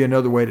 Maybe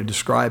another way to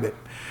describe it.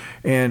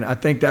 And I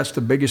think that's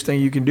the biggest thing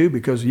you can do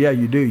because,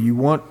 you do. You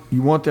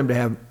want them to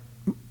have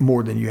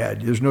more than you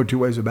had. There's no two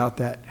ways about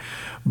that.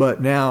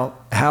 But now,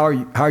 how are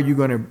you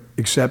going to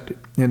accept it?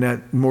 And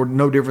that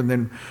no different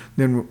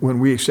than when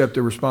we accept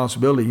the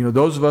responsibility.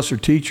 Those of us who are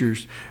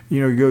teachers.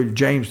 You go to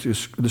James,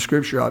 the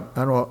scripture. I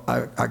don't know.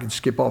 I can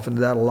skip off into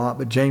that a lot,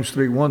 but James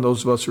 3:1.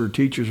 Those of us who are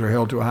teachers are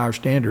held to a higher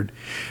standard,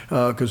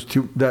 because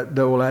that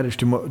will add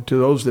to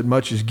those that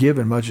much is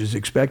given, much is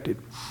expected.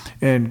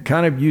 And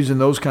kind of using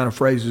those kind of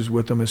phrases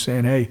with them is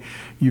saying, hey,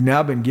 you've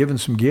now been given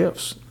some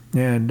gifts.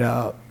 And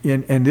I'm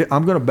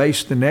going to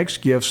base the next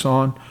gifts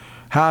on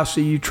how I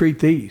see you treat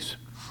these,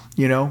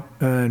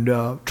 and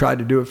try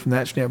to do it from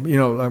that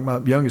standpoint. Like my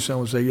youngest son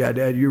would say, yeah,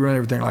 Dad, you run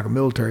everything like a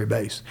military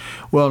base.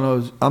 Well, no,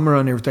 I'm going to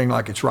run everything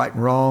like it's right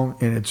and wrong,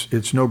 and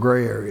it's no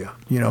gray area.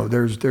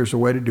 There's a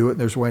way to do it, and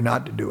there's a way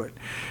not to do it.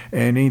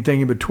 And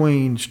anything in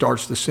between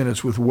starts the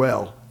sentence with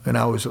well. And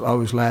I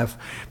always laugh.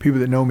 People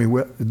that know me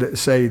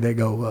they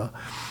go,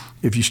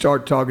 if you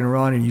start talking to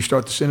Ron and you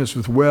start the sentence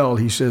with well,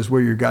 he says,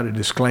 well, you've got a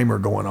disclaimer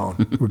going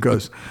on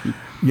because,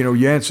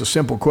 you answer a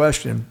simple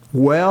question.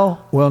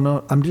 Well,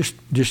 no, I'm just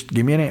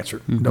give me an answer.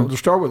 Mm-hmm. Don't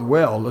start with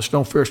well. Let's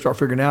don't start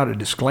figuring out a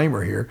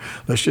disclaimer here.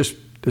 Let's just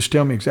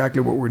tell me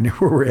exactly where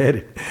we're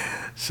headed.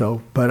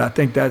 So, but I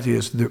think that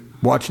is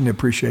watching the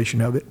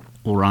appreciation of it.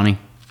 Well, Ronnie,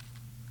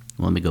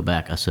 let me go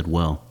back. I said,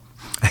 well.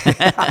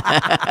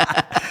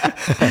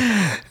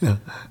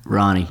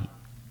 Ronnie,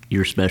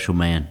 you're a special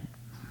man.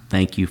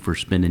 Thank you for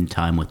spending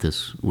time with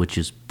us, which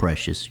is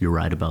precious. You're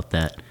right about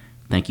that.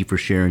 Thank you for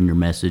sharing your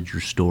message,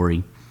 your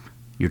story,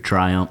 your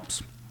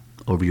triumphs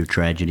over your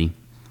tragedy.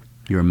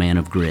 You're a man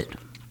of grit.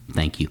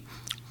 Thank you.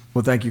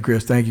 Well, thank you,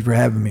 Chris. Thank you for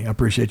having me. I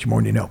appreciate you more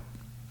than you know.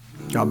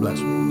 God bless.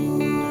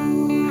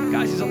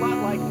 Guys, he's a lot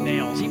like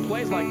Nails. He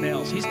plays like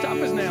Nails. He's tough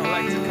as Nails.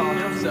 I like to call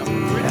himself a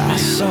grit man. I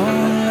saw a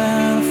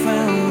light, I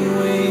found a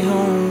way